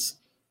homeless,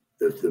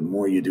 the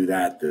more you do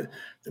that, the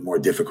more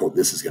difficult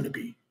this is going to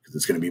be, because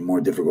it's going to be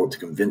more difficult to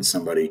convince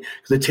somebody,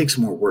 because it takes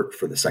more work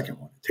for the second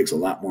one. It takes a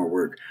lot more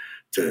work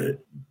to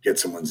get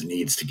someone's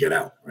needs to get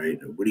out, right?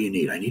 What do you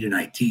need? I need an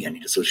ID. I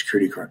need a social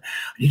security card.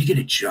 I need to get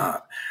a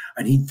job.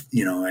 I need,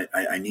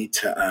 I need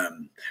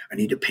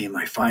to pay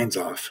my fines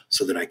off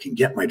so that I can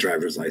get my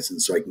driver's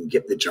license, so I can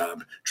get the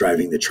job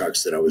driving the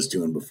trucks that I was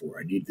doing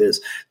before. I need this.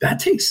 It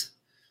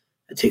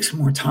takes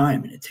more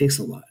time, and it takes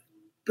a lot.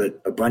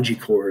 But a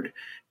bungee cord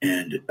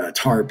and a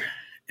tarp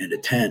and a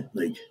tent,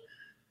 like,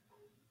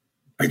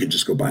 I could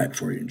just go buy it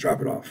for you and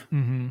drop it off.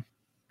 Mm-hmm.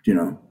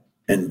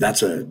 And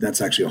that's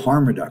actually a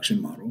harm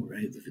reduction model,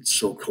 right? If it's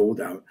so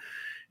cold out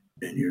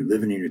and you're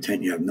living in your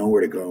tent, you have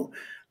nowhere to go,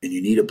 and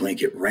you need a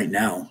blanket right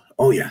now.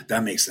 Oh yeah,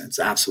 that makes sense.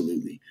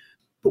 Absolutely.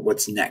 But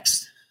what's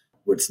next?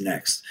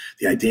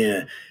 The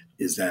idea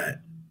is that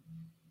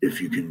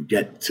if you can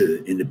get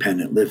to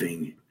independent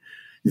living,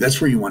 that's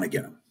where you want to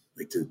get them.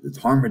 Like, the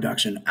harm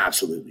reduction,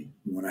 absolutely.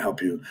 We want to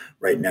help you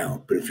right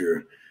now. But if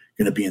you're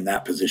going to be in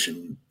that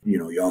position,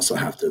 you also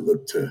have to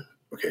look to,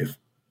 okay,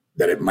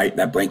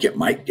 that blanket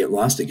might get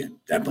lost again.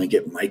 That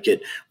blanket might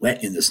get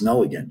wet in the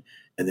snow again.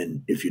 And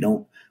then if you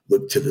don't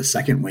look to the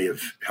second way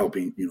of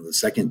helping, the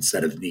second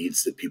set of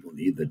needs that people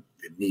need, that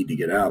need to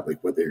get out,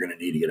 like what they're going to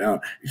need to get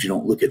out, if you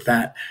don't look at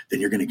that,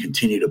 then you're going to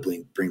continue to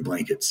bring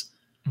blankets.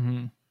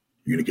 Mm-hmm.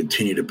 You're going to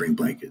continue to bring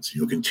blankets.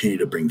 You'll continue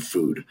to bring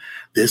food.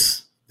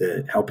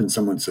 That helping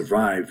someone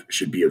survive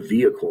should be a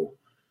vehicle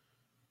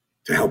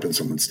to helping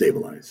someone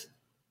stabilize.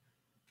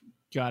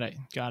 Got it.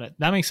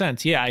 That makes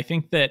sense. Yeah, I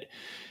think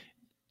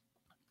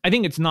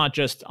it's not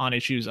just on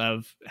issues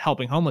of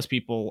helping homeless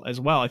people as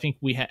well. I think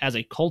we as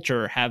a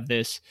culture have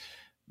this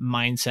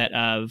mindset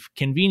of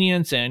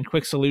convenience and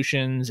quick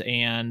solutions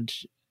and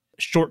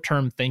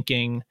short-term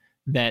thinking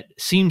that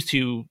seems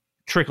to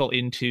trickle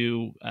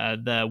into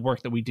the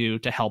work that we do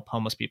to help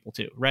homeless people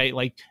too, right?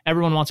 Like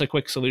everyone wants a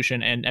quick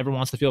solution and everyone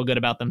wants to feel good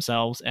about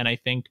themselves. And I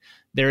think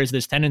there is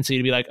this tendency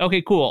to be like,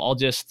 okay, cool, I'll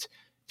just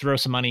throw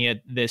some money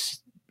at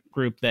this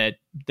group that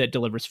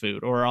delivers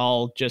food, or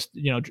I'll just,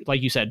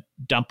 like you said,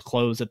 dump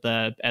clothes at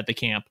the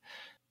camp.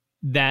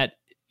 That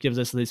gives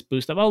us this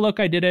boost of, oh, look,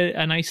 I did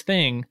a nice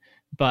thing,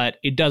 but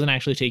it doesn't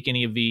actually take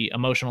any of the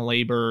emotional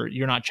labor.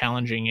 You're not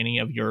challenging any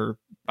of your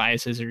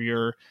biases or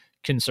your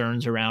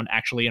concerns around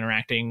actually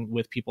interacting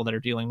with people that are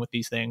dealing with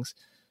these things.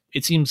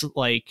 It seems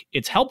like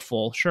it's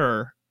helpful,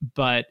 sure,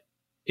 but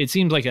it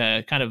seems like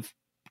a kind of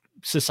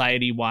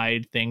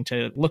society-wide thing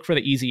to look for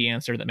the easy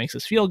answer that makes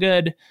us feel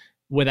good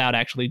without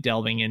actually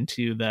delving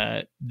into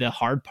the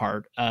hard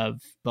part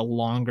of the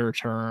longer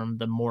term,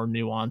 the more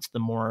nuanced, the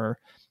more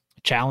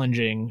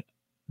challenging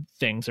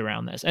things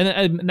around this.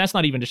 And that's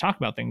not even to talk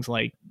about things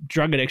like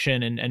drug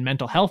addiction and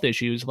mental health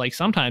issues. Like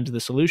sometimes the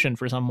solution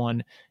for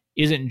someone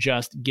isn't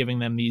just giving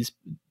them these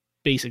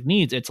basic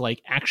needs. It's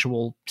like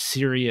actual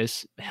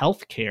serious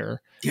health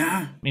care.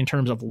 Yeah. In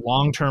terms of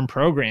long-term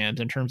programs,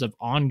 in terms of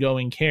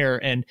ongoing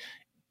care. And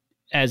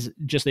as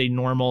just a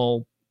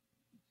normal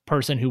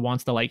person who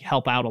wants to like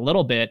help out a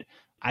little bit,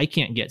 I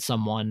can't get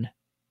someone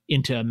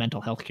into a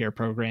mental health care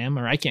program,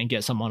 or I can't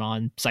get someone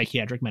on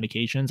psychiatric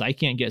medications. I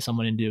can't get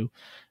someone into,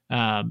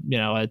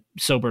 a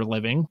sober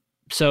living.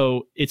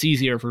 So it's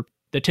easier for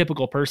the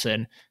typical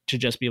person to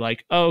just be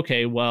like, oh,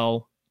 okay,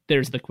 well,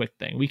 there's the quick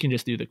thing. We can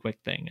just do the quick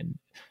thing. And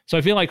so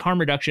I feel like harm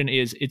reduction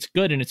it's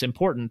good and it's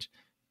important,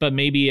 but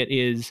maybe it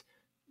is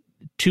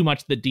too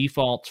much the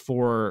default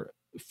for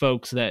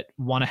folks that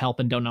want to help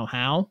and don't know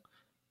how.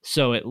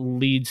 So it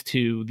leads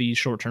to these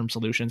short-term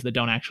solutions that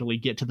don't actually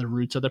get to the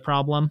roots of the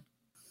problem.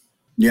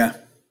 Yeah.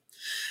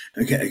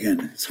 Okay.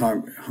 Again, it's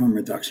harm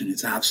reduction.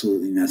 It's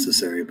absolutely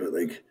necessary, but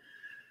like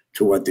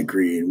to what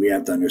degree? And we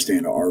have to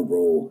understand our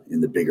role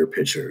in the bigger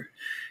picture.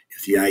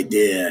 If the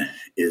idea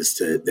is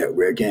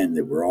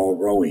that we're all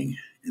rowing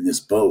in this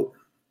boat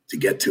to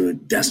get to a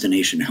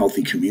destination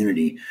healthy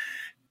community,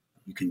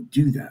 you can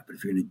do that. But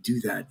if you're going to do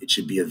that, it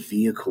should be a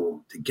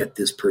vehicle to get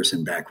this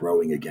person back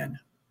rowing again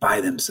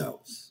by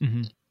themselves.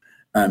 Mm-hmm.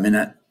 And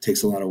that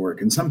takes a lot of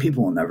work. And some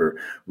people will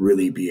never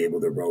really be able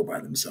to row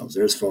by themselves.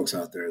 There's folks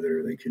out there that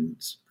are like in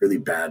really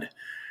bad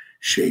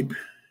shape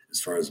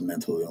as far as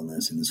mental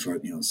illness, and as far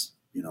there's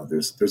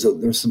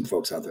some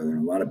folks out there that are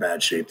in a lot of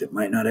bad shape that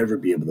might not ever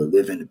be able to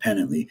live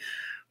independently.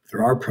 But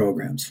there are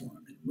programs for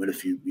them. And what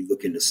if we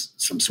look into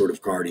some sort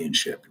of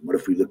guardianship? And what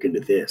if we look into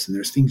this? And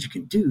there's things you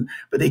can do,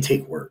 but they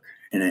take work,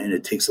 and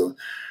it takes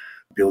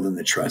building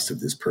the trust of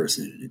this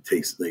person. And it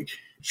takes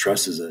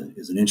trust is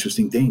an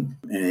interesting thing,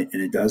 and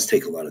it does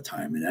take a lot of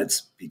time, and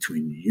that's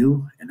between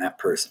you and that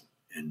person.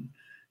 And in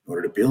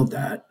order to build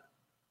that,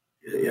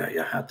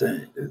 you have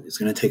to. It's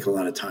going to take a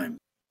lot of time.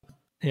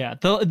 Yeah,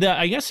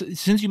 I guess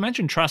since you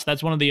mentioned trust,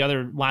 that's one of the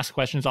other last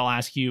questions I'll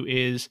ask you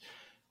is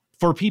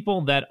for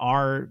people that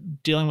are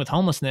dealing with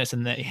homelessness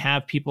and that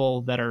have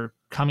people that are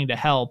coming to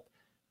help.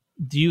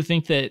 Do you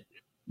think that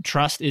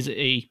trust is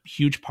a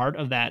huge part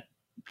of that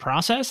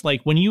process?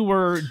 Like when you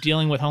were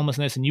dealing with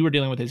homelessness and you were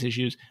dealing with these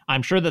issues,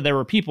 I'm sure that there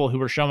were people who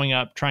were showing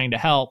up trying to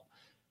help.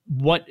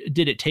 What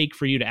did it take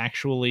for you to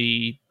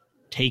actually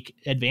take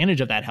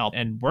advantage of that help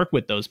and work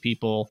with those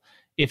people?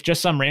 If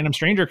just some random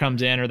stranger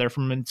comes in, or they're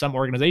from some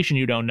organization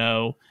you don't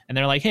know, and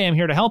they're like, hey, I'm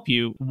here to help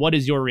you, what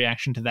is your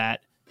reaction to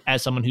that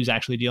as someone who's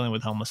actually dealing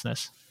with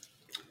homelessness?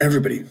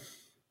 Everybody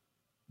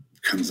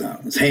comes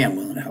out and says, hey, I'm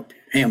willing to help you.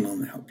 Hey, I'm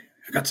willing to help you.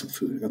 I got some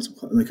food. I got some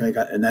clothes.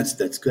 And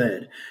that's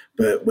good.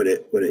 But what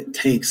it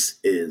takes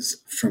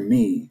is, for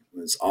me,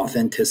 was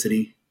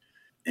authenticity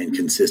and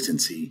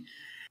consistency.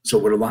 So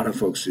what a lot of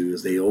folks do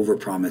is they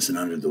overpromise and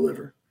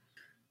underdeliver.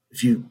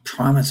 If you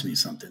promise me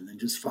something, then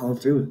just follow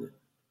through with it.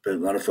 But a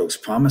lot of folks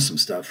promise some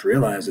stuff,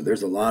 realize that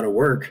there's a lot of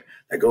work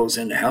that goes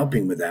into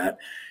helping with that,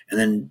 and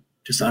then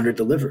just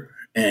underdeliver.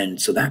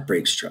 And so that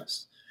breaks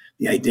trust.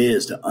 The idea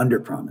is to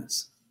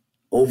underpromise,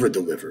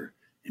 overdeliver,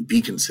 and be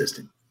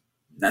consistent.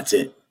 That's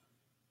it.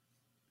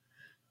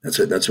 That's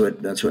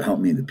what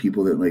helped me. The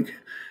people that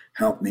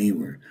helped me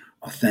were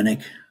authentic.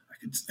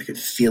 I could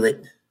feel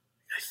it.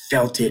 I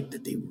felt it,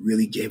 that they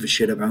really gave a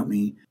shit about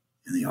me,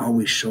 and they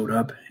always showed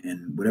up,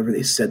 and whatever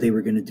they said they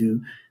were going to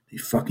do, they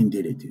fucking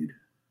did it, dude.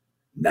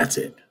 That's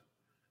it.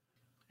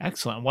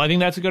 Excellent. Well, I think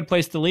that's a good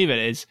place to leave it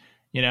is,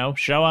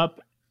 show up,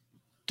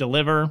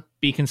 deliver,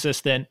 be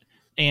consistent.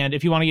 And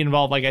if you want to get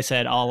involved, like I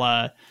said,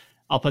 I'll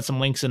put some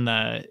links in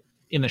the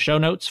show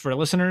notes for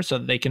listeners so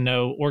that they can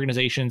know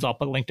organizations. I'll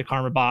put a link to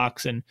Karma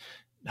Box, and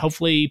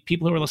hopefully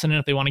people who are listening,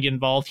 if they want to get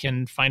involved,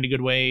 can find a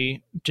good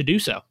way to do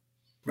so.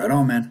 Right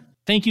on, man.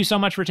 Thank you so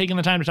much for taking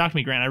the time to talk to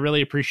me, Grant. I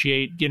really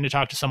appreciate getting to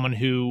talk to someone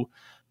who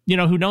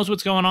knows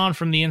what's going on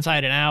from the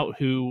inside and out,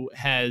 who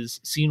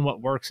has seen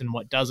what works and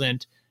what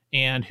doesn't,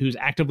 and who's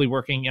actively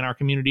working in our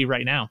community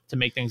right now to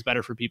make things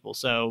better for people.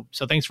 So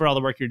thanks for all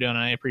the work you're doing. And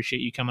I appreciate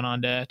you coming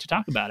on to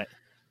talk about it.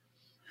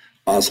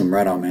 Awesome.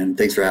 Right on, man.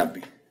 Thanks for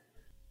having me.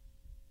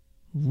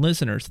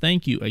 Listeners,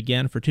 thank you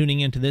again for tuning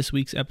into this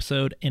week's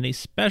episode, and a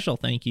special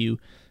thank you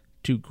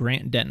to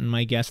Grant Denton,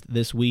 my guest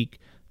this week.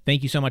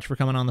 Thank you so much for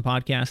coming on the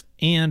podcast,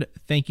 and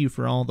thank you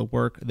for all the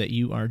work that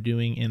you are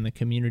doing in the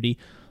community.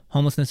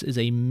 Homelessness is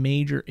a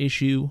major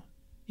issue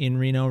in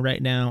Reno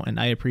right now, and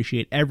I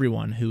appreciate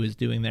everyone who is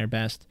doing their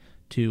best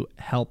to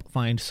help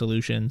find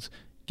solutions,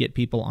 get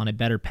people on a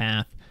better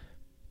path,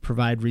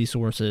 provide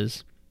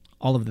resources,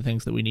 all of the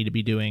things that we need to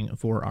be doing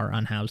for our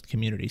unhoused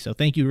community. So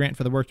thank you, Grant,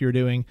 for the work you're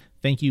doing.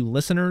 Thank you,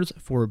 listeners,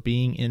 for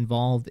being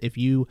involved. If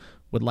you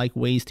would like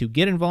ways to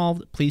get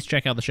involved, please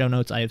check out the show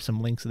notes. I have some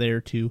links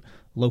there to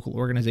local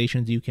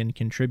organizations you can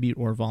contribute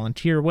or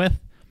volunteer with.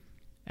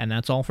 And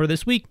that's all for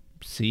this week.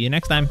 See you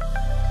next time.